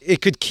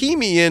it could key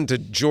me into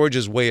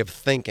George's way of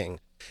thinking.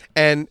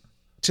 And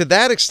to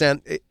that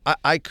extent,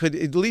 I could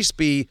at least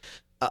be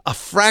a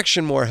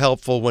fraction more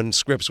helpful when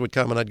scripts would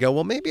come, and I'd go,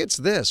 well, maybe it's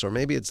this, or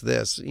maybe it's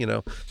this,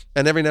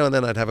 and every now and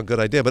then I'd have a good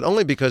idea, but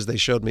only because they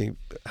showed me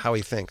how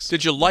he thinks.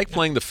 Did you like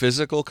playing the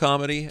physical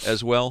comedy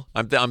as well?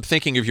 I'm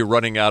thinking of you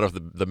running out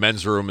of the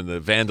men's room in the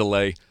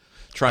Vandelay,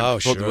 trying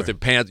to put with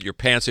your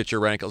pants at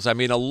your ankles. I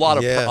mean, a lot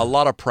of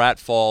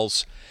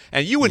pratfalls,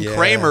 and you and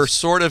Kramer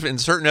sort of in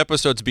certain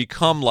episodes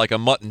become like a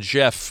Mutt and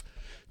Jeff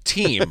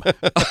team.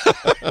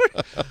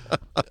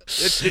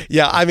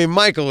 I mean,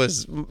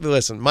 Michael's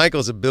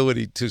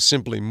ability to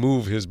simply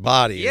move his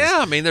body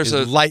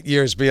is light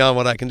years beyond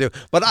what I can do.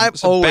 But I've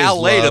always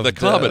ballet loved, to the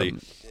comedy.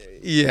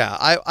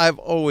 I've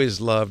always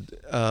loved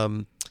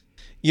the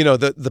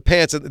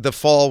pants. The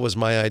fall was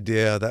my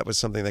idea. That was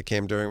something that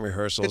came during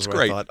rehearsals. It's where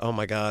great. I thought, oh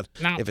my God,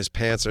 if his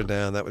pants are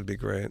down, that would be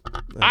great.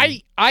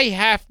 I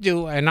have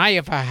to, and I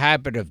have a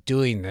habit of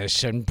doing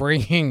this and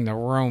bringing the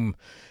room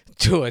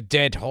to a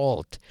dead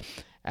halt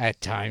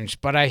at times,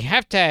 but I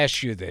have to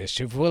ask you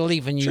this, if we'll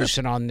even use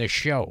it on the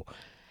show.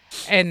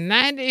 And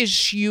that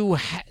is,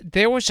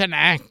 there was an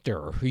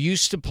actor who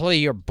used to play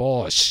your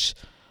boss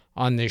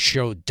on the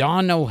show,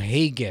 Don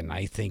O'Hagan,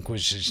 I think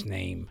was his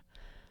name.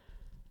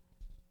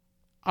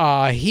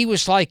 He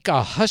was like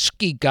a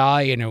husky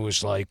guy, and it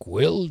was like,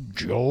 well,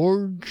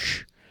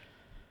 George.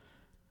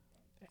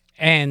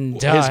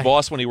 And his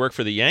boss when he worked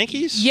for the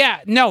Yankees? Yeah,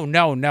 no.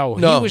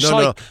 He was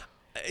like...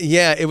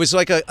 Yeah, it was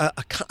like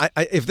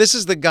if this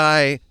is the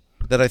guy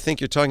that I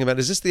think you're talking about,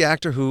 is this the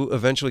actor who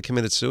eventually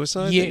committed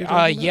suicide?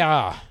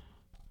 Yeah.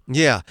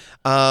 Yeah.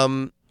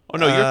 Oh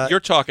no, you're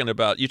talking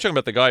about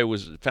the guy who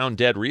was found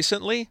dead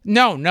recently?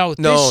 No.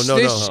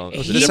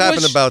 This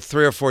happened about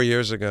 3 or 4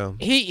 years ago.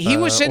 He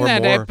was in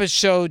that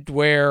episode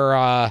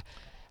where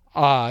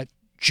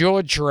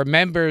George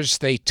remembers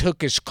they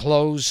took his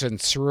clothes and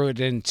threw it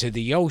into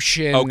the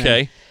ocean.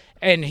 Okay.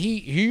 And he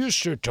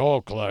used to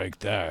talk like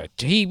that.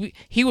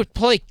 He would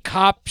play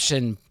cops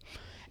and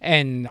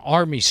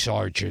army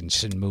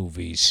sergeants in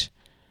movies.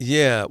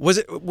 Yeah.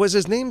 Was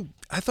his name?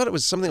 I thought it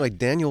was something like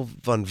Daniel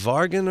von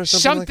Vargen or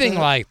something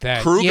like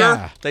that. Kruger?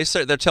 Yeah. They're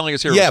telling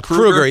us here. Yeah, it was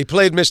Kruger. He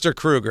played Mr.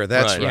 Kruger.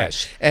 That's right.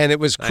 Yes. And it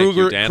was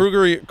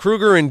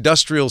Kruger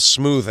Industrial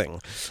Smoothing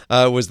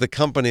was the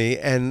company,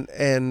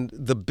 and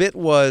the bit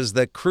was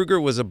that Kruger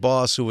was a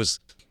boss who was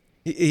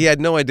he had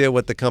no idea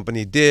what the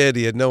company did.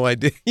 He had no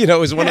idea. You know,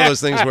 it was one of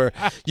those things where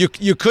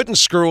you couldn't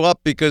screw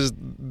up because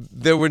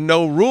there were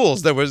no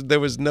rules. There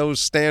was no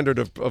standard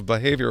of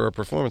behavior or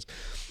performance.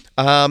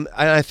 And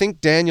I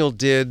think Daniel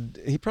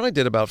he probably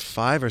did about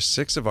 5 or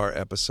 6 of our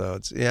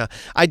episodes. Yeah.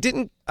 I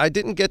didn't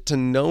get to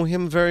know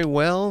him very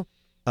well.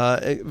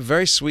 A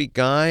very sweet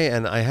guy,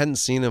 and I hadn't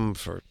seen him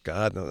for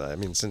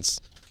since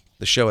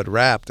the show had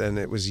wrapped, and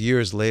it was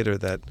years later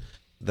that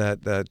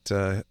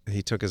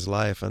he took his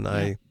life, and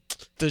I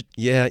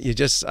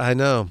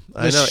know.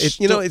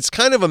 It's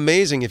kind of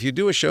amazing if you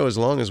do a show as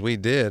long as we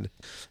did,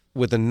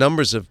 with the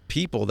numbers of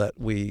people that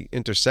we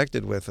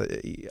intersected with.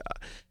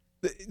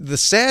 The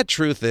sad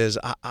truth is,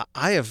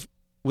 I have,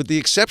 with the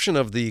exception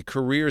of the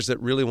careers that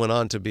really went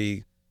on to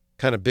be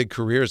kind of big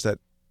careers that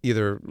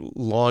either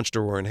launched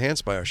or were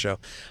enhanced by our show,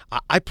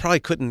 I probably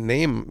couldn't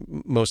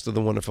name most of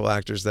the wonderful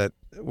actors that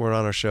were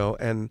on our show.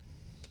 And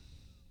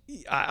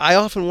I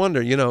often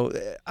wonder,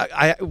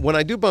 when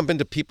I do bump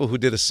into people who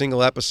did a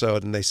single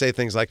episode and they say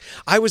things like,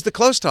 I was the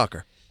close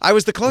talker. And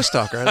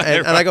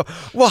I go,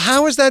 well,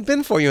 how has that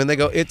been for you? And they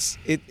go,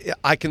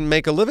 I can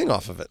make a living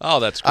off of it. Oh,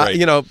 that's great.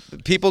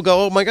 People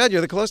go, oh my God, you're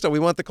the close talker. We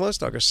want the close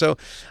talker. So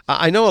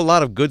I know a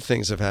lot of good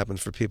things have happened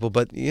for people,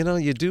 but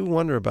you do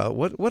wonder about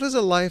what is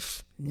a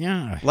life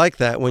like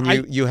that when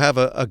you have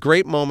a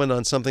great moment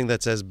on something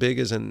that's as big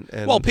as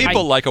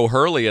people like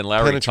O'Hurley and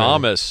Larry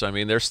Thomas. I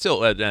mean, they're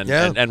still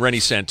and Rennie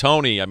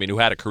Santoni. I mean, who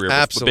had a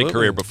big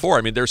career before.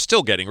 I mean, they're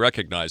still getting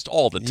recognized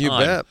all the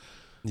time.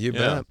 You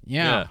bet.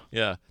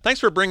 Yeah. Thanks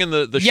for bringing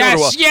the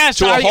show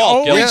to a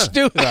halt. I always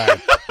do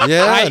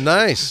that.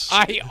 Nice.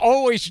 I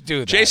always do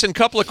that. Jason,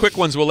 couple of quick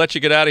ones. We'll let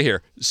you get out of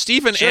here.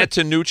 Stephen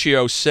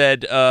Antonuccio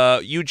said,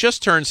 you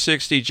just turned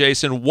 60,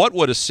 Jason. What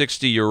would a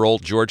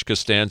 60-year-old George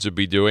Costanza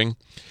be doing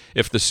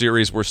if the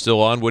series were still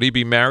on? Would he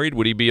be married?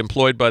 Would he be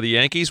employed by the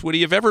Yankees? Would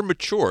he have ever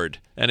matured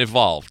and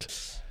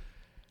evolved?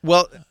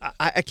 Well,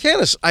 I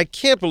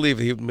can't believe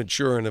he would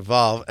mature and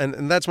evolve,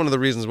 and that's one of the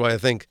reasons why I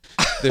think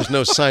there's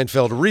no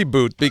Seinfeld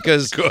reboot,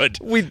 because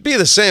we'd be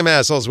the same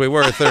assholes we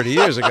were 30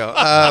 years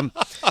ago.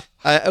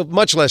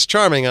 Much less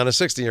charming on a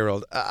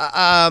 60-year-old.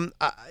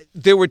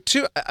 There were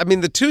two. I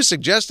mean, the two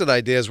suggested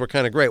ideas were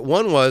kind of great.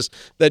 One was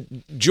that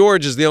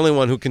George is the only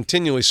one who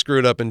continually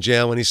screwed up in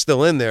jail, and he's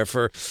still in there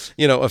for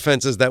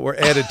offenses that were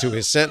added to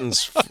his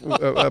sentence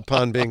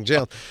upon being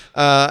jailed.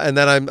 And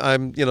then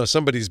I'm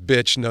somebody's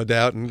bitch, no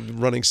doubt,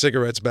 and running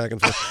cigarettes back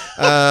and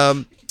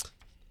forth.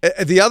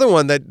 The other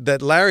one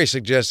that Larry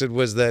suggested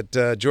was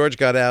that George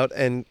got out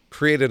and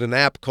created an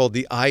app called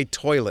the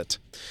iToilet,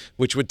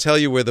 which would tell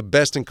you where the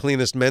best and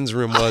cleanest men's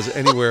room was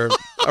anywhere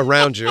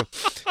around you,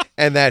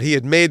 and that he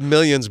had made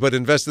millions but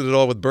invested it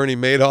all with Bernie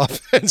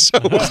Madoff, and so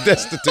was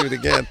destitute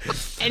again.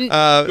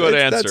 Good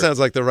answer. That sounds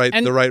like the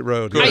right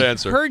road. Good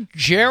answer. I heard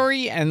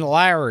Jerry and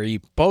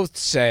Larry both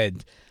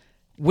said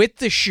with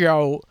the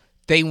show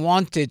they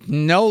wanted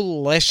no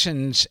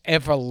lessons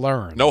ever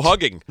learned. No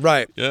hugging.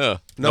 Right. Yeah.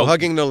 No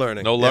hugging, no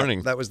learning. No learning.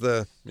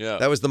 Yeah,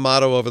 that was the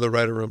motto over the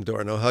writer room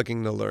door. No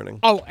hugging, no learning.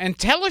 Oh, and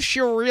tell us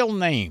your real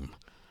name.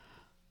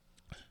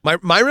 My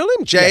real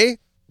name? Jay,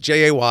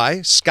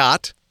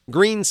 Scott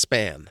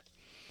Greenspan.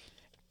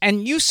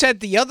 And you said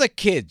the other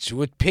kids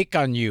would pick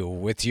on you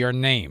with your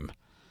name.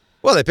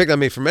 Well, they picked on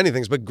me for many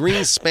things, but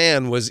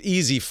Greenspan was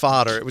easy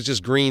fodder. It was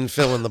just green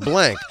fill in the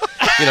blank.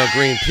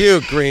 Green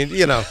puke, green,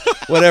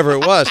 whatever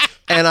it was.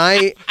 And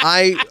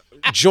I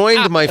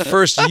joined my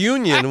first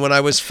union when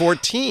I was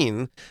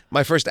 14,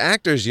 my first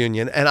actors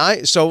union.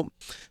 And so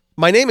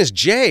my name is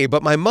Jay,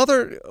 but my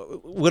mother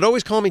would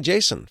always call me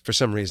Jason for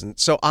some reason.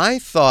 So I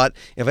thought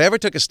if I ever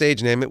took a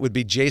stage name, it would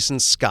be Jason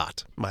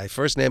Scott, my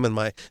first name and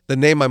the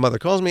name my mother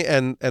calls me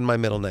and my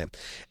middle name.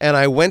 And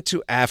I went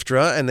to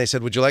AFTRA and they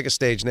said, would you like a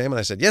stage name? And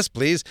I said, yes,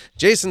 please,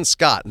 Jason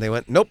Scott. And they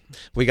went, nope,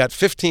 we got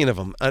 15 of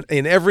them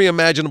in every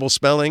imaginable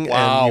spelling.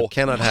 Wow. And you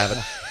cannot have it.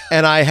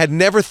 And I had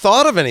never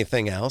thought of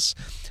anything else.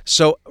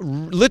 So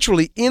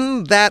literally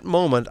in that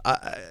moment,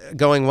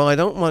 going, well, I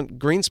don't want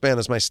Greenspan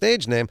as my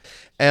stage name.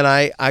 And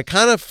I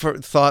kind of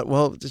thought,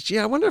 well, gee,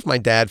 I wonder if my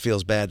dad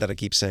feels bad that I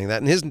keep saying that.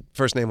 And his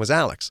first name was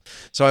Alex.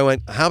 So I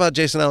went, how about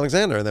Jason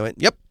Alexander? And they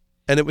went, yep.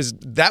 And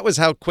that was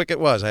how quick it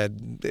was.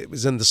 It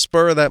was in the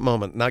spur of that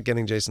moment, not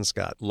getting Jason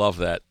Scott. Love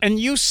that. And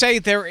you say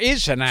there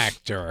is an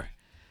actor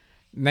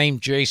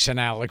named Jason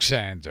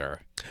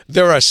Alexander.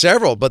 There are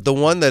several, but the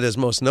one that is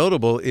most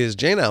notable is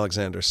Jane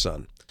Alexander's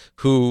son,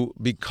 who,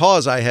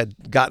 because I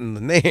had gotten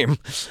the name,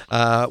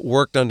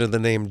 worked under the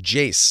name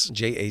Jace,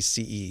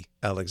 Jace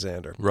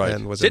Alexander, right?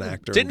 And was an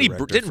actor. Didn't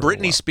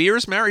Britney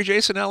Spears marry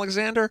Jason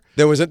Alexander?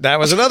 That was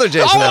another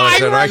Jason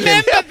Alexander. I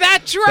remember.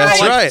 That's right.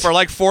 That's right. For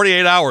like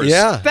 48 hours.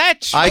 Yeah,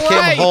 that's right. I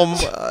came home.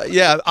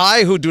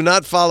 I who do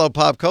not follow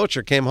pop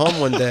culture came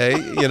home one day,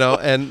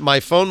 and my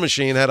phone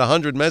machine had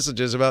 100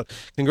 messages about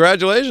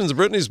congratulations,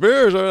 Britney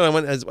Spears. And I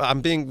went,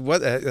 I'm being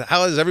what?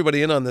 How is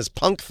everybody in on this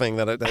punk thing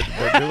that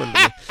they're doing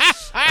to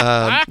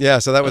me?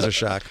 So that was a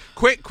shock.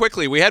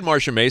 Quickly, we had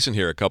Marsha Mason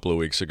here a couple of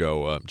weeks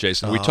ago,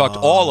 Jason. We talked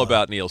all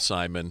about Neil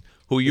Simon,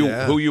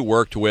 who you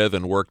worked with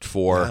and worked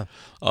for.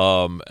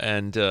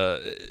 Yeah.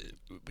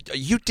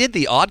 You did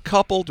The Odd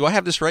Couple. Do I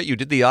have this right? You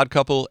did The Odd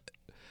Couple.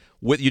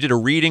 You did a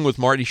reading with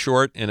Marty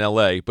Short in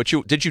L.A., but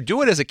did you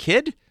do it as a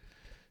kid?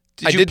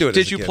 I did do it.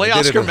 Did you play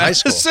Oscar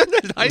Madison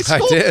in high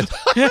school?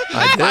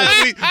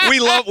 I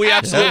did. We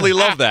absolutely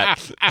love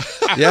that.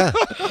 Yeah,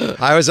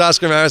 I was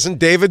Oscar Madison.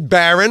 David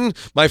Barron,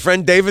 my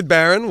friend David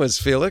Barron, was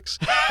Felix.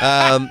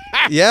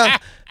 Yeah.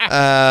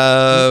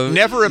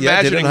 Never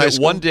imagining that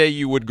one day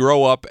you would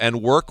grow up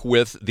and work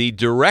with the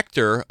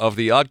director of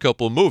the Odd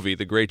Couple movie,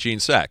 the great Gene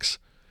Saks.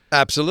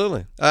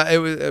 Absolutely. It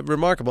was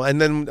remarkable. And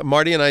then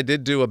Marty and I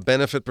did do a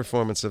benefit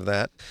performance of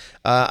that.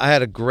 I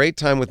had a great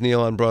time with Neil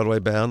on Broadway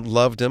Bound,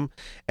 loved him.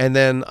 And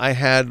then I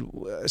had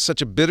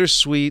such a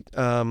bittersweet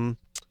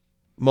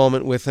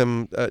moment with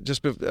him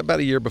just about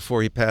a year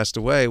before he passed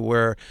away,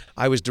 where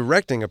I was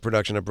directing a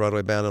production of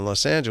Broadway Bound in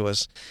Los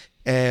Angeles.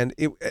 And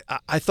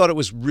I thought it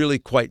was really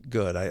quite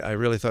good. I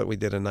really thought we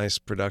did a nice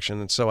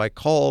production. And so I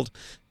called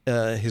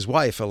his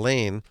wife,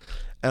 Elaine,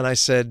 and I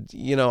said,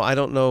 I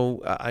don't know.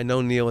 I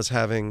know Neil is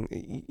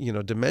having,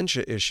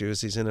 dementia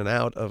issues. He's in and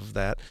out of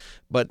that,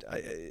 but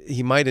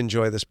he might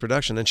enjoy this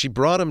production. And she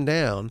brought him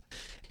down,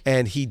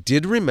 and he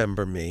did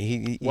remember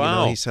me.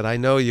 He said, I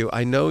know you.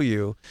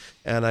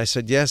 And I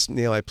said, yes,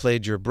 Neil, I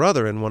played your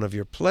brother in one of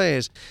your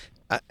plays.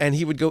 And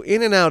he would go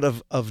in and out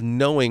of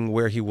knowing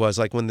where he was.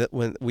 Like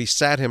when we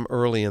sat him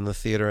early in the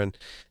theater and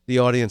the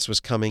audience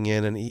was coming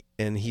in,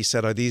 and he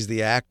said, "Are these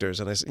the actors?"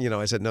 And I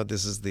said, "No,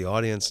 this is the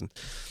audience."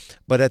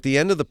 But at the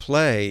end of the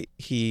play,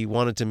 he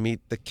wanted to meet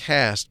the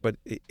cast, but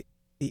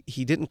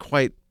he didn't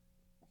quite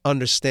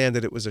understand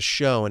that it was a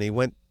show, and he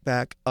went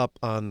back up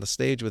on the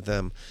stage with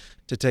them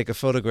to take a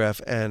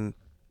photograph, and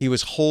he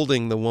was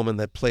holding the woman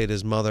that played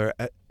his mother,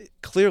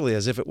 clearly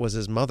as if it was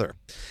his mother,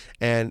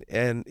 and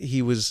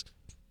he was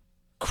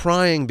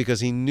crying because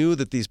he knew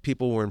that these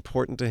people were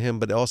important to him,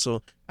 but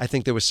also I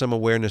think there was some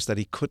awareness that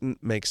he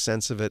couldn't make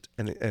sense of it,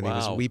 and he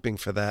was weeping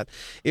for that.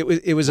 It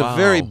was a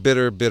very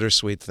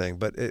bittersweet thing,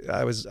 but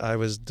I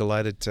was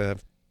delighted to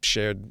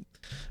share.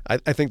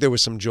 I think there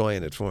was some joy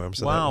in it for him.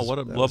 So what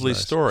a lovely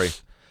story.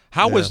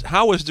 How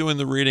was doing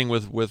the reading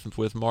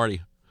with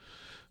Marty?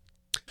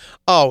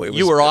 Oh, it was,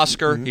 you were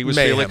Oscar. He was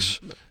mayhem. Felix.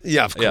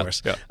 Yeah, of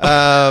course. Yeah.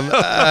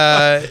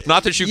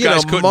 Not that you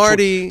guys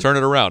couldn't turn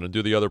it around and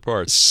do the other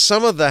parts.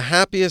 Some of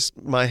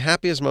my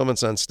happiest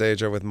moments on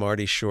stage are with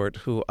Marty Short,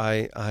 who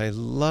I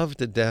love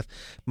to death.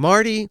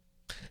 Marty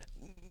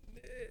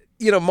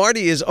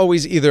is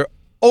always either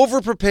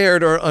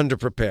over-prepared or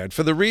under-prepared.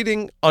 For the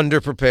reading,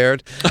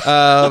 under-prepared.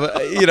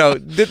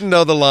 Didn't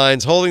know the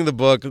lines, holding the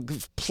book,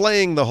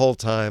 playing the whole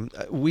time.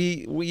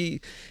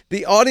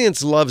 The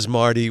audience loves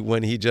Marty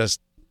when he just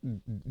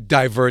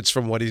diverts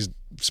from what he's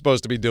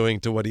supposed to be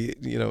doing to what he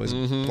is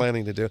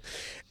planning to do.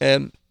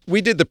 And we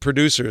did The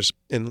Producers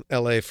in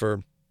LA for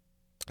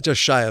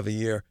just shy of a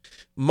year.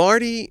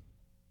 Marty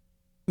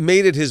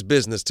made it his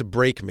business to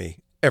break me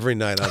every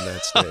night on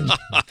that stage.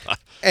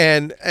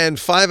 and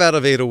 5 out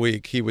of 8 a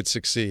week he would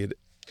succeed.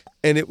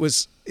 And it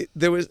was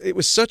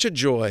such a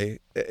joy.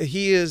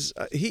 He's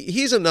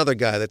another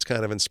guy that's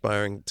kind of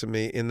inspiring to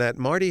me in that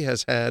Marty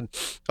has had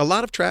a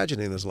lot of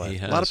tragedy in his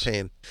life, a lot of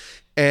pain.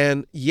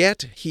 And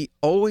yet he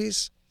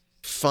always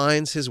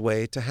finds his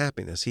way to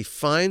happiness. He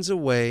finds a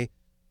way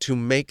to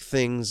make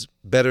things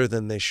better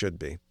than they should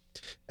be,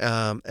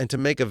 and to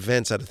make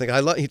events out of things.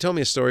 He told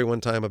me a story one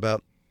time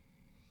about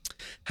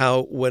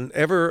how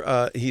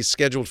whenever he's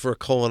scheduled for a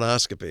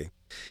colonoscopy,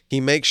 he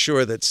makes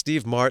sure that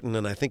Steve Martin,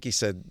 and I think he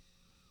said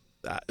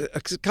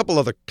a couple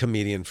other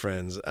comedian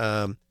friends,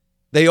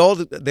 they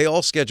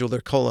all schedule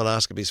their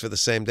colonoscopies for the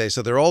same day,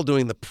 so they're all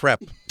doing the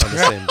prep on the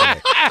same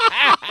day.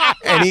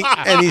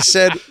 And he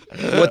said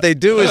what they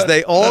do is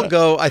they all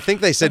go, I think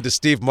they said to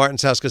Steve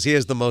Martin's house because he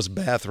has the most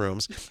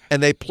bathrooms,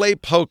 and they play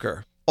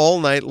poker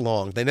all night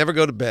long. They never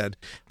go to bed.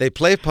 They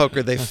play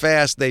poker, they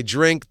fast, they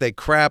drink, they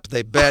crap,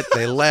 they bet,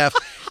 they laugh.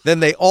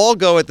 Then they all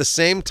go at the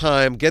same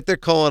time, get their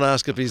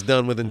colonoscopies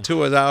done within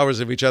 2 hours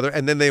of each other,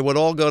 and then they would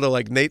all go to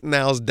like Nate and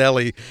Al's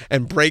Deli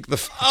and break the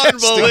fast.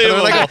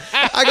 Unbelievable.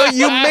 I go,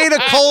 you made a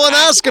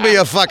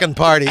colonoscopy a fucking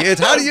party.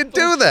 How do you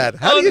do that?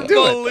 How do you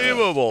do it?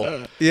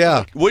 Unbelievable.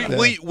 Yeah.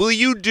 Will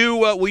you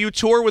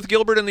tour with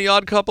Gilbert and the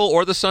Odd Couple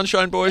or the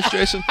Sunshine Boys,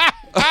 Jason?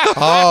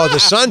 Oh, the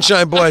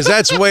Sunshine Boys.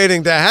 That's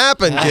waiting to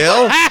happen,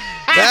 Gil.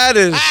 That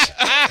is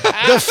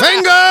the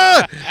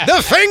finger.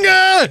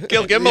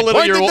 Gil, give him a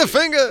little the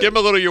finger. Give him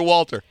a little your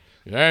Walter.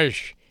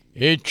 Yes,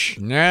 it's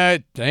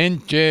not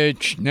empty.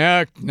 It's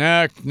knock,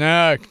 knock,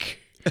 knock.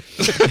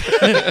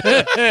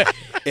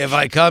 If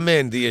I come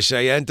in, do you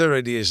say enter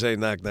or do you say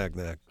knock, knock,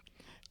 knock?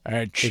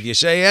 If you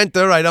say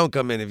enter, I don't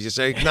come in. If you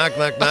say knock,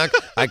 knock, knock,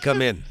 I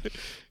come in.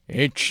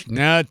 It's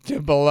not the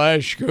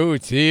Belasco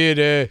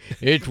Theater.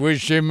 It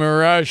was the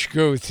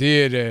Morosco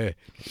Theater.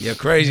 You're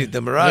crazy.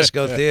 The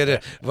Morosco Theater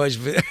was...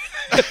 We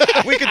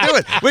could do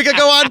it. We could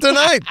go on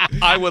tonight.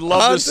 I would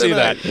love to see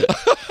that.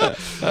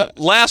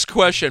 Last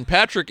question.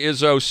 Patrick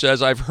Izzo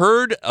says, I've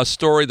heard a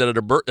story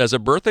that as a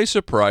birthday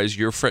surprise,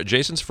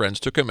 Jason's friends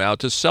took him out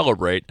to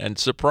celebrate and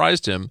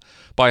surprised him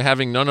by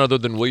having none other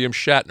than William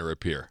Shatner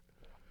appear.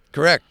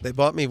 Correct. They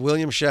bought me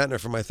William Shatner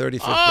for my 35th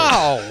birthday.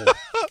 Oh,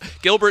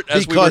 Gilbert,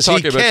 as Because we were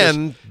talking he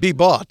can be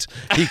bought.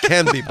 He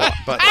can be bought.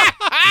 But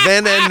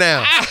then and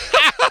now.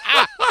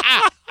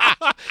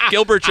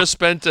 Gilbert just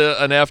spent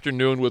an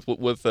afternoon with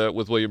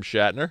William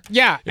Shatner.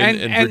 yeah,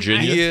 in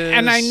Virginia. Yes.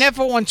 and I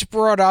never once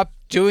brought up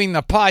doing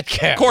the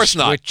podcast. Of course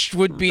not. Which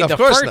would be Of the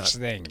course first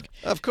not. thing.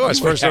 Of course,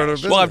 first order of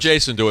business. We'll have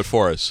Jason do it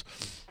for us.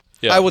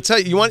 Yeah. I will tell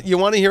you. You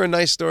want to hear a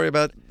nice story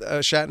about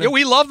Shatner? Yeah,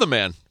 we love the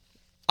man.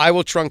 I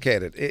will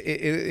truncate it.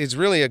 It's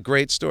really a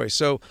great story.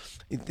 So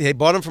they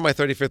bought him for my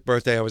 35th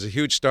birthday. I was a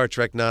huge Star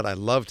Trek nut. I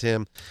loved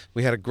him.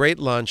 We had a great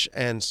lunch,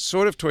 and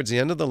sort of towards the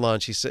end of the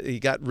lunch, he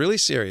got really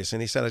serious,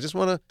 and he said, I just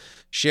want to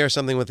share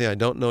something with you. I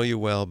don't know you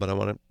well, but I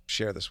want to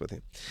share this with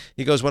you.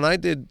 He goes, when I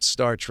did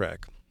Star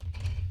Trek,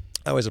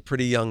 I was a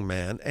pretty young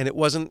man, and it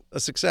wasn't a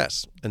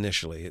success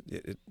initially.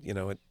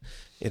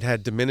 It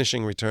had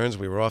diminishing returns.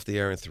 We were off the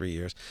air in 3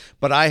 years,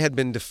 but I had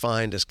been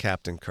defined as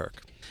Captain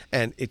Kirk,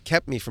 and it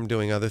kept me from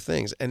doing other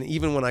things. And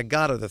even when I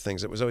got other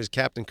things, it was always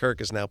Captain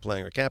Kirk is now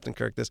playing, or Captain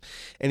Kirk this.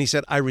 And he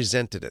said, I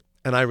resented it,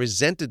 and I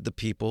resented the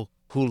people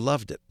who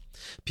loved it.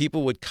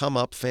 People would come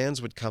up, fans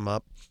would come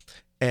up,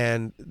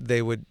 and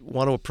they would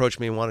want to approach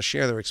me and want to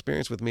share their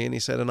experience with me. And he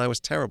said, and I was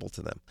terrible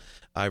to them.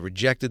 I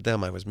rejected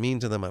them. I was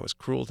mean to them. I was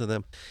cruel to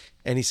them.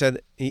 And he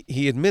said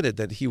he admitted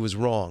that he was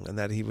wrong and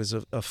that he was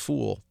a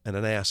fool and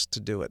an ass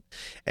to do it.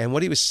 And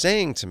what he was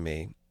saying to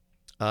me,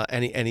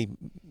 and he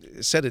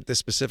said it this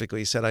specifically,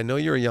 he said, I know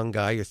you're a young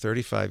guy. You're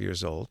 35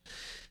 years old.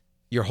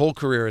 Your whole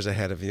career is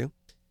ahead of you.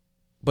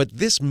 But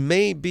this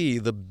may be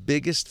the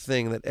biggest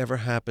thing that ever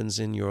happens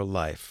in your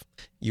life.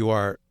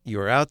 You're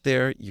out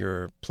there,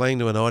 you're playing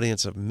to an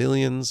audience of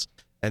millions,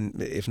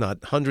 and if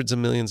not hundreds of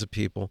millions of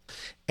people,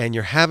 and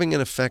you're having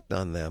an effect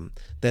on them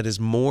that is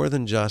more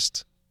than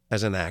just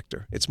as an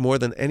actor. It's more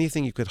than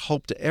anything you could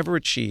hope to ever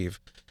achieve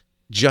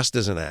just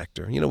as an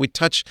actor.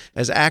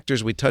 As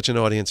actors, we touch an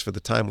audience for the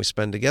time we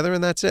spend together,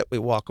 and that's it. We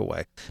walk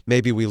away.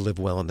 Maybe we live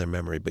well in their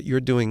memory, but you're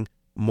doing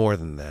more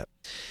than that.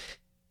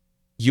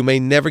 You may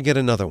never get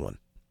another one.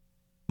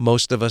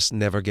 Most of us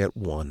never get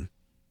one.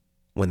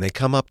 When they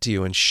come up to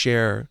you and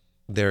share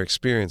their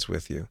experience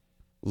with you,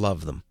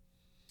 love them.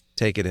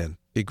 Take it in.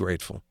 Be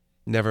grateful.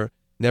 Never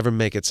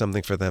make it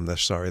something for them they're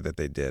sorry that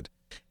they did.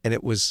 And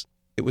it was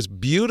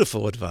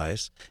beautiful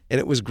advice,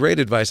 and it was great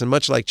advice. And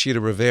much like Chita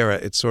Rivera,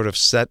 it sort of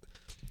set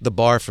the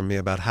bar for me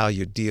about how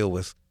you deal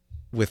with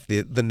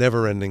the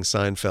never-ending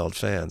Seinfeld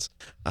fans.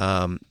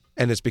 And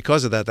it's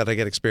because of that I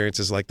get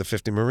experiences like the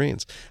 50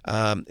 Marines.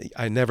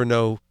 I never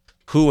know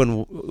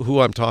who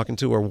I'm talking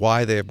to or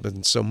why they have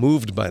been so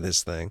moved by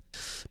this thing.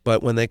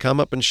 But when they come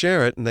up and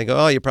share it and they go,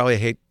 oh, you probably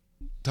hate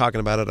talking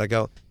about it, I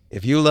go,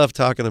 if you love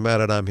talking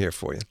about it, I'm here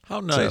for you. How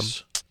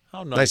nice.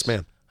 How nice. Nice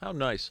man. How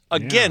nice.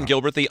 Again,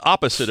 Gilbert, the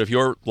opposite of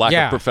your lack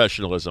of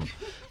professionalism.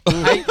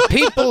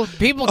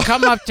 People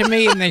come up to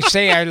me and they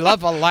say, I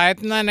love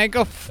Aladdin, and I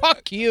go,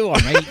 fuck you,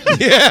 I'm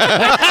hating.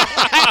 Yeah.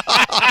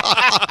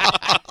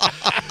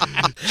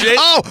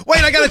 Oh,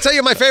 wait, I got to tell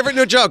you my favorite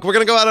new joke. We're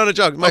going to go out on a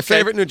joke. My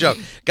favorite new joke.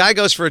 Guy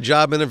goes for a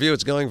job interview.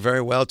 It's going very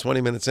well.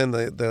 20 minutes in,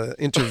 the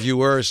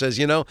interviewer says,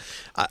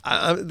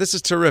 this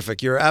is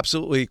terrific. You're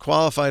absolutely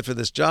qualified for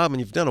this job, and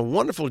you've done a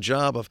wonderful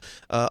job of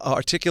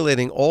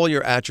articulating all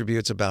your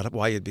attributes about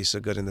why you'd be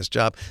so good in this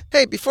job.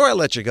 Hey, before I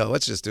let you go,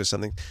 let's just do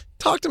something.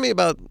 Talk to me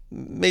about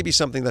maybe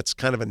something that's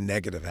kind of a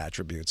negative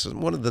attribute. So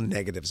one of the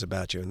negatives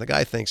about you. And the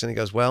guy thinks, and he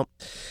goes, well,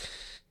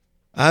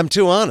 I'm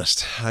too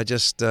honest.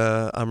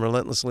 I'm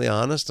relentlessly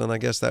honest, and I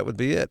guess that would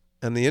be it.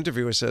 And the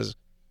interviewer says,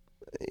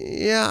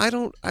 yeah, I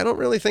don't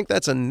really think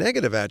that's a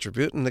negative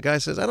attribute. And the guy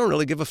says, I don't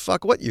really give a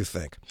fuck what you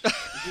think.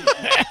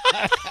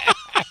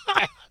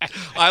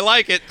 I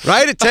like it.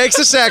 Right? It takes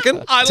a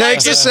second. I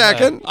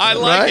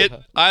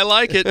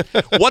like it.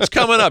 What's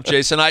coming up,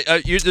 Jason?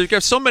 You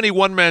have so many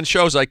one-man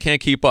shows I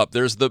can't keep up.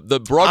 There's the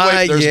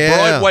Broadway.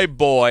 Broadway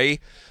Boy.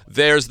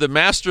 There's the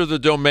Master of the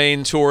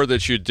Domain tour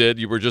that you did.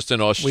 You were just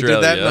in Australia. We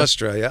did that in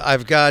Australia.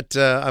 I've got.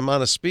 I'm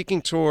on a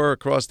speaking tour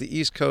across the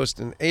East Coast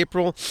in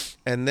April,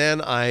 and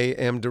then I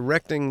am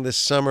directing this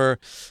summer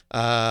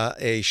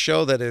a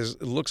show that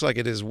looks like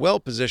it is well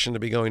positioned to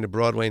be going to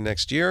Broadway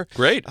next year.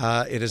 Great.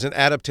 It is an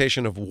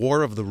adaptation of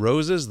War of the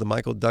Roses, the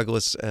Michael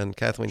Douglas and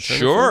Kathleen Turner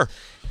Sure. film.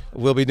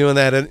 We'll be doing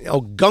that in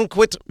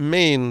Ogunquit,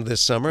 Maine this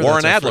summer.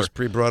 Warren That's our Adler. first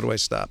pre-Broadway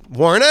stop.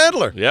 Warren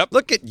Adler. Yep.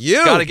 Look at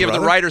you. Got to give brother.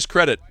 the writers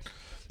credit.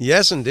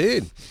 Yes,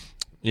 indeed.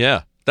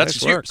 Yeah.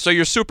 Nice work. So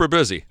you're super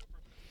busy.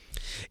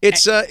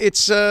 It's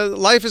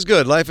life is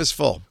good. Life is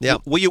full. Yeah.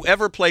 Will you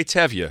ever play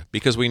Tevye?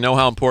 Because we know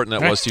how important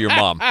that was to your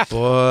mom.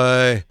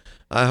 Boy,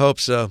 I hope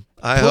so.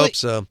 I hope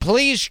so.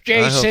 Please,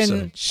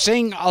 Jason,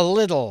 sing a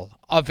little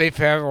of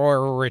If I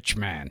Were a Rich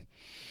Man.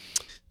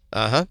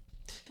 Uh-huh.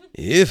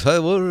 If I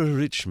were a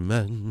rich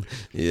man,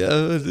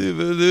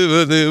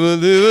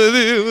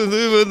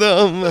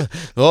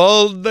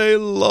 all day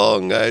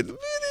long I'd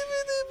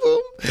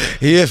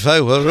If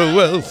I were a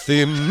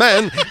wealthy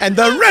man, and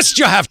the rest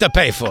you have to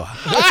pay for.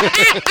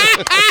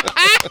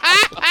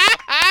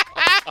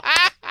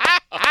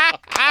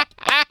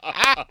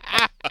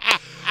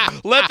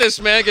 Let this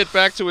man get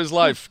back to his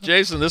life.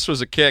 Jason, this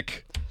was a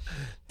kick.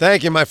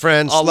 Thank you, my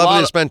friends.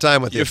 Lovely to spend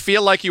time with you. You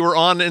feel like you were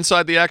on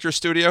Inside the Actors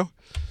Studio?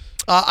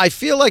 I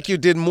feel like you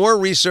did more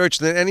research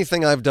than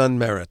anything I've done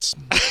merits.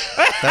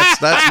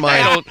 That's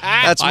my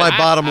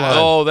bottom line.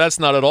 Oh, that's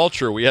not at all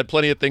true. We had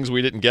plenty of things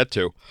we didn't get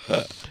to.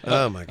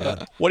 Oh, my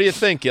God. What do you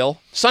think, Gil?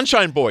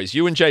 Sunshine Boys,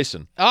 you and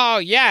Jason. Oh,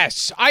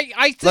 yes.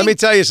 I think... Let me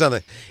tell you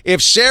something.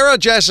 If Sarah,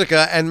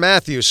 Jessica, and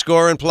Matthew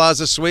score in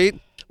Plaza Suite,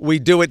 we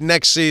do it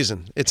next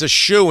season. It's a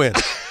shoo-in.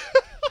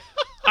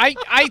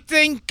 I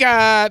think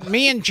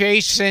me and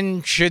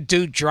Jason should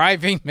do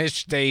Driving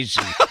Miss Daisy.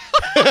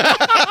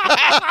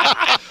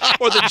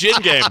 Or the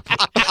gin game.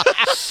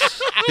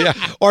 Yeah.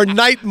 Or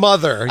Night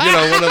Mother. You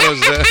know, one of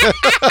those.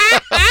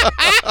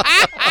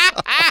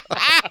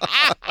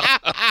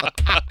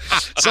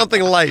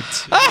 Something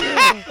light.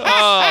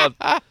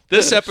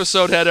 This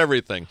episode had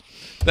everything.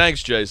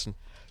 Thanks, Jason.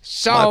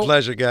 So my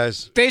pleasure,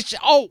 guys. We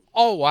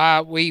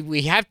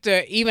have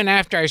to, even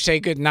after I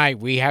say goodnight,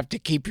 we have to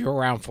keep you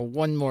around for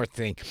one more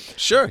thing.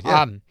 Sure,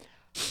 yeah.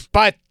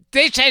 But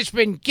this has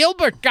been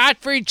Gilbert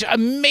Gottfried's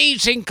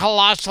Amazing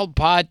Colossal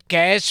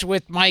Podcast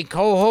with my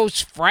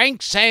co-host Frank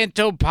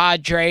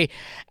Santopadre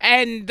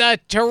and the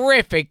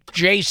terrific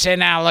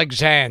Jason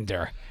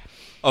Alexander.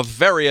 A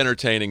very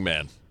entertaining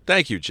man.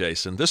 Thank you,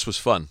 Jason. This was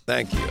fun.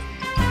 Thank you.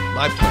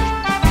 My pleasure.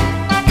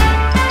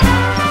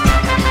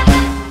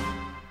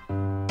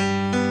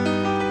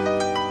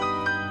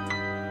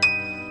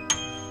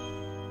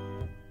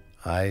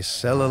 I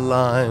sell a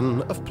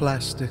line of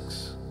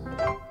plastics,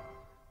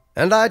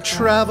 and I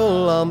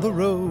travel on the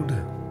road,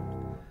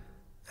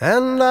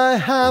 and I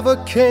have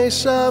a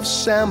case of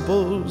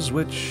samples,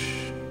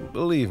 which,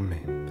 believe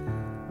me,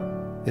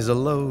 is a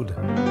load.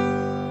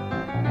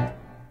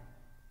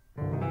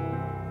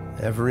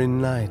 Every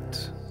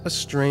night, a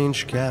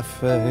strange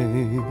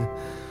cafe,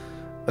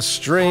 a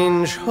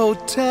strange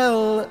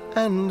hotel,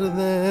 and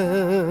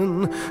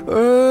then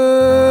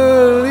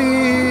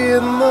early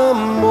in the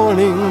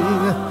morning,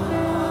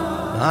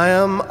 I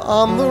am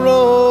on the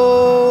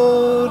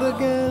road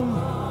again.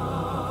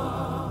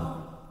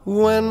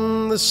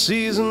 When the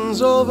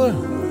season's over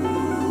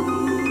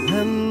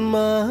and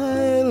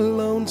my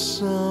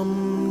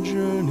lonesome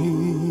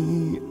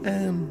journey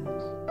ends,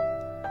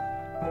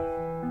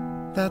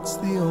 that's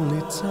the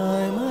only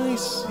time I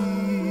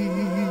see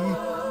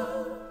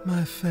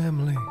my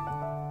family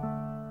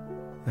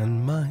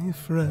and my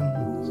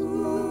friends.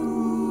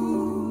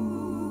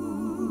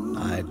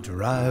 I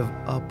drive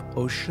up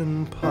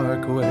Ocean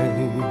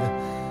Parkway,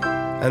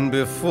 and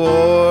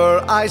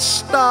before I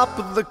stop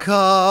the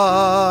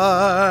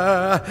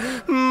car,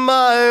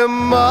 my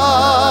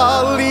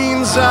ma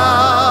leans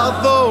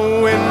out the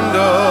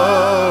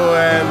window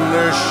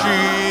and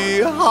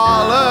she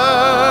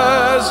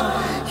hollers,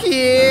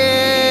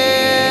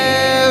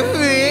 "Yeah,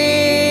 we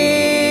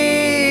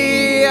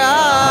are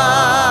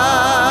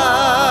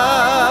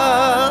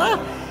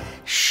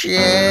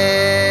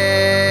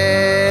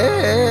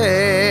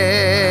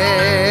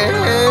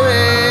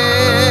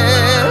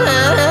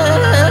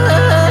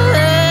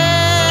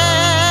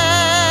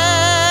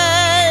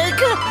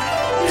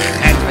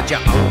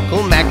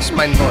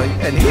my boy,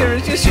 and here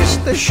is your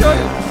sister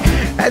Shoyle,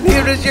 and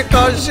here is your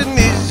cousin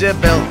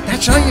Isabel.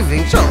 That's how you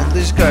think old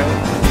this girl.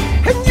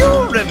 And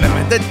you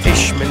remember the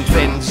Tishman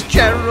twins,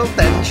 Gerald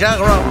and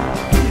Sharon.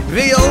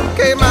 We all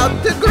came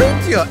out to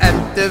greet you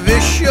and to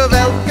wish you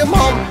welcome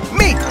home.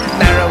 Meet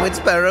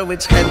Narowitz,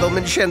 Barowitz,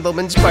 Handelman,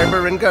 Schendelman,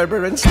 Sparber and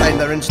Gerber and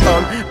Steiner and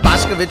Stone,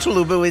 Boscovich,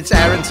 Lubowitz,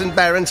 Aronson,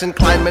 Berenson,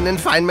 Kleinman and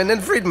Feynman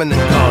and Friedman and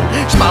Cohn,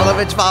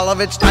 Smolovitz,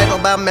 Volovitz,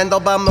 Teitelbaum,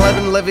 Mendelbaum,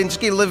 Levin,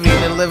 Levinsky,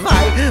 Levine and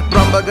Levi,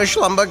 Brumberger,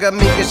 Schlumberger,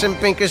 Minkus and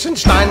Pinkus and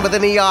Stein with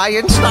an EI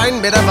and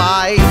Stein with a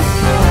I.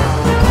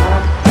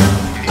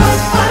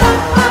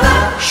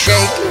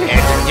 Shake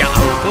hands with your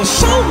Uncle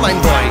Sol, my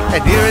boy,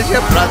 and here is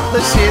your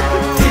brother Sid,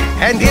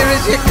 and here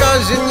is your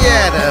cousin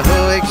Yetta,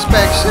 who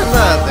expects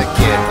another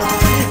kid.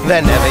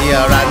 Whenever you're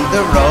on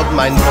the road,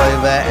 my boy,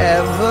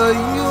 wherever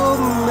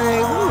you